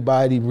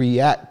everybody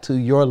react to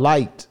your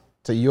light,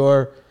 to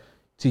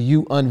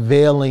you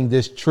unveiling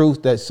this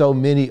truth that so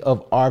many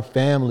of our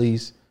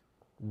families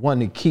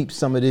want to keep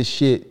some of this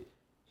shit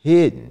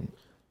hidden?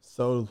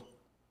 So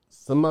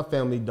some of my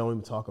family don't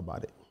even talk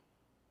about it.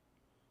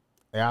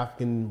 I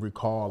can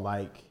recall,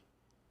 I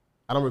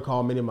don't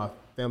recall many of my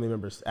family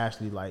members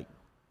actually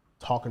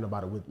talking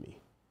about it with me.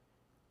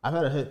 I've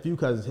had a few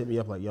cousins hit me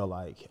up like, yo,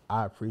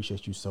 I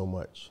appreciate you so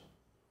much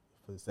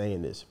for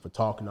saying this, for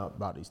talking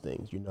about these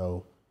things,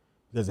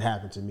 because it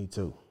happened to me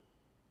too.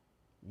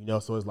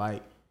 So it's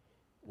like,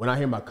 when I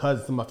hear my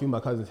cousins, a few of my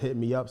cousins hit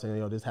me up saying,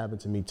 yo, this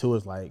happened to me too,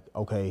 it's like,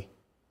 okay,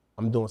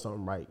 I'm doing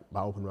something right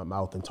by opening my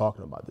mouth and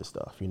talking about this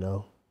stuff,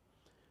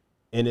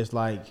 And it's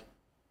like,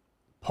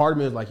 part of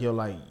me is like, yo,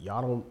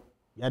 y'all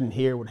didn't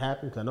hear what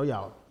happened? Because I know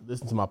y'all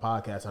listen to my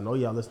podcast. I know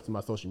y'all listen to my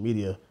social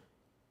media.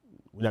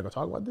 We're not going to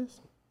talk about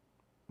this?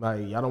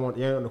 Y'all don't want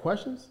the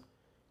questions?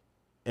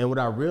 And what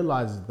I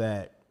realized is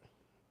that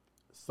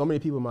so many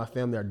people in my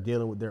family are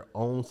dealing with their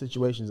own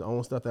situations, their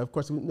own stuff. Of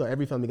course,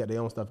 every family got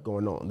their own stuff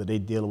going on that they're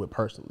dealing with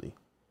personally.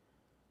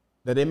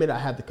 That they may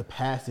not have the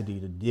capacity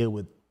to deal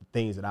with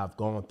things that I've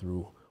gone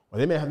through, or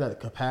they may have not the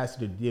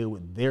capacity to deal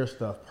with their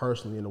stuff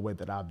personally in the way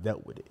that I've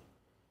dealt with it,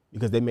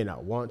 because they may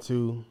not want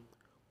to,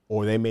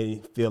 or they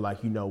may feel like,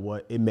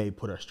 it may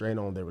put a strain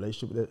on their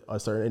relationship with a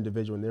certain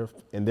individual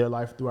in their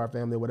life through our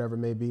family, whatever it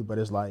may be. But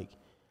it's like,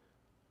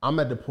 I'm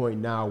at the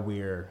point now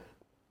where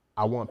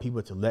I want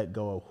people to let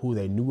go of who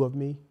they knew of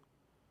me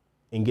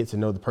and get to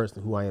know the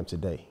person who I am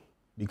today.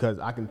 Because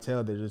I can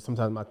tell that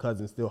sometimes my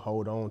cousins still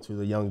hold on to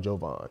the young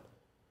Joevan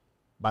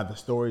by the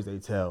stories they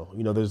tell.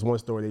 There's one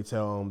story they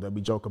tell that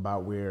we joke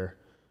about where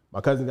my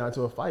cousin got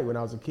into a fight when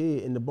I was a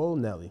kid in the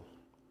bowling alley.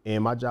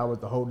 And my job was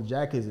to hold the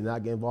jackets and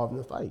not get involved in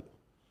the fight.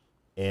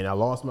 And I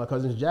lost my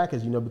cousin's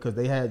jackets, because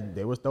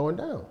they were throwing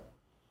down.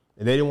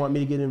 And they didn't want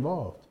me to get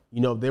involved.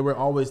 They were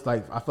always I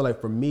feel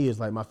like for me, it's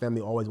like my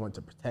family always wanted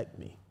to protect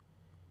me.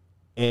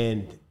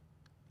 And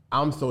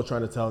I'm still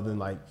trying to tell them,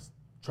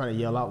 trying to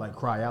yell out,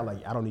 cry out,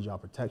 I don't need y'all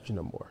protection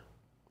no more.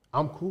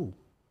 I'm cool.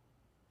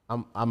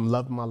 I'm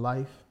loving my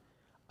life.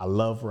 I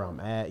love where I'm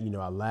at.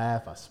 I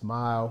laugh, I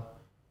smile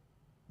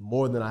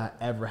more than I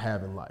ever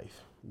have in life.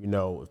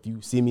 If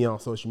you see me on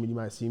social media, you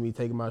might see me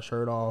taking my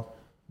shirt off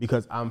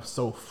because I'm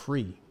so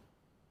free.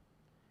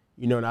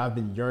 And I've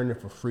been yearning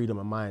for freedom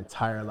in my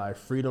entire life.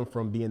 Freedom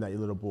from being that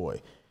little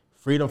boy.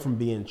 Freedom from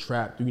being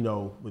trapped,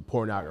 with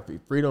pornography.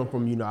 Freedom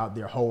from, out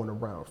there hoeing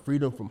around.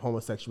 Freedom from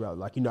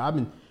homosexuality. I've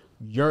been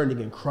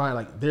yearning and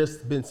crying. There's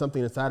been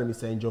something inside of me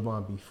saying,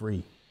 Joevan, be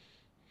free.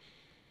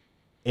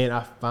 And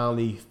I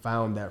finally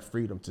found that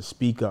freedom to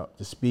speak up,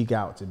 to speak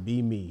out, to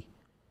be me.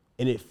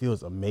 And it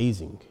feels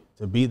amazing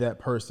to be that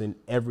person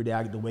every day.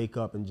 I get to wake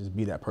up and just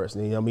be that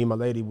person. Me and my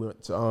lady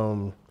went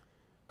to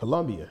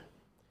Colombia.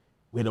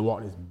 We had to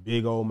walk this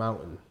big old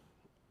mountain.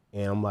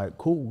 And I'm like,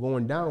 cool,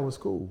 going down was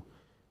cool.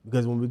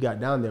 Because when we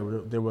got down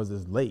there was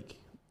this lake.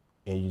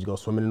 And you just go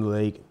swimming in the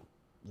lake,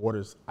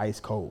 water's ice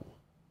cold.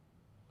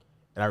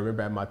 And I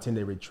remember at my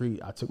 10-day retreat,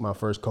 I took my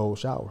first cold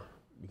shower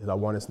because I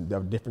wanted a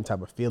different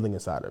type of feeling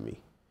inside of me.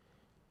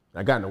 And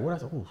I got in the water, I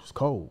said, oh, it's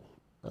cold.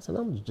 I said,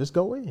 just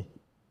go in.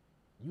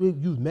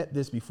 You've met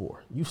this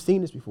before. You've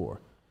seen this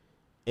before.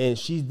 And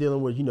she's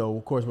dealing with,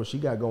 of course, what she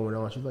got going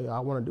on. She's like, I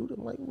want to do this.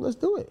 I'm like, let's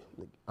do it.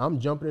 I'm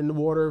jumping in the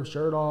water,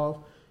 shirt off,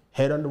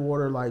 head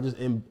underwater, just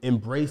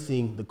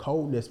embracing the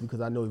coldness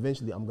because I know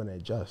eventually I'm going to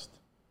adjust.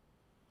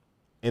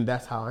 And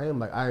that's how I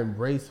am. I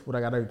embrace what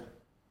I got to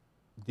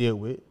deal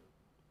with,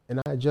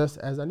 and I adjust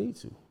as I need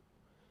to.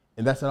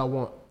 And that's what I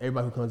want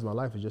everybody who comes in my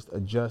life is just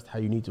adjust how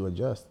you need to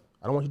adjust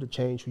I don't want you to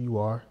change who you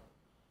are.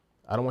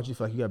 I don't want you to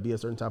feel like you got to be a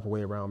certain type of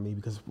way around me,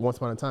 because once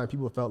upon a time,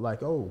 people felt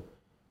like, oh,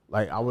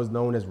 like I was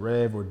known as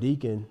Rev or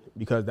Deacon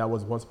because that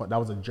was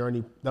a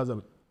journey, that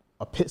was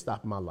a pit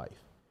stop in my life.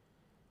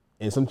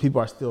 And some people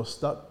are still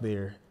stuck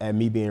there at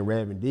me being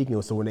Rev and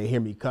Deacon. So when they hear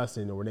me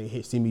cussing, or when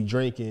they see me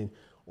drinking,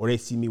 or they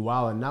see me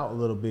wilding out a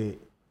little bit,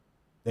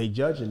 they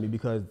judging me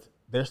because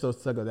they're still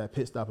stuck at that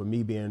pit stop of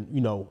me being,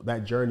 you know,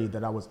 that journey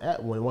that I was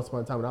at once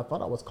upon a time when I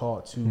thought I was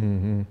called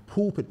to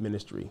pulpit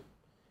ministry.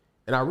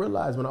 And I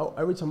realized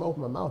every time I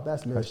open my mouth,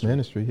 that's ministry. That's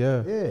ministry,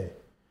 yeah. Yeah.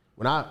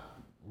 When I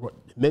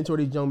mentor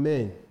these young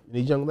men and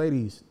these young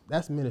ladies,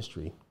 that's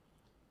ministry.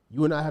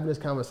 You and I having this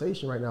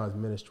conversation right now is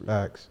ministry.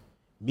 Facts.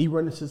 Me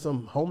running to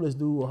some homeless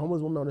dude or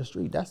homeless woman on the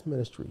street, that's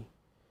ministry.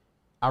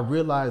 I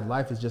realized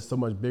life is just so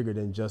much bigger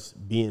than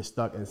just being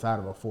stuck inside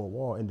of a four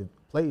wall in the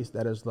place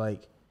that is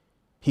like,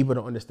 people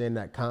don't understand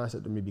that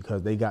concept of me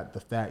because they got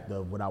the fact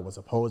of what I was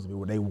supposed to be,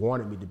 what they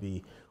wanted me to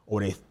be,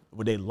 or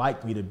what they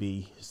liked me to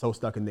be, so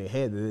stuck in their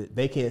head that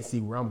they can't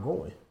see where I'm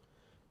going.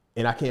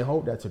 And I can't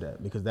hold that to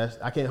that because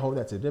I can't hold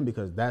that to them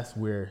because that's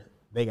where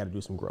they got to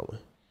do some growing,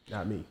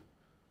 not me.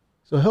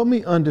 So help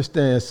me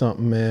understand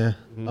something, man.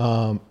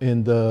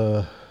 In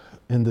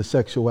the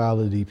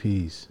sexuality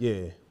piece.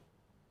 Yeah.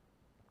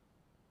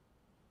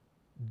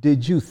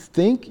 Did you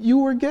think you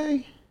were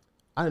gay?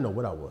 I didn't know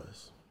what I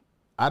was.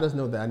 I just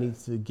know that I need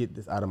to get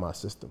this out of my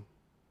system.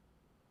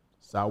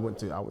 So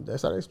I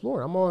started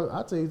exploring. I'm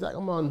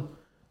on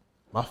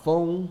my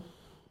phone.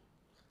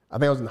 I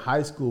think I was in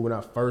high school when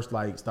I first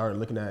started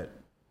looking at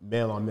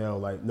male on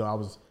male. I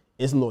was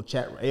in some little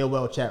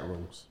AOL chat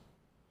rooms.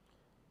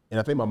 And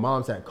I think my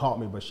mom's had caught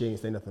me, but she ain't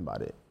say nothing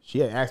about it. She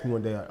had asked me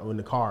one day in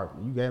the car,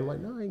 "You gay?" I'm like,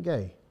 "No, I ain't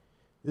gay."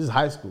 This is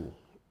high school.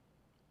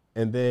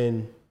 And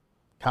then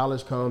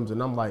college comes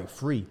and I'm like,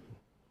 free.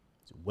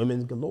 It's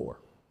women's galore.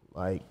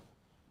 Like,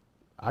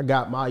 I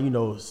got my,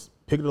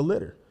 pick of the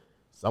litter.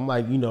 So I'm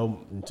like, in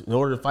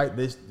order to fight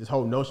this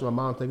whole notion of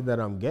my mom thinking that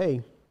I'm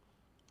gay,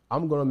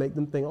 I'm going to make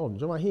them think, oh,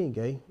 Joevan, he ain't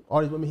gay.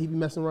 All these women he be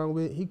messing around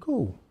with, he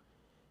cool.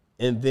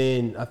 And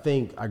then I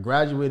think I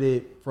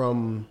graduated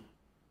from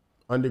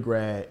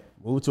undergrad,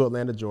 moved to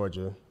Atlanta,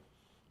 Georgia.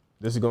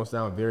 This is going to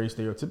sound very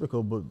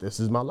stereotypical, but this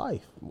is my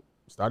life.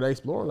 Started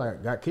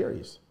exploring, got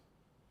curious.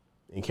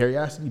 And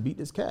curiosity beat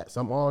this cat.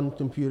 So I'm on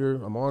computer,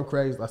 I'm on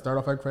Craigslist. I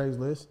started off at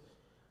Craigslist.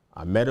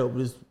 I met up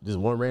with this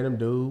one random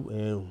dude,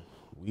 and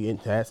we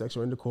had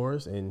sexual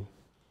intercourse. And,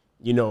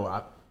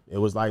 it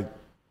was like,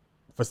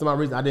 for some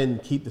reason, I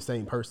didn't keep the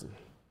same person.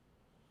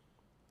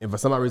 And for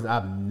some reason,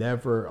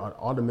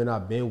 all the men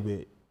I've been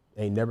with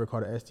ain't never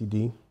caught an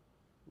STD,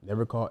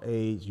 never caught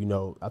AIDS.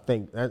 I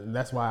think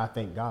that's why I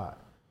thank God.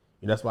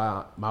 That's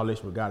why my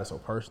relationship with God is so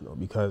personal,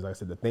 because, like I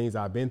said, the things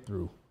I've been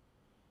through,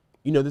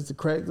 this is a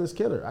Craigslist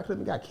killer. I could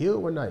have got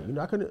killed one night.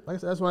 I couldn't, like I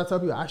said, that's why I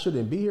tell people I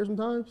shouldn't be here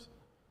sometimes.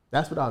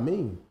 That's what I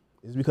mean.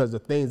 It's because the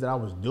things that I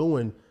was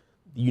doing,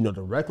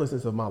 the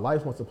recklessness of my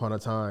life once upon a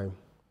time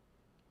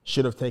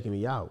should have taken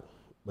me out.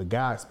 But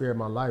God spared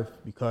my life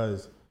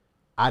because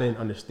I didn't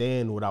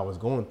understand what I was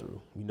going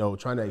through.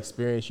 Trying to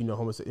experience, I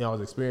was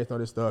experiencing all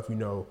this stuff,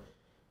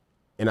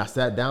 and I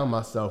sat down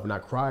myself and I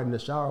cried in the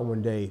shower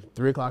one day,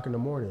 3:00 in the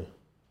morning.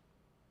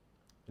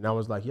 And I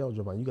was like, yo,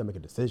 Joevan, you gotta make a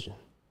decision.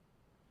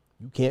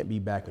 You can't be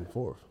back and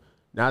forth.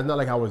 Now, it's not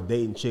like I was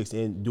dating chicks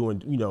and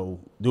doing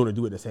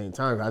at the same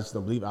time. I just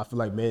don't believe it. I feel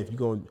like, man, if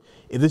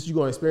this you're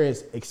going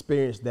to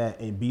experience that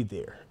and be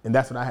there. And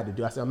that's what I had to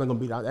do. I said, I'm not going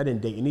to be there. I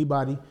didn't date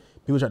anybody.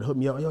 People tried to hook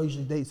me up. Yo, you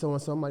should date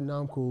so-and-so. I'm like, no,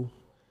 I'm cool.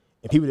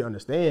 And people didn't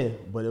understand,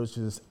 but it was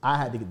just, I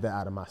had to get that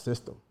out of my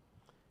system.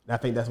 And I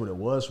think that's what it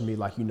was for me,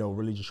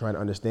 really just trying to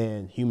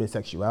understand human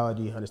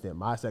sexuality, understand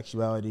my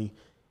sexuality.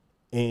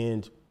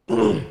 And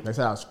like I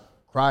said, I was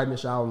cried in the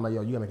shower. I'm like,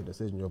 yo, you got to make a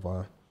decision,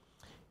 Joevan.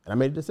 And I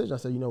made a decision. I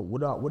said,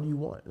 what do you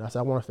want? And I said,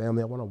 I want a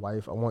family. I want a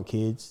wife. I want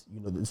kids.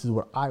 This is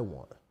what I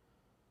want.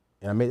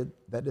 And I made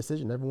that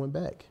decision. Never went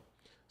back.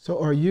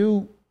 So are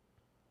you,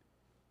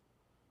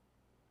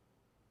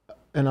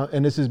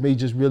 and this is me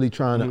just really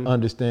trying to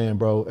understand,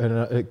 bro,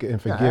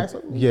 and forgive.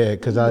 Yeah,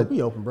 because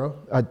be open, bro.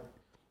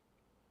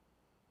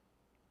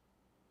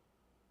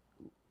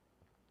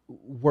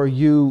 Were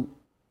you,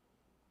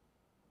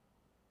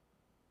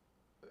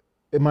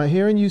 am I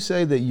hearing you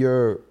say that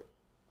you're,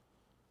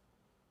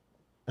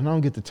 and I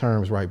don't get the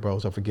terms right, bro,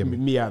 so forgive me.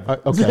 Me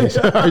either. Okay,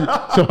 so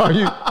are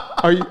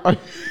you,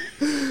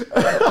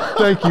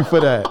 thank you for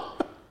that.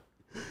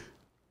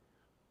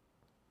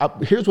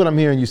 Here's what I'm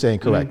hearing you say,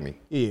 and correct me.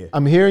 Yeah.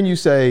 I'm hearing you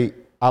say,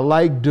 I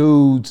like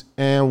dudes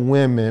and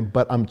women,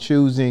 but I'm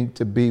choosing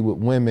to be with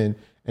women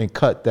and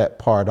cut that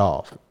part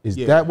off. Is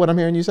that what I'm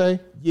hearing you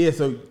say? Yeah,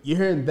 so you're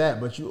hearing that,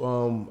 but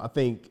I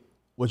think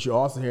what you're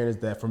also hearing is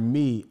that for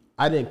me,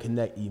 I didn't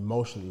connect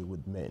emotionally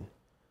with men.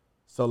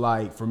 So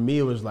for me,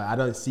 it was I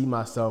don't see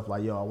myself I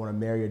want to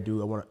marry a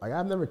dude.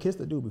 I've never kissed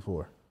a dude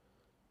before.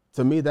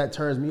 To me, that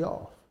turns me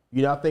off.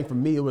 I think for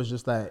me, it was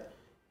just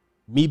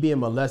me being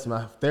molested.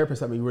 My therapist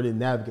helped me really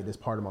navigate this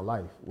part of my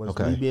life.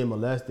 Me being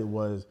molested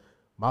was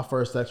my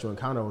first sexual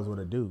encounter was with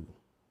a dude.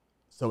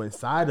 So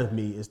inside of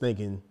me is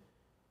thinking,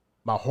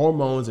 my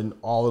hormones and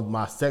all of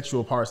my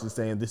sexual parts are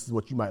saying this is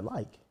what you might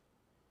like.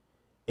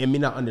 And me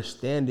not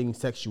understanding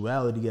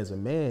sexuality as a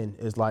man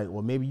is like,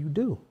 well, maybe you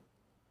do.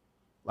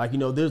 Like, you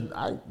know, dudes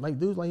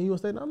like you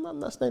stay. I'm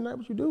not staying night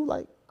with you, dude.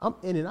 Like, I'm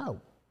in and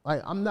out.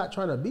 Like, I'm not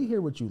trying to be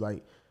here with you.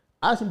 Like,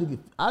 I just need to get.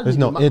 There's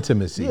no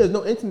intimacy. Yeah, there's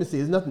no intimacy.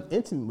 There's nothing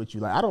intimate with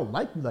you. Like, I don't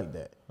like you like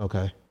that.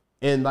 Okay.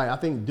 And like, I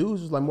think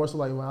dudes is like more so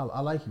like, well,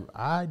 I like you.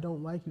 I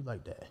don't like you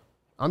like that.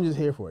 I'm just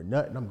here for a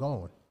nut and I'm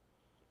gone.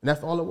 And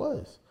that's all it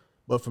was.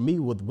 But for me,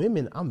 with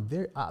women,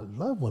 I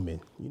love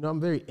women. You know, I'm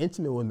very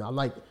intimate with women. I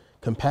like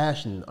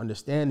compassion,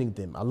 understanding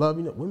them. I love,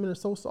 you know, women are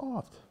so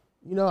soft.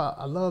 You know,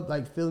 I love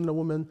like feeling a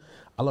woman.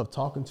 I love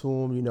talking to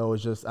them. You know,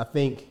 it's just, I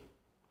think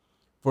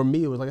for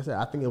me, it was like I said,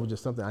 I think it was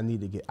just something I need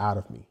to get out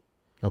of me.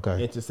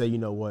 Okay. And to say, you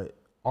know what,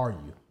 are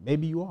you?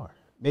 Maybe you are.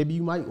 Maybe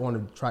you might want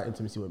to try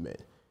intimacy with men.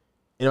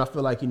 And I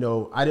feel like, you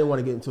know, I didn't want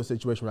to get into a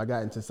situation where I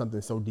got into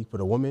something so deep with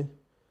a woman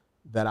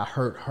that I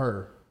hurt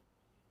her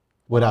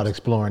without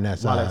exploring that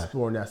side. Without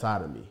exploring that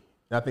side of me.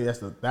 And I think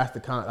that's the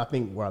kind. I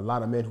think where a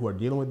lot of men who are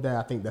dealing with that,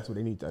 I think that's what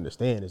they need to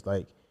understand. Is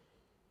like,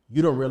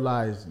 you don't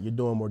realize you're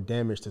doing more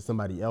damage to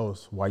somebody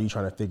else while you're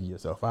trying to figure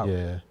yourself out.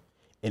 Yeah.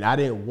 And I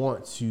didn't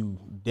want to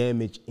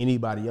damage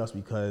anybody else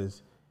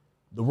because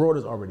the world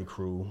is already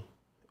cruel.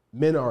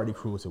 Men are already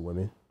cruel to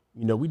women.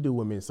 You know, we do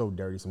women so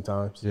dirty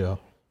sometimes. Yeah.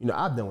 You know,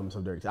 I've done women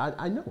so dirty.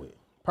 I know it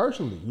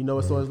personally. You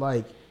know, so it's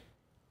like,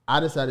 I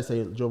decided to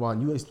say,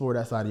 Joevan, you explore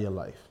that side of your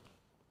life.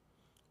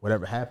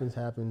 Whatever happens,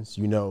 happens.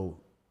 You know,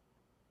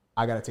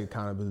 I got to take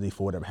accountability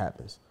for whatever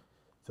happens.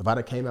 So if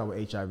I came out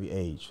with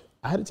HIV/AIDS,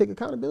 I had to take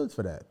accountability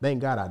for that.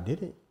 Thank God I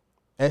didn't.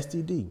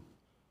 STD.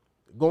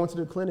 Going to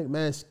the clinic,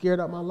 man, scared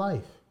out my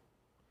life.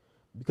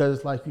 Because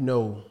it's like, you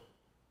know,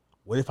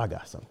 what if I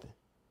got something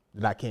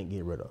that I can't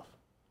get rid of?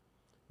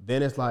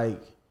 Then it's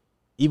like,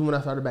 even when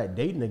I started back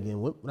dating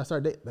again, when I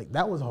started dating, like,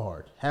 that was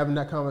hard. Having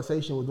that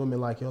conversation with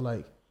women like, yo,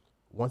 like,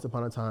 once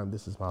upon a time,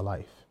 this is my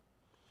life.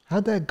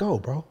 How'd that go,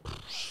 bro?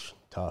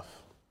 Tough.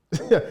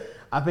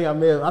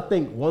 I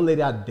think one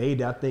lady I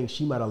dated, I think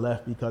she might have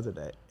left because of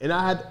that.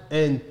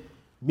 And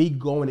me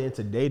going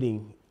into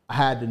dating, I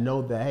had to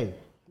know that, hey,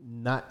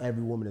 not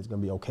every woman is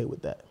gonna be okay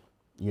with that,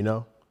 you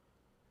know?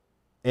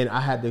 And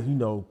I had to, you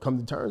know, come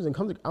to terms and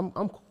I'm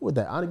cool with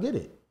that. I get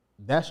it.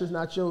 That's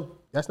not your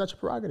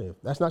prerogative.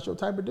 That's not your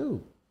type of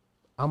dude.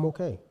 I'm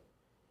okay.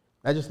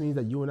 That just means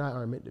that you and I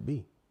aren't meant to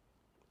be.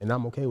 And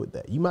I'm okay with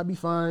that. You might be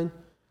fine.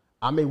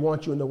 I may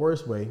want you in the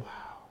worst way. Wow.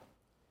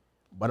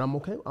 But I'm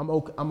okay. I'm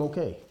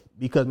okay.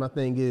 Because my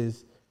thing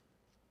is,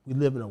 we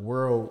live in a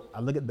world, I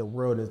look at the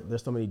world as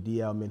there's so many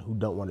DL men who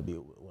don't want to be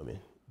with women.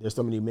 There's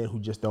so many men who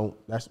just don't,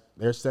 that's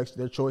their sex,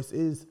 their choice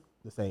is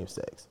the same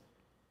sex.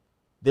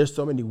 There's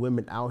so many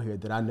women out here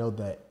that I know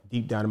that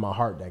deep down in my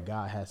heart that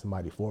God has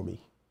somebody for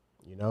me,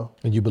 you know?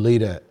 And you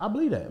believe that? I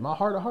believe that in my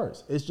heart of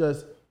hearts. It's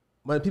just,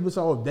 when people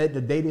say, oh,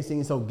 the dating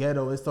scene is so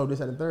ghetto, it's so this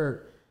and the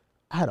third,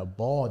 I had a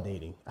ball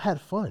dating. I had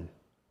fun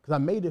because I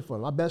made it fun.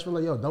 My best friend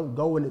like, yo, don't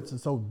go in it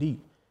so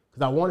deep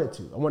because I wanted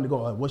to. I wanted to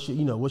go, like, what's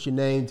your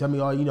name? Tell me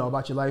all you know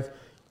about your life.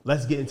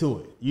 Let's get into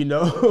it, you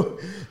know?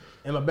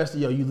 And my best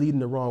friend, yo, you leading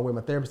the wrong way.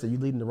 My therapist said, you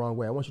leading the wrong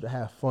way. I want you to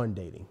have fun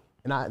dating.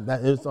 And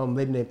there's some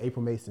lady named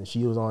April Mason.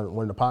 She was on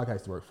one of the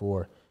podcasts to work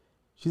for.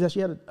 She said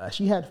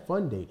she had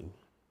fun dating.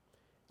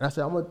 And I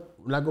said,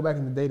 when I go back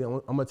into dating,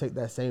 I'm going to take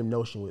that same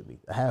notion with me.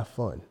 I have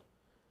fun.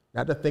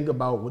 Not to think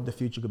about what the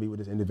future could be with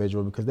this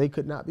individual because they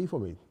could not be for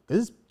me.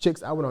 Because this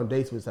chicks I went on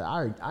dates with said,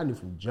 I knew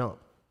from jump,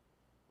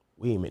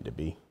 we ain't meant to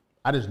be.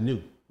 I just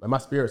knew. Like, my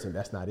spirit said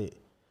that's not it.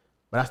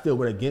 But I still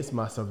went against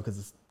myself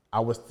because I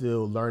was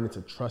still learning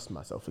to trust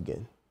myself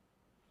again.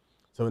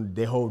 So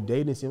the whole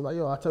dating scene, like,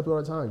 yo, I tell people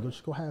all the time,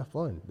 just go have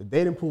fun. The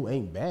dating pool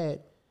ain't bad.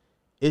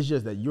 It's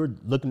just that you're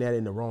looking at it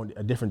in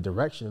a different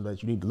direction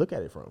that you need to look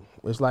at it from.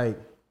 It's like,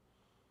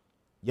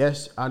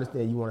 yes, I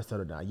understand you want to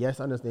settle down. Yes,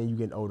 I understand you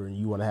getting older and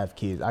you want to have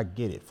kids. I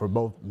get it for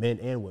both men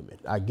and women.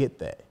 I get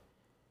that.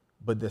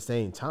 But at the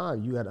same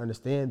time, you got to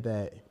understand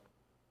that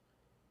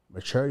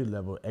maturity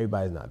level,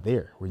 everybody's not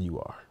there where you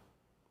are.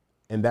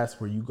 And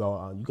that's where you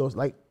go. You go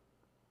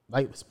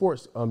like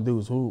sports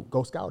dudes who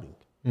go scouting.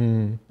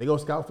 Mm. They go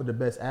scout for the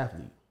best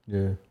athlete.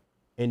 Yeah.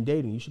 In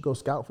dating, you should go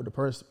scout for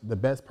the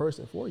best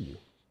person for you.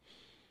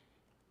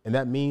 And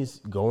that means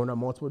going on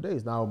multiple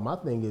dates. Now, my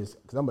thing is,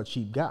 because I'm a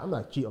cheap guy, I'm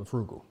not cheap, I'm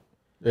frugal.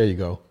 There you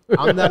go.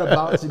 I'm not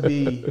about to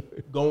be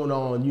going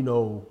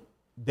on,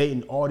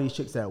 dating all these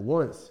chicks at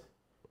once,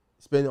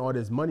 spending all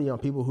this money on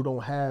people who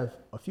don't have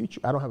a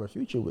future. I don't have a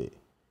future with.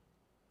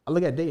 I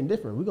look at dating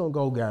different. We're going to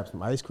go grab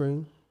some ice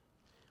cream.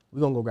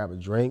 We're going to go grab a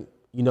drink.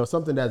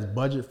 Something that's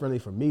budget friendly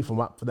for me,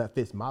 for that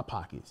fits my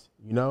pockets,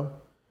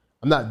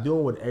 I'm not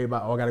doing what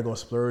everybody, I got to go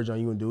splurge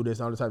on you and do this,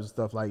 all the types of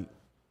stuff. Like,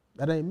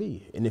 that ain't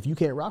me. And if you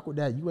can't rock with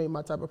that, you ain't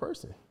my type of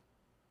person.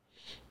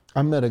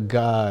 I met a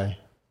guy,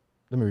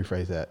 let me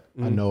rephrase that.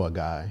 Mm-hmm. I know a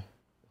guy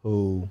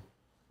who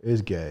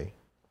is gay.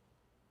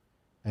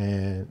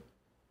 And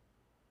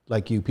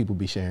like you, people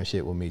be sharing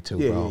shit with me too,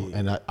 bro. Yeah.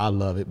 And I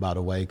love it, by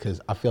the way,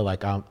 because I feel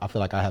like I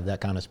have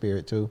that kind of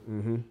spirit too.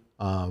 Mm-hmm.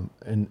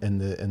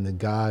 And the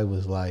guy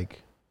was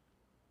like,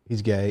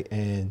 He's gay,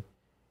 and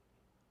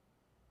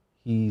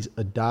he's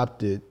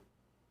adopted,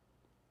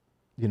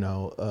 you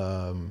know,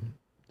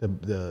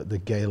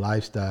 the gay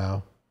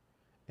lifestyle.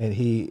 And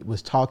he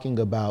was talking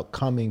about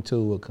coming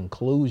to a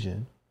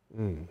conclusion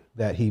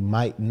that he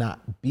might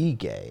not be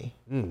gay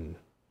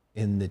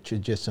in the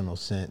traditional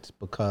sense,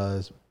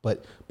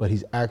 but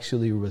he's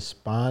actually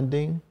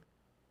responding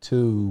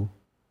to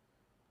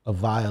a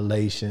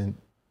violation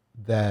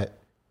that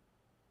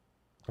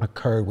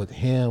occurred with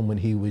him when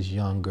he was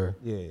younger.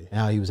 Yeah.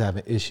 Now he was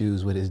having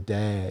issues with his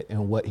dad,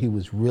 and what he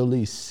was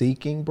really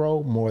seeking,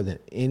 bro, more than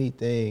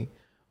anything,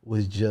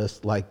 was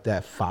just like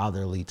that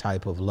fatherly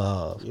type of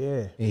love.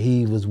 Yeah. And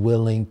he was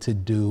willing to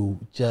do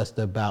just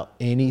about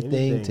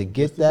anything to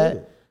get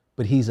that.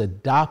 But he's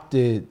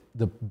adopted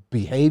the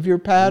behavior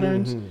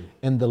patterns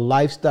and the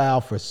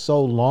lifestyle for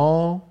so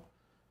long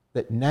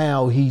that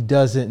now he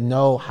doesn't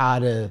know how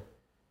to,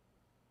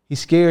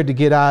 he's scared to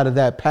get out of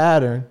that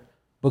pattern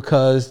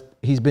because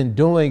he's been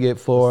doing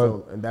it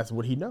and that's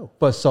what he knows.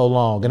 For so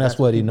long, and that's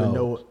what he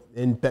knows.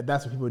 And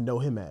that's what people know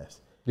him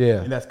as.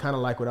 Yeah. And that's kind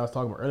of like what I was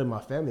talking about earlier in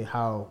my family,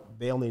 how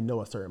they only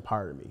know a certain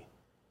part of me.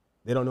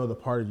 They don't know the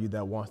part of you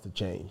that wants to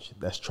change,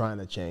 that's trying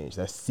to change,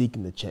 that's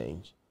seeking to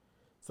change.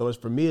 So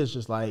for me, it's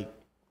just like,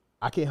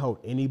 I can't hold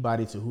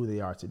anybody to who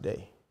they are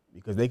today,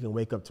 because they can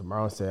wake up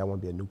tomorrow and say, I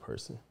want to be a new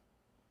person.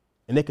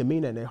 And they can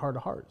mean that in their heart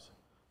of hearts.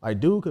 Like,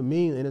 dude can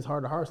mean in his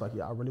heart of hearts, like,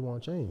 yeah, I really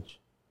want to change.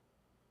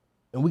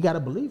 And we got to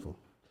believe him.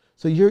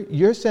 So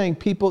you're saying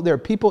there are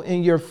people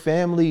in your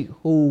family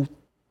who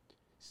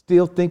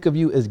still think of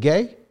you as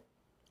gay?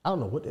 I don't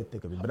know what they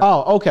think of me. But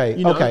okay,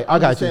 I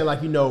got you. Saying,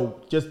 like, you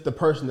know, just the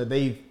person that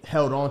they've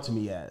held on to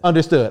me as.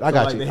 Understood. I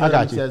got like you. They I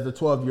got you. Says the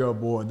 12-year-old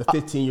boy, the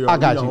 15-year-old, I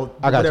got you.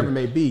 I got whatever you. it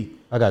may be.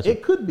 I got you.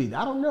 It could be.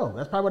 I don't know.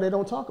 That's probably why they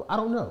don't talk. I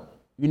don't know.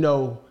 You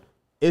know,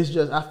 it's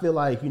just, I feel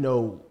like, you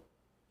know,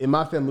 in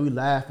my family, we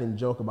laugh and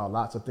joke about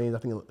lots of things. I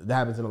think that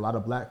happens in a lot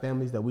of black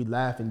families, that we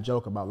laugh and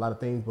joke about a lot of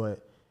things,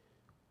 but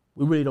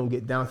we really don't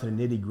get down to the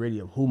nitty gritty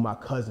of who my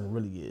cousin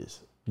really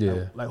is.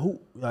 Yeah. Like who,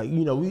 like,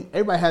 you know,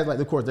 everybody has, like,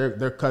 of course,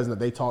 their cousin that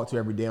they talk to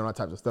every day and all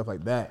types of stuff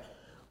like that.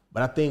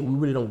 But I think we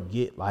really don't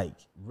get, like,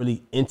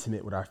 really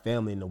intimate with our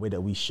family in the way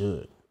that we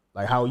should.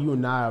 Like how you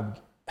and I are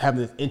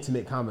having this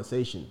intimate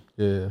conversation.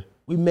 Yeah.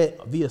 We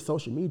met via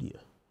social media.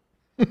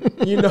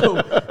 You know,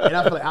 and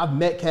I feel like I've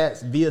met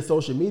cats via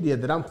social media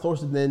that I'm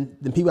closer than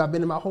people I've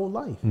been in my whole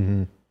life.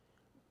 Mm-hmm.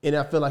 And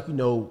I feel like, you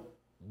know,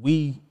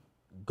 we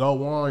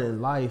go on in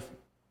life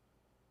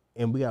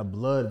and we got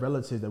blood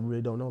relatives that we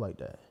really don't know like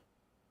that.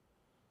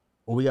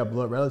 Or we got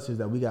blood relatives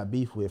that we got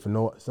beef with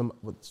for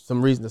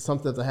some reason, some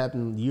stuff that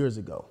happened years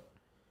ago.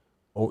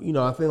 Or, you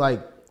know, I feel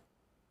like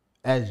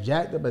as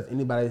jacked up as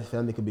anybody's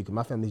family could be, because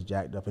my family's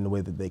jacked up in the way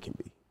that they can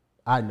be.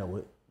 I know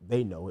it.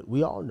 They know it.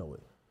 We all know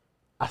it.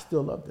 I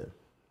still love them.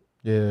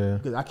 Yeah.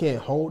 Because I can't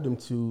hold them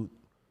to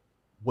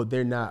what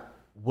they're not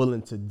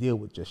willing to deal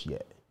with just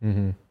yet.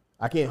 Mm-hmm.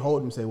 I can't hold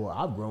them and say, well,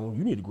 I've grown,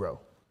 you need to grow.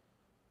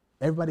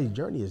 Everybody's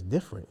journey is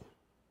different.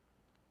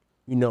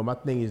 You know, my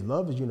thing is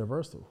love is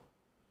universal.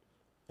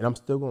 And I'm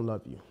still going to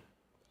love you.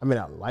 I mean,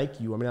 I like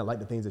you. I mean, I like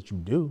the things that you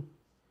do.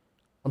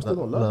 I'm still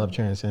going to love you. Love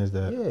transcends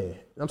that. Yeah.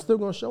 I'm still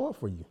going to show up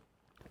for you.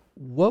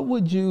 What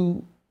would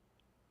you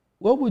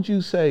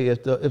say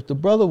if the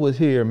brother was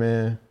here,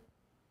 man,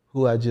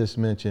 who I just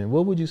mentioned?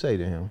 What would you say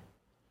to him?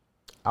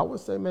 I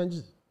would say, man,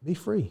 just be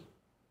free.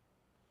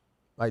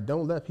 Like,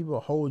 don't let people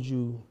hold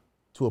you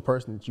to a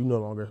person that you no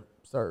longer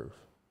serve.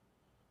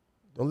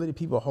 Don't let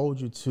people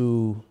hold you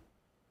to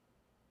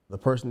the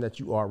person that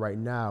you are right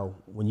now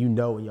when you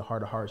know in your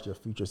heart of hearts your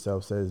future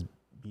self says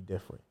be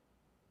different.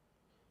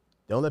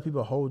 Don't let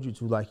people hold you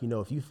to, like, you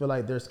know, if you feel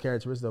like there's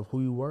characteristics of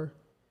who you were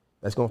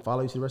that's going to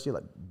follow you to the rest of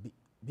your life,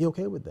 be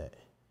okay with that.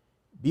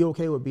 Be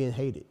okay with being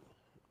hated.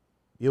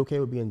 Be okay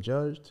with being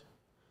judged.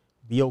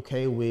 Be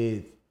okay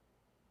with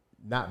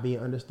not being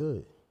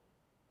understood.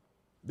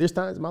 There's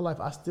times in my life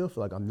I still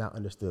feel like I'm not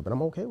understood, but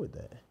I'm okay with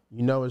that.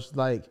 You know, it's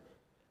like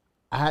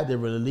I had to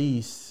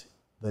release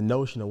the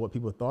notion of what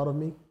people thought of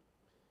me,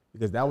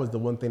 because that was the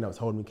one thing that was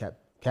holding me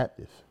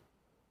captive,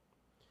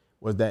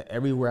 was that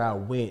everywhere I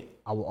went,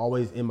 I would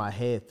always in my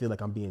head feel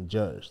like I'm being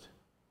judged.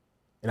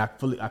 And I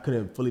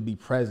couldn't fully be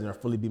present or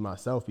fully be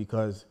myself,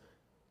 because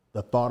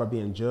the thought of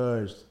being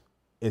judged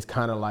is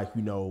kind of like,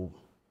 you know,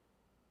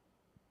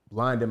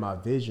 blinding my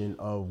vision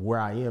of where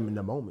I am in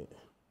the moment.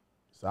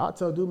 So I'll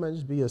tell dude, man,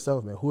 just be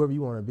yourself, man. Whoever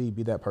you want to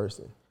be that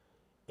person.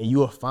 And you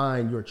will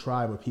find your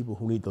tribe of people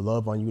who need to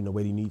love on you in the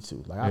way they need to.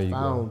 Like, I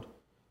found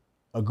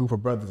a group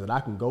of brothers that I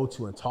can go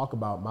to and talk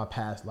about my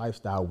past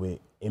lifestyle with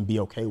and be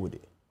okay with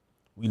it.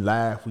 We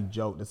laugh, we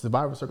joke. The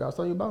survivor circle I was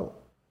telling you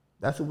about,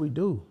 that's what we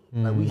do.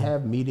 Mm-hmm. Like, we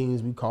have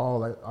meetings, we call,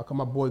 like, I call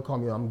my boy, call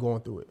me, I'm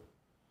going through it.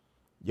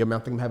 Yeah,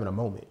 man, I think I'm having a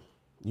moment.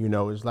 You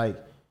know, it's like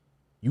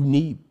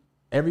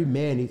every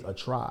man needs a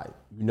tribe,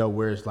 you know,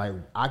 where it's like,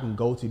 I can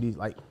go to these,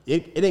 like,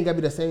 it ain't gotta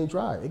be the same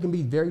tribe. It can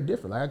be very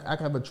different. Like, I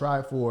can have a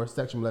tribe for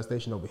sexual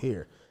molestation over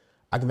here.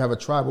 I can have a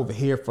tribe over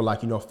here for,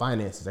 like, you know,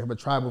 finances. I have a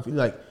tribe over here,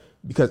 like,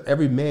 because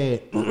every man,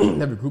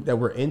 every group that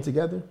we're in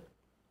together,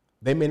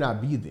 they may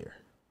not be there.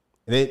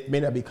 And they may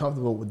not be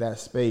comfortable with that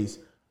space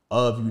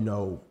of,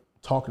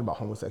 talking about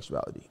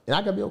homosexuality. And I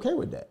gotta be okay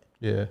with that.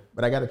 Yeah.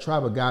 But I got a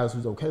tribe of guys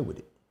who's okay with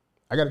it.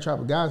 I got a tribe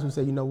of guys who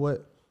say, you know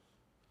what?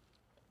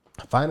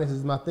 Finance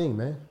is my thing,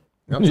 man.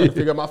 And I'm trying to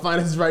figure out my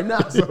finances right now.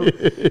 So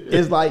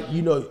it's like,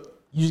 you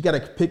just got to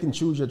pick and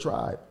choose your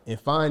tribe and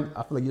I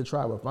feel like your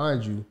tribe will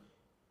find you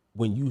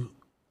when you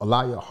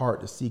allow your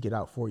heart to seek it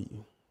out for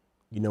you.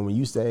 When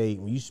you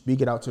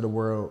speak it out to the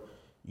world,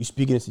 you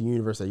speak it into the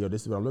universe, say, yo,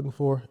 this is what I'm looking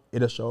for,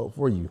 it'll show up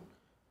for you.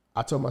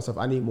 I told myself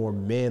I need more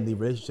manly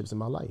relationships in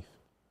my life.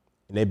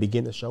 And they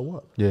begin to show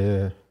up.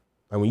 Yeah.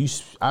 And when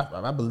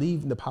I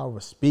believe in the power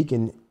of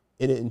speaking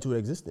it into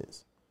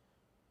existence.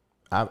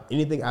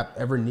 Anything I've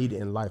ever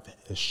needed in life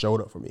has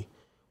showed up for me.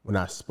 When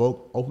I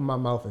spoke, opened my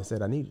mouth and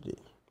said I needed it.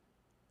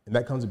 And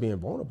that comes with being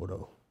vulnerable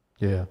though.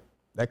 Yeah.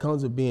 That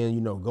comes with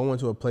being, going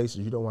to a place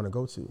that you don't want to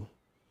go to.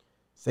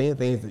 Saying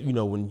things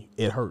that, when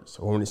it hurts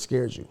or when it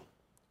scares you.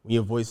 When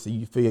you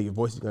feel your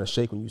voice is going to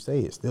shake when you say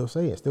it, still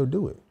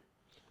do it.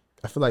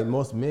 I feel like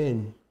most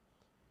men,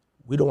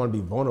 we don't want to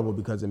be vulnerable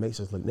because it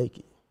makes us look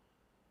naked.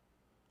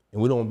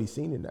 And we don't want to be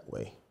seen in that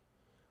way.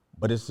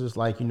 But it's just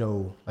like,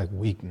 like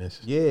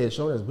weakness. Yeah, it's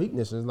showing as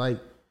weakness. And like,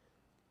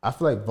 I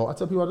feel like, I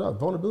tell people all the time,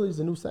 vulnerability is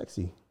the new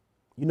sexy.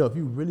 If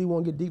you really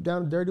want to get deep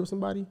down and dirty with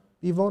somebody,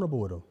 be vulnerable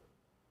with them.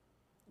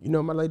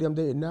 My lady I'm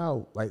dating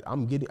now, like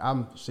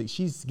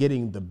she's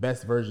getting the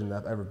best version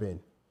I've ever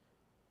been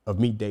of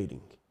me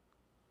dating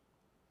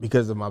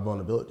because of my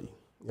vulnerability.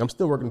 I'm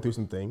still working through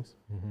some things.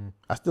 Mm-hmm.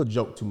 I still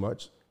joke too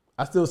much.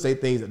 I still say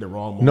things at the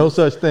wrong moment. No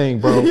such thing,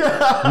 bro. You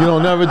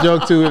don't never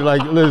joke to it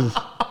like, listen.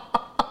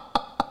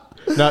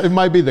 Now, it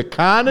might be the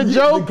kind of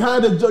joke. The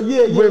kind of joke,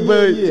 yeah.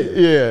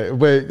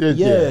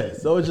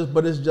 So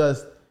it's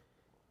just,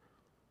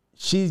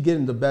 she's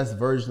getting the best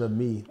version of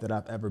me that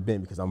I've ever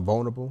been because I'm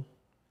vulnerable,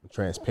 I'm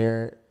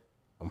transparent,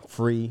 I'm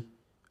free,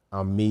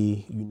 I'm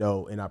me,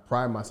 and I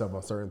pride myself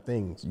on certain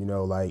things,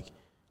 like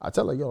I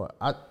tell her, yo,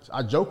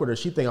 I joke with her,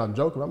 she think I'm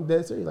joking, I'm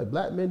dead serious, like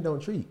black men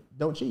don't cheat.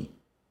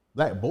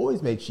 Black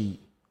boys may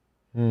cheat.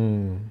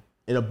 And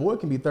a boy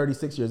can be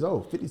 36 years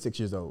old, 56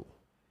 years old.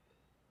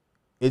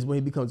 It's when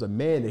he becomes a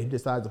man that he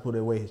decides to put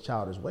away his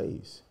childish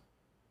ways.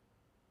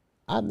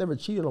 I've never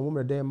cheated on a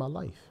woman a day in my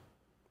life.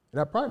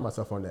 And I pride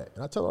myself on that.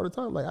 And I tell her all the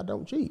time, like, I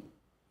don't cheat.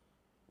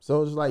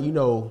 So it's like,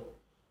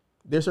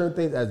 there's certain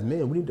things as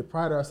men we need to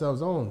pride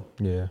ourselves on.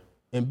 Yeah.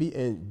 And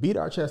beat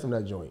our chest on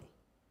that joint.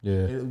 Yeah.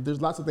 And there's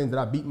lots of things that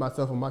I beat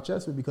myself on my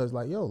chest with because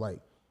I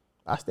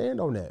stand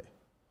on that.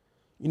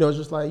 It's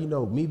just like,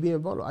 me being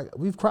vulnerable.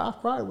 I've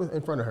cried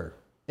in front of her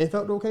and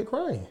felt okay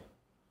crying.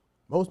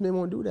 Most men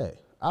won't do that.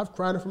 I've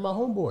cried in front of my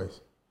homeboys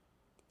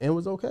and it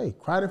was okay.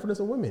 Cried in front of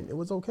some women, it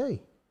was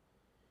okay.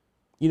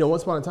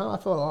 Once upon a time, I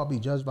felt like I'll be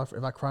judged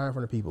if I cry in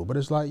front of people. But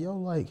it's like,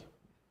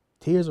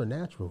 tears are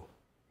natural.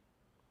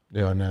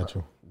 They are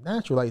natural.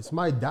 Natural. Like, if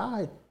somebody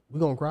died,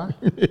 we're going to cry.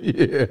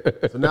 Yeah.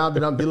 So now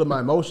that I'm dealing with my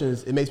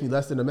emotions, it makes me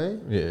less than a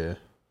man? Yeah.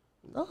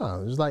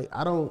 No, it's like,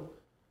 I don't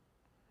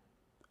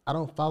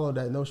follow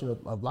that notion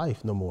of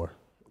life no more.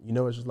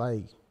 It's just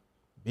like,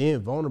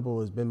 being vulnerable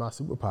has been my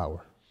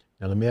superpower.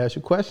 Now, let me ask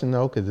you a question,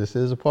 though, because this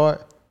is a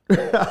part.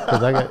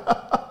 Because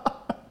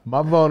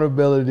my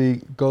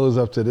vulnerability goes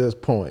up to this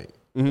point,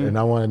 and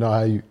I want to know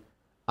how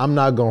I'm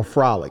not gonna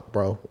frolic,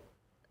 bro,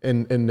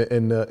 in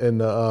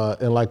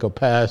like a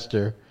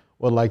pasture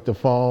with like the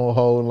phone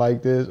holding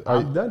like this.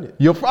 I've done it.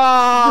 You're my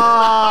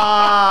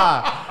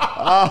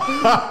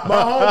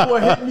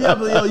homeboy hit me up,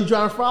 like, yo, you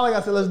trying to frolic?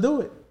 I said, let's do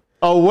it.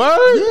 Oh,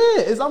 word?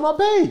 Yeah, it's on my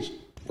page.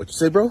 What you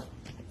say, bro?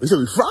 We said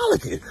we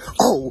frolicking.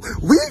 Oh,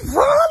 we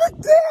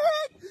frolicking.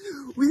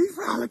 We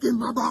frolicking,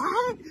 my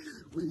boy.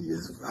 We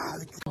is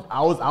frolicking.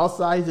 I was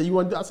outside. He said, you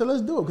want to do it? I said,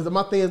 let's do it. Because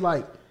my thing is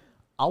like,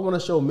 I want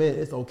to show men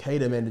it's okay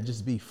to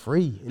just be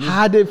free.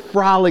 How did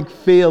frolic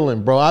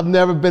feeling, bro? I've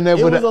never been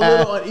able to. It was a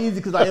little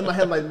uneasy because in my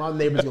head, like, my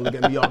neighbor's going to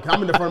look at me all.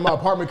 I'm in the front of my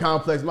apartment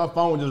complex. My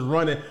phone just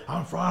running.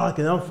 I'm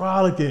frolicking. So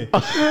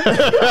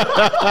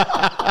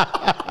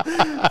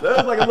it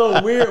was like a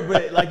little weird,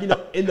 but like,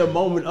 in the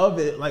moment of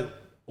it, like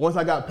once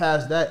I got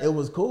past that, it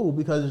was cool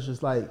because it's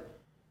just like,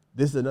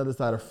 this is another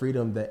side of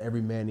freedom that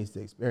every man needs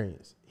to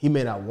experience. He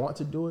may not want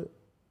to do it,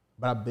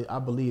 but I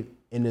believe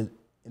in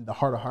the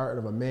heart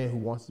of a man who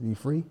wants to be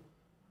free,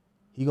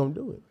 he gonna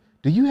do it.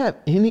 Do you have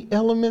any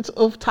elements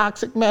of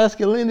toxic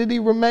masculinity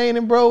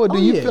remaining, bro? Or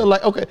do you feel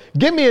like, okay,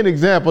 give me an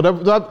example.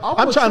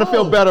 I'm trying to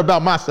feel better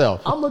about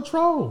myself. I'm a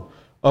troll.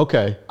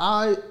 Okay.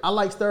 I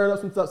like stirring up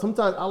some stuff.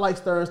 Sometimes I like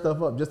stirring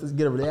stuff up just to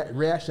get a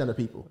reaction out of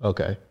people.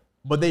 Okay.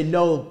 But they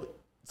know,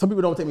 some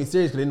people don't take me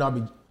serious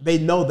because they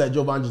know that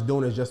Joevan just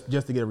doing it just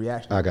to get a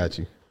reaction. I got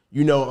you.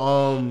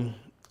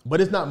 But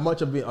it's not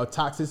much of a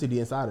toxicity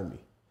inside of me.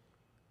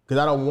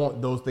 Because I don't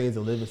want those things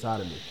to live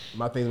inside of me.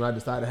 My thing, when I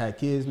decided to have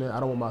kids, man, I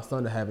don't want my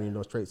son to have any of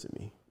those traits in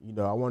me.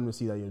 I wanted to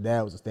see that your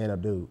dad was a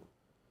stand-up dude.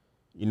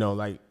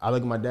 Like I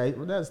look at my dad's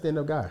a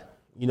stand-up guy.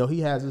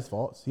 He has his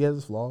faults. He has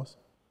his flaws.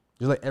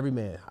 Just like every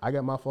man. I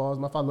got my flaws.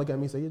 My father look at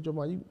me and say, yeah,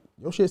 Joevan,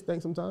 your shit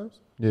stinks sometimes.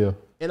 Yeah.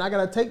 And I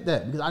got to take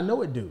that because I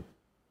know it do.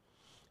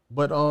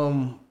 But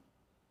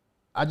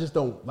I just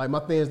don't like, my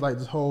thing is like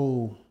this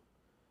whole,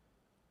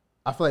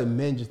 I feel like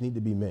men just need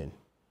to be men.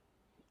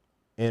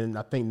 And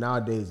I think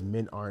nowadays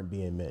men aren't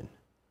being men.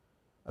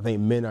 I think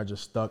men are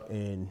just stuck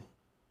in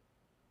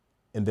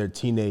their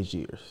teenage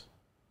years,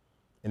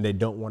 and they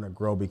don't want to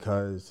grow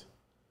because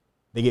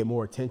they get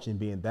more attention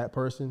being that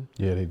person.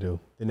 Yeah, they do.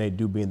 Than they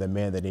do being the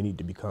man that they need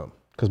to become.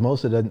 Because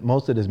most of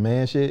this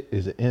man shit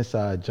is an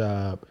inside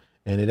job,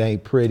 and it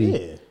ain't pretty.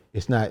 Yeah.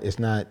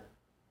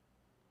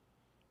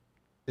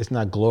 It's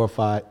not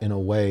glorified in a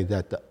way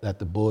that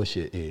the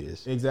bullshit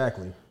is.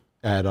 Exactly.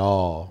 At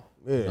all.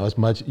 Yeah. You know, as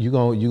much you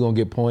gonna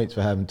get points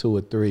for having 2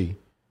 or 3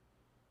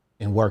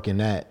 and working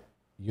that.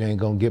 You ain't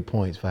gonna get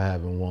points for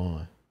having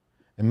 1.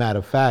 And matter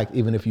of fact,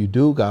 even if you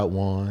do got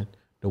 1,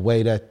 the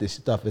way that this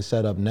stuff is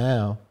set up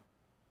now,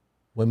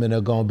 women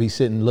are gonna be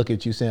sitting and look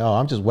at you saying, "Oh,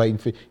 I'm just waiting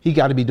for he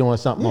got to be doing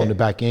something on the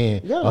back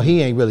end. Yeah. Oh,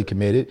 he ain't really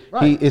committed."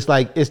 Right. It's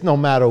like it's no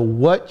matter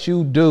what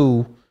you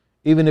do,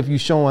 even if you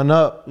showing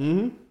up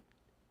in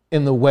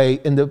the way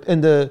in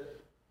the.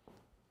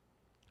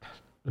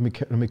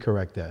 Let me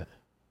correct that.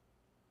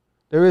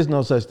 There is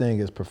no such thing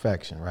as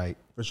perfection, right?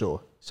 For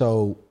sure.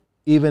 So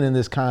even in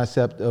this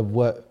concept of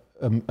what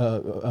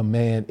a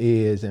man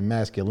is and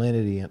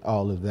masculinity and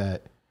all of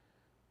that,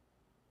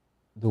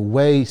 the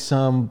way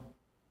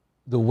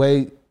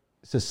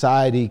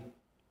society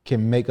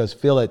can make us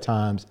feel at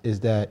times is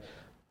that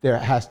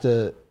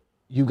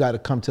you got to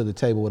come to the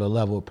table with a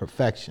level of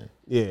perfection.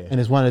 Yeah. And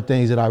it's one of the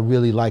things that I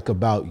really like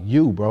about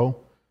you, bro,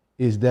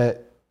 is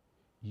that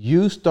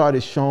you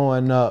started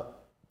showing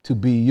up to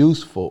be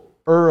useful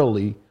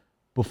early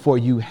before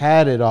you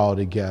had it all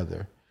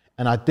together.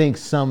 And I think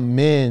some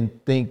men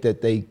think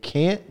that they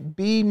can't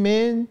be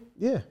men.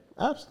 Yeah,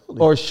 absolutely.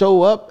 Or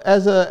show up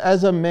as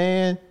a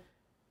man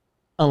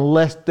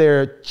unless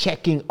they're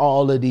checking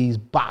all of these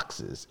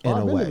boxes in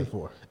a way.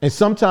 And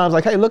sometimes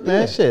like, hey, look,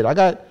 man, shit,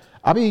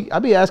 I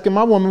be asking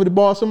my woman to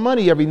borrow some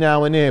money every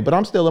now and then, but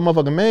I'm still a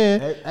motherfucking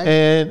man.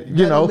 And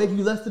you know, that don't make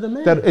you less than a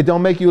man. It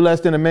don't make you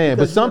less than a man.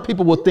 Because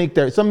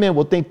but some men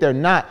will think they're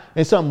not,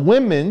 and some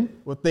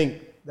women will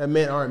think that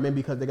men aren't men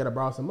because they gotta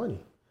borrow some money.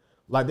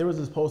 Like there was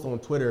this post on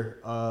Twitter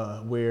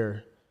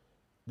where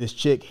this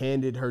chick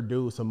handed her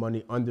dude some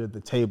money under the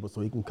table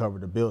so he can cover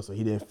the bill, so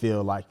he didn't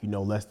feel like, you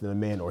know, less than a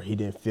man, or he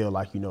didn't feel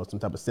like, you know, some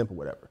type of simp or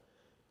whatever.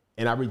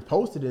 And I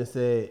reposted it and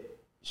said,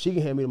 she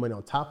can hand me the money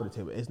on top of the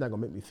table. It's not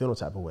gonna make me feel no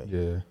type of way.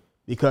 Yeah.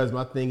 Because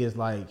my thing is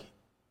like,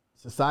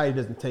 society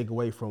doesn't take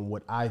away from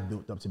what I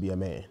built up to be a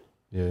man.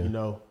 Yeah. You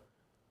know,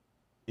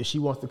 if she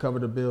wants to cover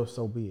the bill,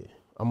 so be it.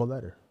 I'm gonna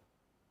let her.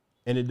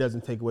 And it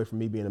doesn't take away from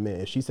me being a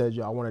man. If she says,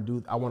 yo, I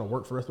wanna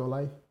work for the rest of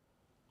my life,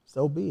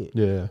 so be it.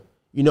 Yeah.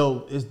 You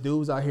know, it's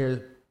dudes out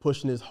here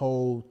pushing this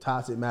whole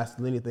toxic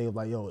masculinity thing of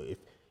like, yo, if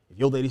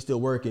your lady's still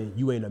working,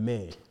 you ain't a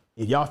man.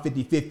 If y'all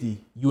 50-50,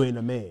 you ain't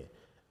a man.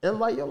 And I'm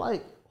like, yo,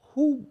 like,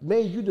 who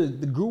made you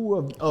the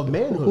guru of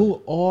manhood?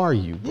 Who are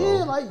you, bro?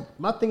 Yeah, like,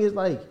 my thing is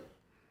like,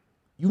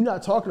 you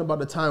not talking about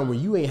the time when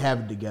you ain't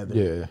have it together.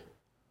 Yeah.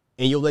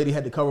 And your lady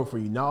had to cover for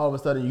you. Now all of a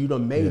sudden you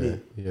done made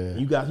it. Yeah.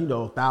 And you got, you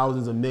know,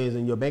 thousands of millions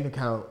in your bank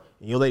account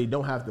and your lady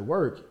don't have to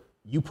work.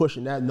 You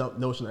pushing that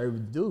notion of every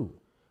dude.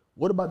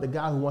 What about the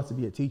guy who wants to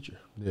be a teacher?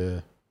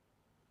 Yeah.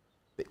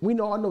 We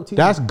know, I know teachers.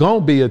 That's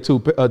gonna be a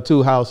two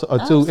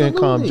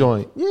income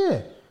joint.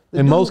 Yeah.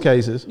 In most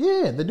cases.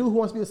 Yeah. The dude who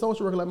wants to be a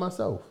social worker like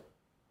myself.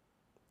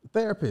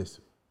 Therapist.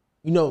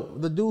 You know,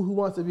 the dude who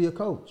wants to be a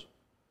coach.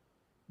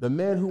 The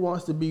man who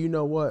wants to be, you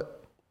know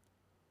what,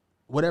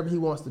 whatever he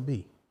wants to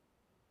be.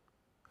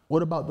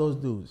 What about those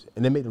dudes?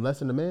 And they make them less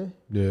than a man?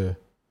 Yeah.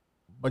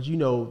 But you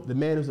know, the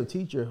man who's a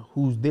teacher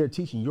who's there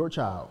teaching your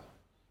child,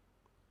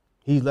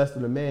 he's less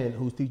than a man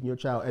who's teaching your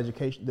child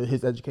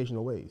his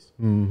educational ways.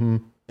 Mm-hmm.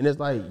 And it's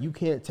like, you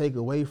can't take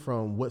away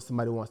from what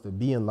somebody wants to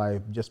be in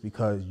life just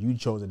because you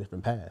chose a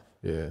different path.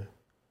 Yeah.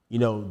 You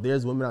know,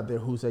 there's women out there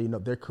who say, you know,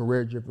 they're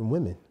career-driven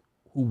women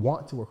who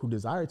want to work, who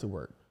desire to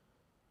work.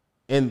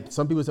 And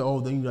some people say, oh,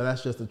 then, you know,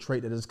 that's just a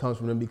trait that just comes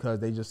from them because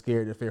they just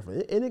scared they're fearful.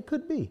 And it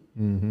could be.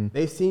 Mm-hmm.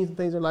 They've seen some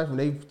things in life and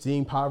they've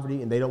seen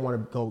poverty and they don't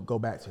want to go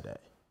back to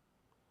that.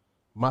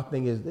 My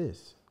thing is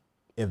this.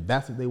 If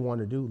that's what they want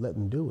to do, let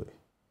them do it.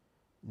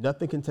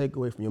 Nothing can take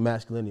away from your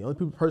masculinity. The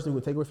only person who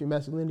can take away from your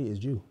masculinity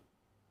is you,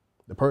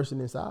 the person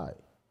inside.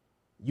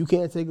 You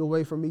can't take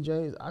away from me,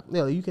 James.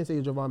 You can't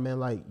say to Joevan, man,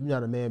 like, you're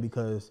not a man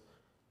because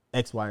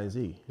X, Y, and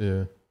Z.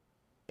 Yeah.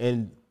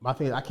 And my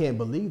thing is, I can't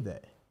believe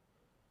that.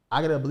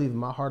 I gotta believe in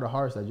my heart of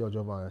hearts that, yo,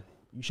 Joevan,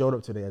 you showed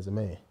up today as a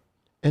man.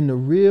 And the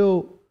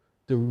real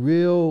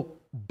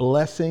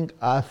blessing,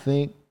 I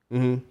think,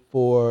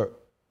 for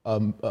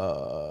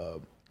a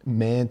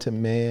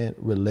man-to-man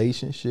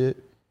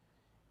relationship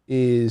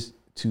is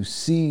to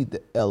see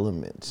the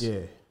elements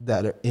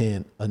that are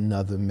in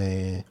another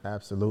man.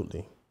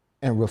 Absolutely.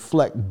 And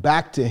reflect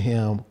back to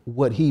him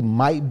what he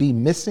might be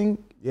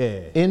missing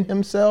in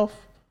himself.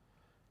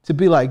 To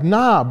be like,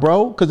 nah,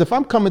 bro, because if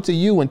I'm coming to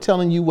you and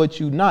telling you what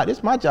you're not,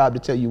 it's my job to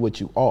tell you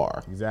what you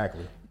are.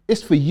 Exactly.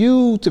 It's for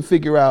you to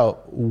figure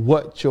out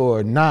what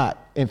you're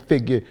not and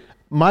figure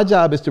my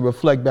job is to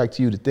reflect back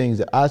to you the things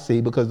that I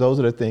see, because those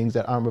are the things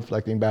that I'm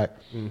reflecting back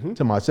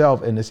to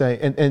myself. And the same,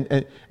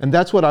 and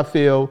that's what I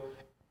feel.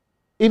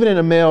 Even in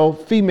a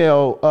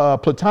male-female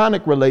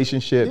platonic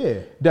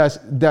relationship,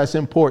 that's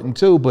important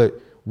too. But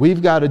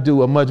we've got to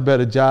do a much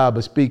better job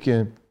of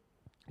speaking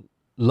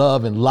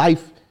love and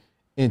life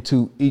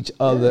into each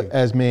other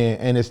as men.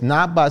 And it's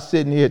not by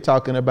sitting here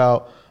talking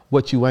about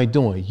what you ain't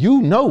doing.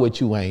 You know what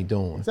you ain't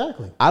doing.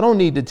 Exactly. I don't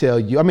need to tell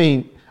you. I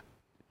mean,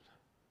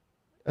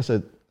 I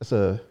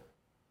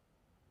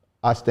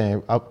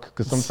stand up,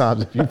 because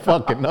sometimes if you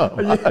fucking up,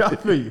 I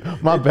feel you.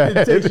 My bad.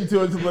 It takes you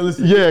to another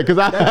listen. Yeah, because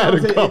I had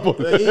a couple.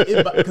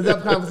 Because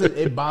that conversation,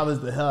 it bothers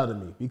the hell out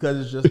of me, because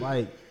it's just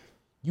like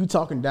you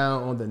talking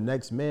down on the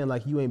next man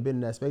like you ain't been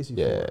in that space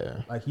before.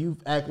 Yeah. Like you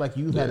act like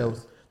you've had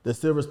the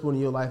silver spoon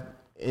in your life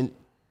in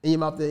your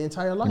mouth the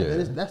entire life,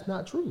 and that's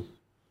not true.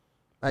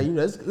 Like, you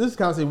know, this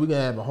conversation we can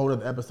have a whole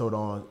other episode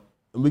on,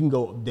 and we can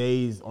go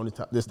days on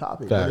this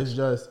topic. But it's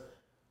just,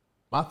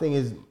 my thing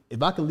is,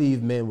 if I can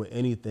leave men with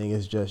anything,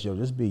 it's just,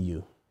 just be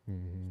you.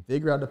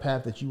 Figure out the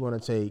path that you want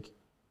to take,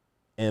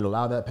 and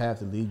allow that path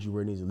to lead you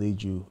where it needs to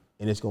lead you,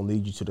 and it's going to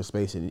lead you to the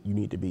space that you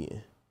need to be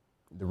in,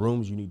 the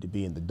rooms you need to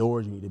be in, the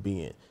doors you need to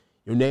be in.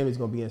 Your name is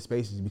going to be in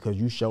spaces because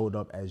you showed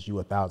up as you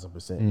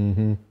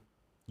 1,000%.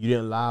 You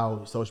didn't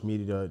allow social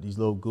media, these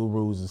little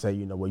gurus, to say,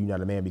 you know, well, you're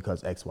not a man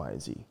because X, Y,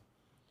 and Z.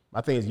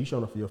 My thing is, you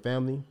showing up for your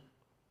family,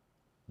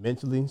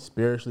 mentally,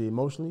 spiritually,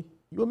 emotionally,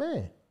 you a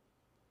man.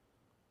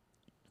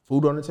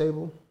 Food on the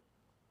table,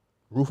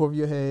 roof over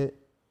your head,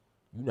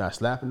 you not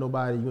slapping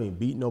nobody, you ain't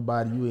beating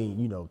nobody, you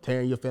ain't,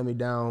 tearing your family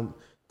down,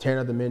 tearing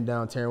other men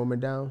down, tearing women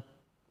down.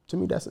 To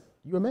me,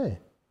 you're a man.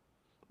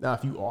 Now,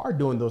 if you are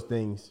doing those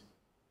things,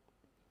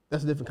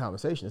 that's a different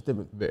conversation. It's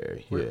different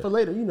for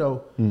later,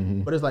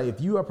 But it's like, if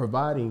you are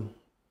providing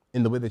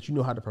in the way that you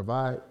know how to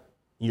provide,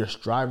 and you're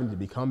striving to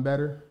become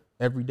better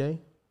every day,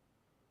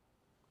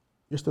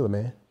 you're still a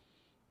man.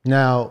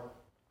 Now,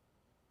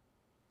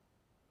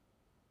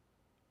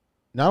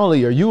 not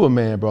only are you a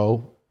man,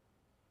 bro,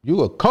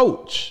 you a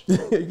coach.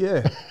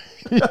 Yeah.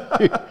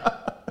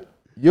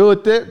 You're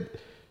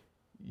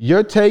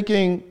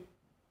taking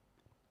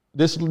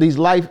these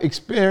life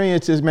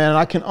experiences, man. And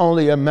I can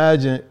only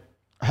imagine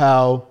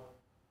how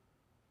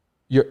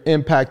you're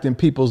impacting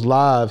people's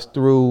lives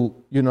through,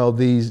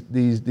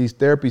 these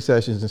therapy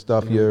sessions and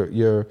stuff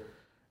you're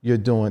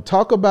doing.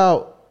 Talk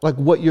about like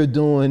what you're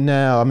doing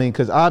now. I mean,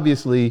 because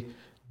obviously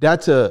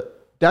that's a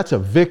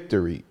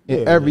victory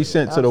in every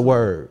sense of the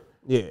word.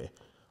 Yeah.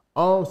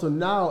 So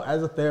now,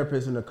 as a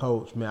therapist and a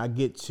coach, man, I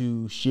get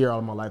to share all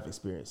of my life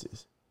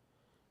experiences.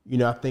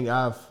 I think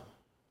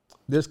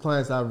there's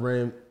clients I've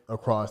ran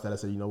across that I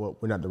said, you know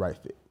what, we're not the right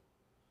fit.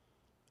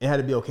 And I had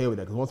to be okay with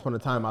that, because once upon a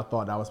time, I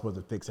thought I was supposed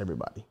to fix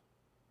everybody.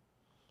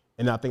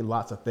 And I think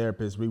lots of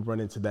therapists, we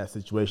run into that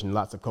situation.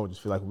 Lots of coaches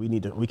feel like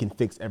we can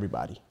fix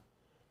everybody.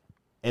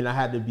 And I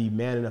had to be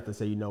man enough to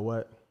say, you know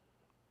what,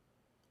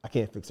 I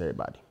can't fix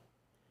everybody.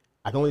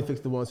 I can only fix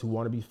the ones who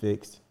want to be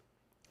fixed.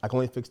 I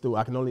can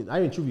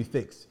even truly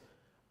fix.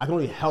 I can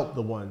only help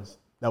the ones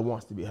that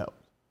wants to be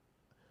helped.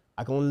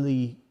 I can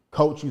only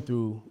coach you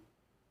through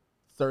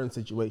certain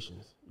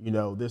situations.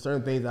 There's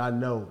certain things that I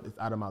know that's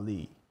out of my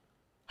league.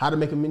 How to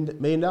make $1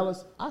 million?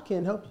 I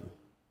can't help you.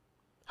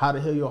 How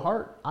to heal your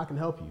heart? I can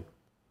help you.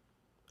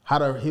 How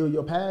to heal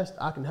your past?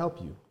 I can help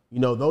you.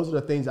 Those are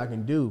the things I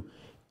can do.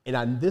 And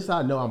I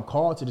know I'm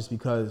called to this,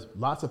 because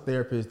lots of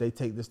therapists, they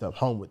take this stuff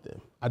home with them.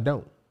 I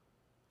don't.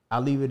 I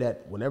leave it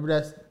at whenever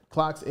that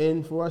clock's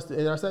in for us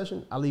in our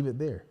session, I leave it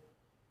there.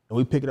 And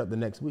we pick it up the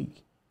next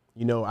week.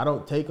 I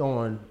don't take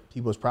on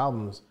people's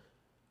problems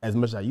as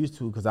much as I used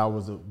to, because I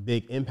was a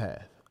big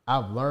empath.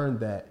 I've learned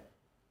that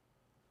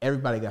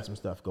everybody got some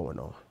stuff going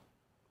on.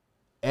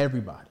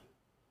 Everybody.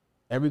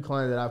 Every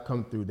client that I've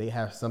come through, they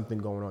have something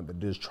going on that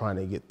they're just trying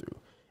to get through.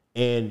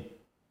 And,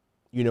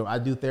 I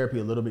do therapy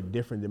a little bit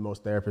different than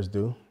most therapists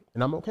do.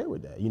 And I'm okay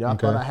with that. I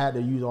thought I had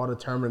to use all the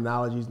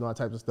terminologies and all that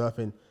type of stuff.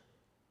 And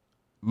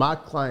my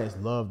clients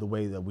love the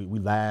way that we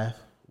laugh,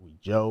 we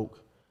joke,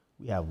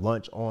 we have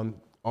lunch on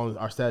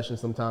our sessions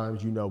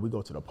sometimes. We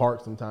go to the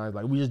park sometimes.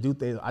 Like, we just do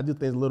things. I do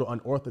things a little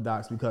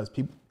unorthodox, because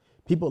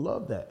people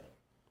love that.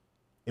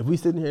 If we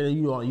sitting here and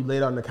you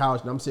laid out on the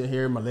couch and I'm sitting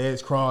here, my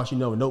legs crossed, a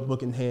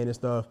notebook in hand and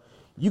stuff,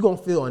 you're going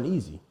to feel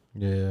uneasy.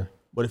 Yeah.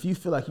 But if you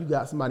feel like you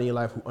got somebody in your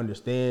life who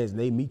understands and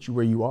they meet you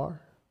where you are,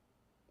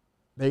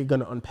 they're going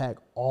to unpack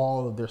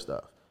all of their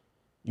stuff.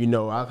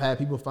 I've had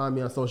people find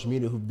me on social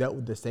media who've dealt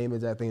with the same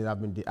exact things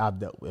I've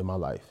dealt with in my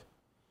life,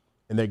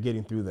 and they're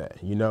getting through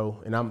that.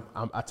 And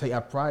I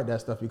pride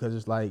that stuff, because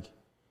it's like,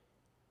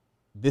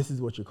 this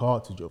is what you're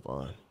called to,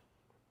 Joevan.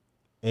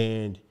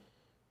 And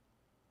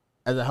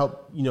as I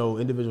help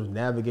individuals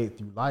navigate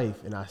through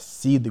life, and I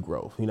see the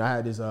growth. I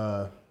had this.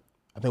 I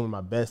think one of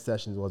my best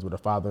sessions was with a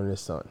father and his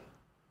son.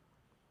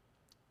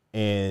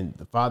 And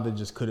the father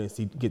just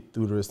couldn't get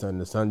through to his son.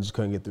 The son just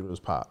couldn't get through to his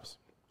pops.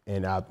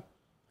 And I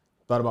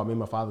thought about me and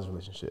my father's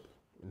relationship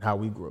and how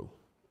we grew.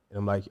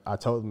 And I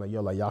told him,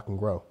 y'all can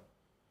grow.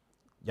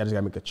 Y'all just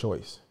gotta make a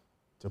choice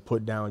to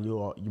put down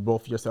you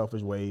both your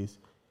selfish ways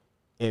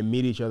and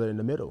meet each other in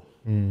the middle.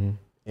 Mm-hmm.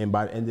 And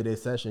by the end of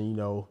this session, you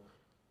know,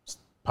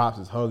 Pops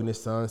is hugging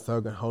his son,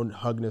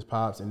 hugging his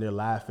Pops, and they're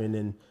laughing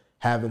and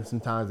having some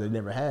times they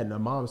never had. And their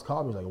moms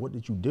called me like, "What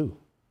did you do?"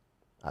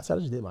 I said, "I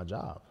just did my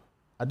job.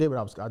 I did what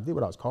I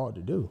was called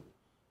to do."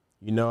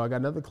 You know, I got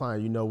another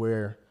client, you know,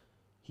 where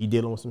he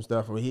dealing with some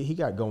stuff or he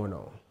got going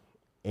on,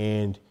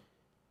 and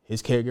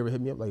his caregiver hit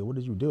me up like, "What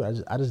did you do?" I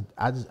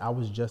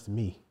was just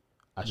me.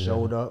 I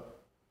showed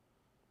up.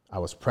 I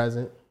was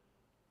present.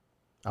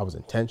 I was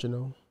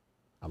intentional.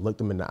 I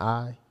looked him in the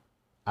eye.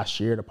 I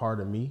shared a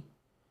part of me.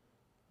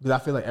 Because I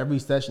feel like every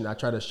session I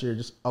try to share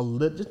just a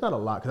little, just not a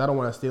lot, because I don't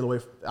want to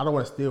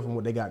steal from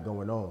what they got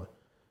going on.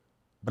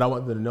 But I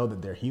want them to know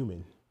that they're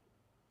human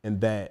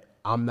and that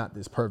I'm not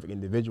this perfect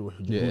individual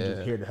who's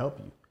just here to help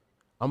you.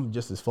 I'm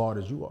just as flawed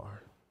as you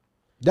are.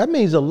 That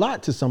means a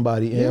lot to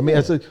somebody. Yeah. I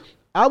mean,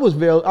 I was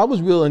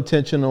real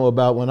intentional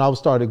about when I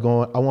started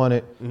going. I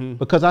wanted,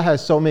 because I had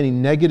so many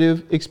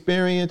negative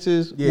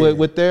experiences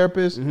with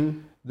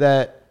therapists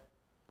that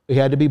he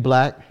had to be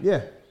black.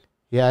 Yeah,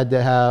 he had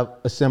to have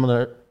a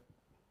similar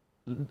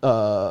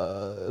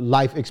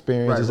life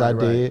experience as I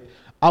did.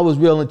 I was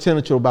real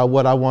intentional about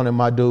what I wanted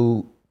my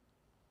dude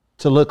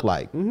to look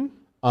like.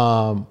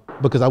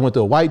 Because I went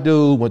through a white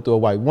dude, went through a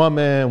white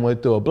woman,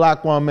 went through a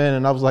black woman,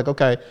 and I was like,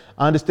 okay,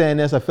 I understand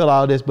this, I feel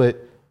all this,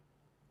 but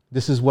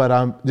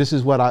I'm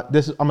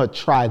gonna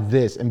try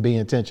this and be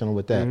intentional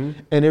with that.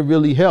 And it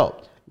really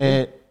helped.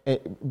 And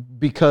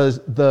because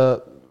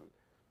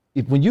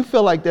when you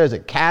feel like there's a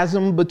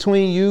chasm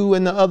between you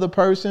and the other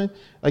person,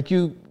 like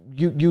you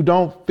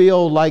don't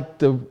feel like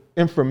the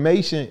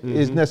information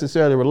is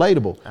necessarily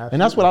relatable. Absolutely.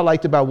 And that's what I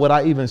liked about what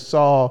I even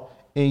saw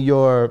in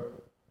your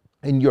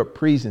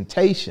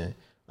presentation.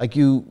 Like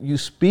you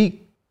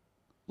speak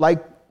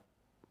like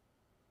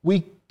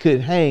we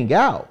could hang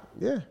out.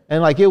 Yeah.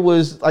 And like it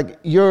was like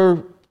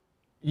you're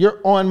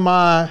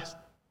on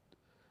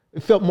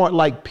it felt more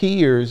like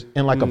peers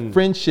and like a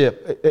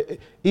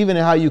friendship, even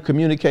in how you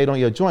communicate on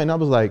your joint. And I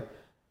was like,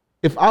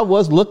 if I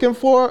was looking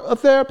for a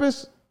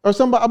therapist or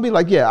somebody, I'd be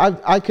like, yeah,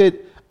 I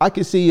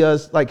could see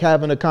us like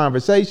having a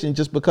conversation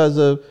just because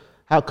of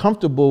how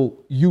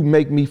comfortable you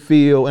make me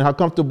feel and how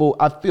comfortable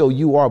I feel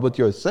you are with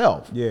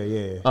yourself.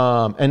 Yeah.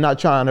 And not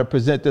trying to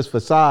present this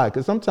facade,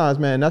 because sometimes,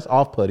 man, that's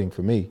off-putting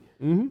for me.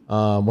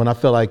 When I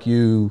feel like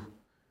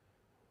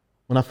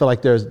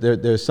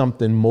there's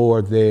something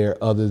more there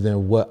other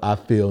than what I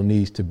feel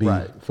needs to be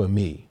for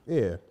me.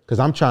 Yeah. Because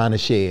I'm trying to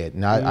share it,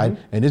 and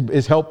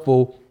it's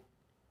helpful.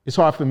 It's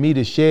hard for me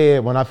to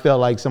share when I feel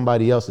like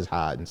somebody else is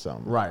hiding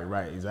something.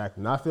 Right,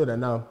 exactly. And I feel that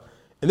now.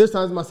 And there's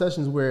times in my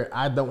sessions where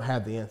I don't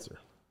have the answer.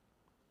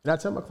 And I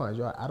tell my clients,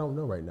 yo, I don't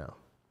know right now.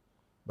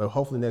 But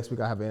hopefully next week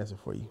I have an answer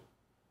for you.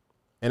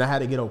 And I had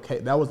to get okay.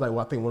 That was like,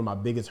 I think one of my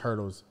biggest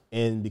hurdles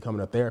in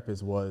becoming a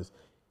therapist was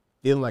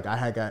feeling like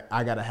I got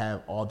to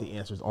have all the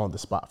answers on the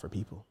spot for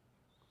people.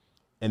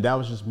 And that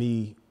was just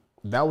me.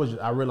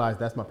 I realized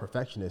that's my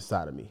perfectionist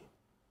side of me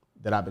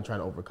that I've been trying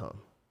to overcome.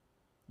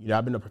 You know,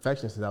 I've been a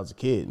perfectionist since I was a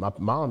kid. My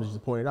mom just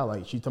pointed out,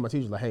 like, she told my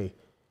teacher, like, hey,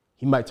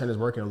 he might turn his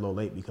work in a little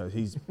late because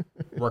he's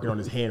working on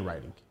his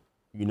handwriting.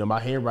 You know, my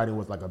handwriting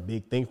was like a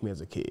big thing for me as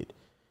a kid.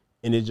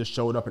 And it just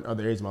showed up in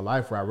other areas of my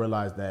life where I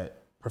realized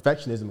that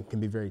perfectionism can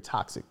be very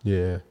toxic.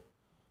 Yeah.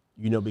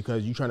 You know,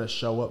 because you're trying to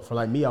show up for,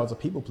 like me, I was a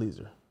people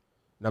pleaser.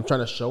 And I'm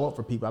trying to show up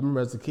for people. I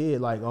remember as a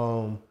kid, like,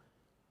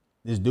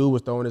 this dude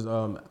was throwing his,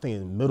 I think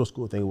in middle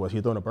school thing was, he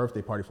was throwing a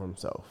birthday party for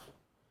himself.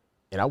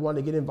 And I wanted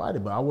to get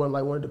invited, but I wasn't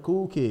like one of the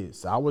cool kids.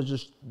 So I was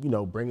just, you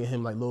know, bringing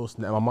him like little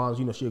snacks. My mom's,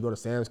 you know, she would go to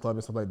Sam's Club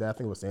and stuff like that. I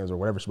think it was Sam's or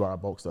whatever. She bought our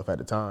bulk stuff at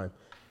the time.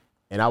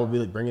 And I would be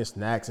like bringing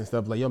snacks and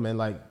stuff like, yo, man,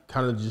 like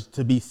kind of just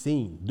to be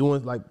seen,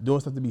 doing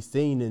stuff to be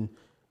seen and,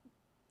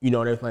 you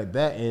know, and everything like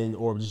that. And,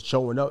 or just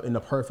showing up in the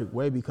perfect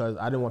way because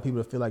I didn't want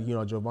people to feel like, you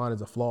know, Joevan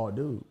is a flawed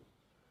dude.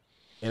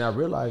 And I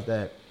realized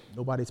that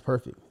nobody's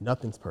perfect.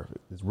 Nothing's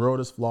perfect. This world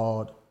is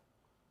flawed.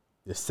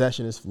 This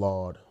session is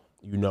flawed.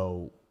 You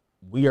know,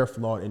 we are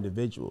flawed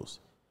individuals.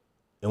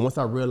 And once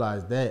I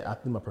realized that, I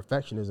threw my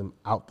perfectionism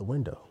out the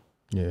window.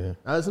 Yeah.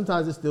 And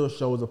sometimes it still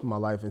shows up in my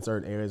life in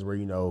certain areas where,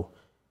 you know,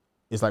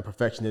 it's like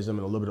perfectionism and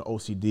a little bit of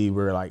OCD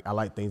where like I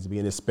like things to be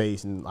in this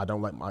space and I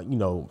don't like my, you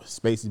know,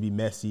 space to be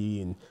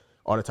messy and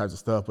all that types of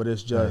stuff. But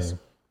it's just,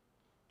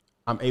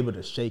 I'm able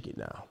to shake it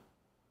now.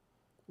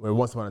 Where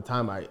once upon a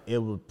time, it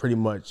would pretty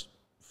much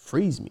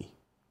freeze me.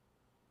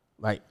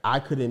 Like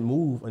I couldn't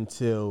move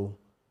until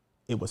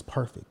it was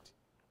perfect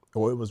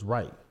or it was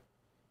right.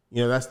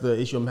 You know, that's the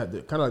issue I'm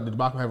having, kind of like the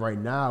debacle I have right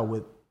now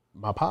with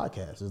my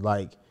podcast. Is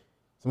like,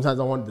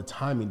 sometimes I want the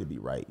timing to be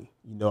right.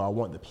 You know, I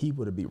want the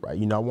people to be right.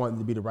 You know, I want it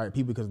to be the right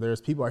people because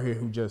there's people out here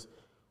who just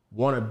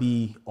want to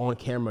be on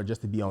camera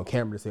just to be on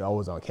camera, to say I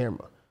was on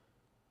camera.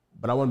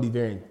 But I want to be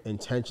very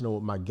intentional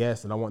with my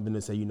guests, and I want them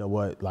to say, you know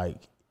what,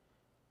 like,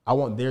 I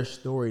want their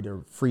story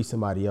to free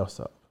somebody else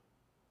up.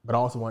 But I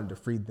also wanted to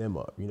free them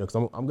up, you know,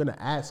 because I'm going to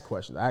ask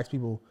questions. I ask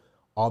people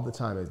all the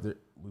time,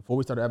 before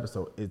we start the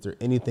episode, is there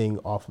anything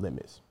off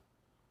limits?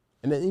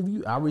 And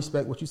then I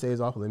respect what you say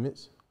is off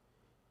limits.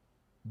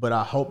 But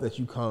I hope that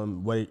you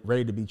come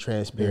ready to be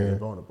transparent and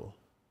vulnerable.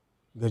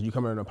 Because you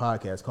come in on a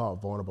podcast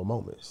called Vulnerable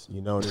Moments,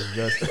 you know, and it's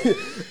just,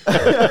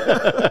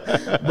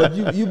 but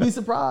you be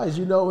surprised,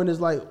 you know, and it's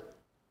like,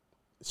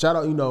 shout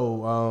out,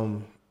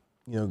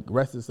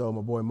 rest his soul,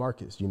 my boy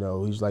Marcus, you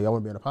know, he's like, I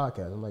want to be on a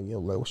podcast. I'm like, yo,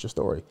 what's your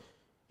story?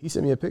 He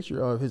sent me a picture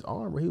of his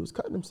arm where he was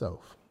cutting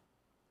himself.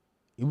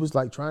 He was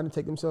like trying to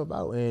take himself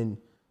out, and,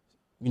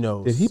 you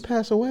know. Did he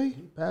pass away?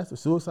 He passed.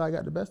 Suicide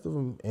got the best of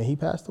him, and he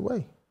passed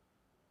away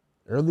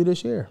early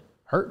this year.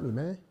 Hurt me,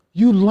 man.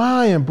 You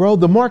lying, bro.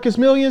 The Marcus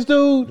Millions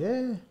dude?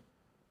 Yeah.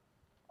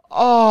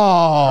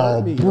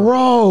 Oh, me,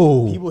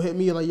 bro. People hit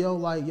me like, yo,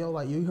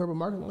 you heard about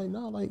Marcus? I'm like,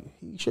 no, like,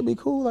 he should be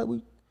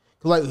cool.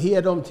 Like, he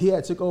had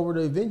took over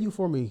the venue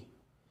for me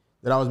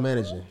that I was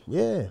managing.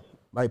 Yeah.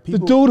 Like people.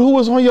 The dude who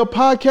was on your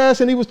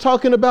podcast and he was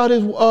talking about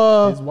his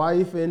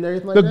wife and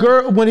everything like the that.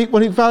 girl,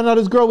 when he found out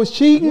his girl was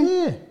cheating?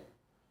 Yeah.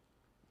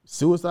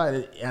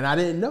 Suicide, and I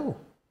didn't know.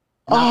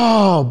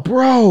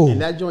 Bro.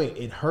 And that joint,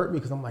 it hurt me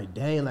because I'm like,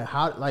 dang,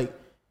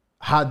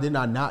 how did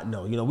I not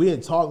know? You know, we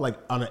didn't talk like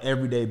on an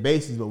everyday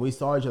basis, but we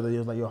saw each other. It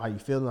was like, yo, how you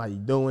feeling? How you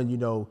doing? You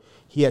know,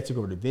 he had took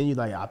over the venue.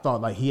 Like, I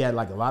thought like he had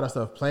like a lot of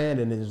stuff planned,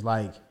 and it was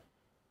like,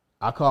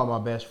 I called my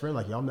best friend,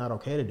 like, yo, I'm not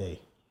okay today.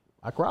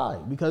 I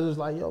cried because it was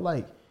like, yo,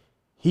 like,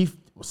 he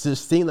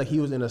just seemed like he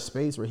was in a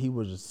space where he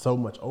was just so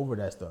much over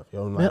that stuff.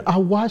 Yo, like, man, I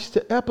watched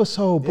the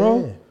episode,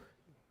 bro. Yeah.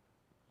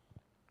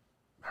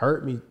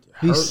 Hurt me.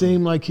 He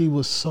seemed like he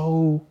was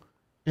so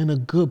in a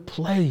good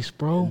place,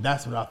 bro. And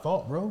that's what I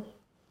thought, bro.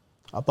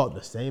 I thought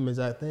the same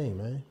exact thing,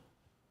 man.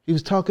 He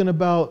was talking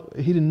about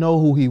he didn't know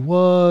who he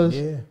was.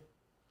 Yeah.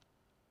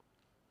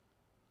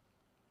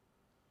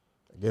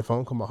 I get a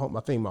phone call.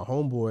 I think my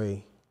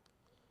homeboy,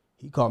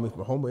 he called me.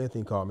 My homeboy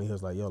Anthony called me. He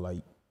was like, yo, like,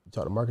 you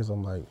talk to Marcus?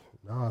 I'm like,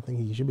 no, I think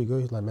he should be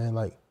good. He's like, man,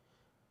 like,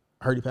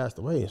 I heard he passed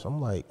away. So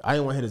I'm like, I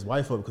didn't want to hit his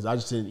wife up because I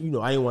just didn't, you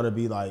know, I didn't want to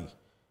be like,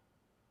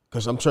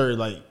 because I'm sure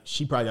like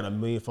she probably got a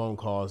million phone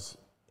calls.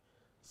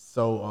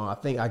 So I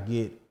think I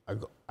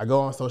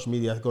go on social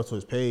media, I go to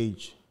his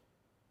page.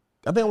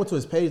 I think I went to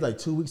his page like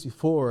 2 weeks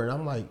before, and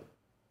I'm like,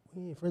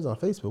 we ain't friends on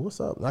Facebook. What's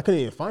up? And I couldn't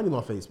even find him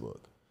on Facebook.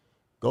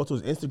 Go to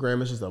his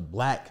Instagram, it's just a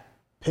black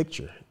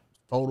picture.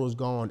 Photos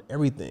gone,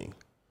 everything.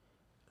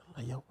 I'm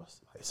like, yo,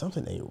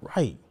 something ain't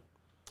right.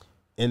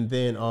 And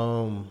then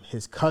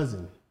his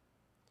cousin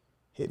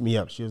hit me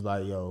up. She was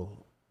like, yo,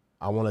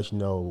 I want to let you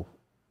know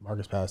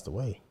Marcus passed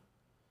away.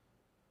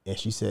 And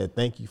she said,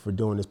 thank you for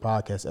doing this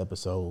podcast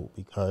episode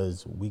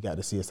because we got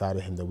to see a side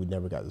of him that we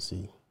never got to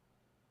see.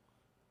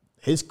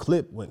 His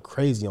clip went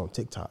crazy on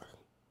TikTok.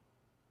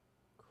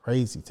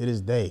 Crazy to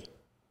this day.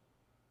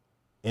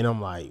 And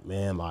I'm like,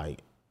 man,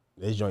 like,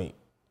 this joint,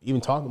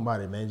 even talking about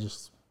it, man,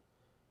 just,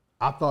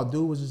 I thought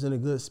dude was just in a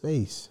good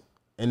space.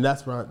 And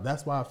that's why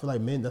I feel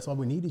like men, that's why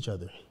we need each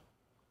other.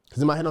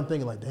 Because in my head, I'm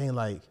thinking like, dang,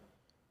 like,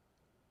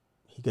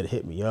 he could have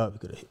hit me up. He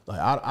could have,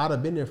 like, I'd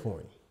have been there for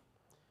him.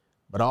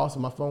 But also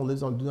my phone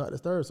lives on Do Not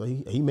Disturb, so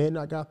he may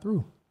not got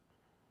through.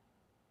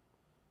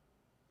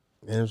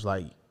 And it was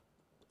like,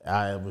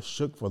 I was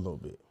shook for a little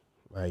bit.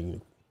 Like,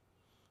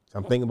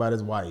 I'm thinking about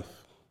his wife,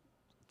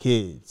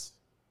 kids,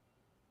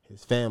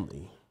 his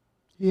family.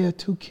 He had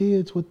 2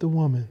 kids with the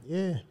woman.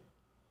 Yeah.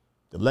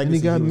 The legacy. And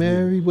he got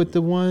married with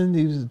the one,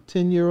 he was a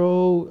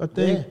 10-year-old, I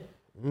think.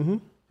 Yeah. Mm-hmm.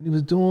 And he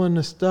was doing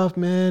the stuff,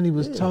 man. He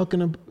was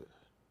talking about.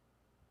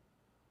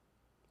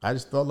 I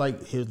just felt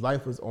like his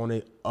life was on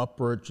an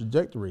upward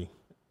trajectory.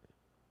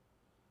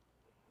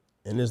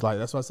 And it's like,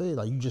 that's what I say,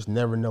 like, you just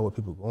never know what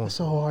people are going It's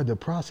so hard to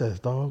process,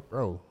 dog.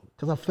 Bro.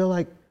 Because I feel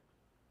like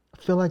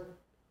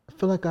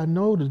I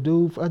know the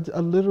dude. I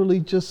literally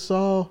just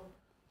saw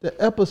the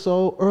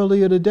episode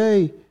earlier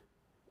today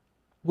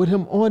with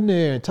him on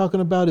there talking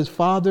about his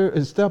father,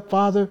 his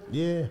stepfather.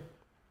 Yeah.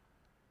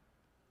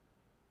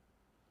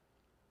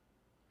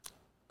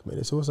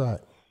 Committed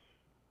suicide.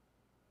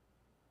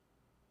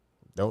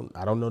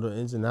 I don't know the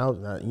ins and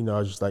outs. I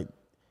was just like,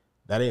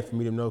 that ain't for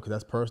me to know because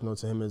that's personal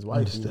to him and his wife.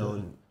 Understood. You know,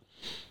 and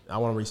I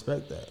want to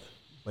respect that.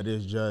 But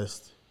it's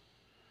just,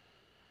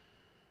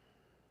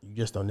 you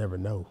just don't never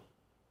know.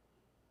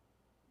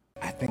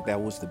 I think that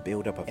was the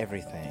buildup of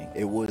everything.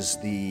 It was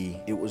the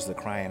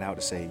crying out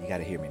to say, you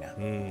gotta hear me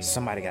now.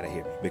 Somebody gotta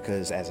hear me.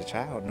 Because as a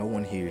child, no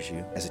one hears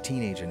you. As a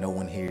teenager, no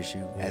one hears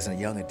you. As a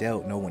young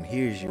adult, no one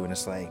hears you. And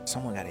it's like,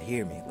 someone gotta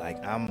hear me.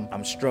 Like,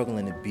 I'm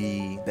struggling to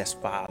be the best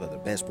father, the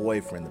best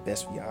boyfriend, the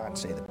best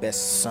fiance, the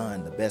best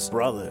son, the best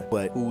brother.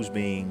 But who's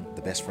being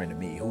the best friend to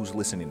me? Who's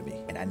listening to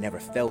me? And I never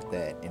felt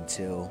that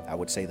until, I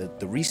would say,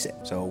 the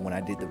reset. So when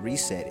I did the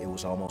reset, it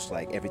was almost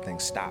like everything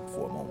stopped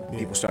for a moment.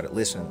 People started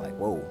listening like,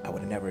 whoa, I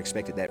would have never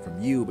expected expected that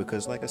from you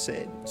because, like I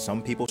said,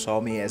 some people saw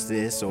me as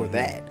this or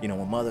that. You know,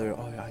 my mother,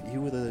 oh,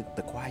 you were the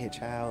quiet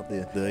child,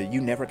 the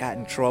you never got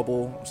in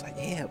trouble. I was like,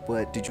 yeah,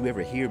 but did you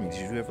ever hear me?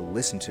 Did you ever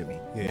listen to me?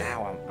 Yeah.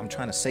 Now I'm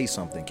trying to say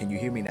something. Can you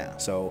hear me now?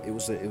 So it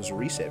was a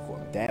reset for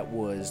me. That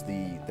was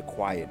the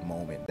quiet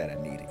moment that I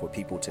needed for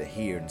people to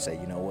hear and say,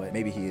 you know what,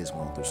 maybe he is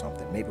going through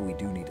something. Maybe we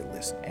do need to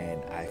listen.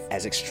 And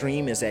as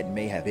extreme as that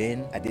may have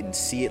been, I didn't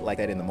see it like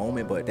that in the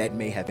moment, but that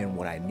may have been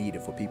what I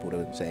needed for people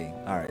to say,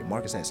 all right,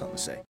 Marcus has something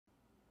to say.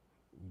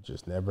 You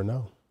just never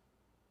know.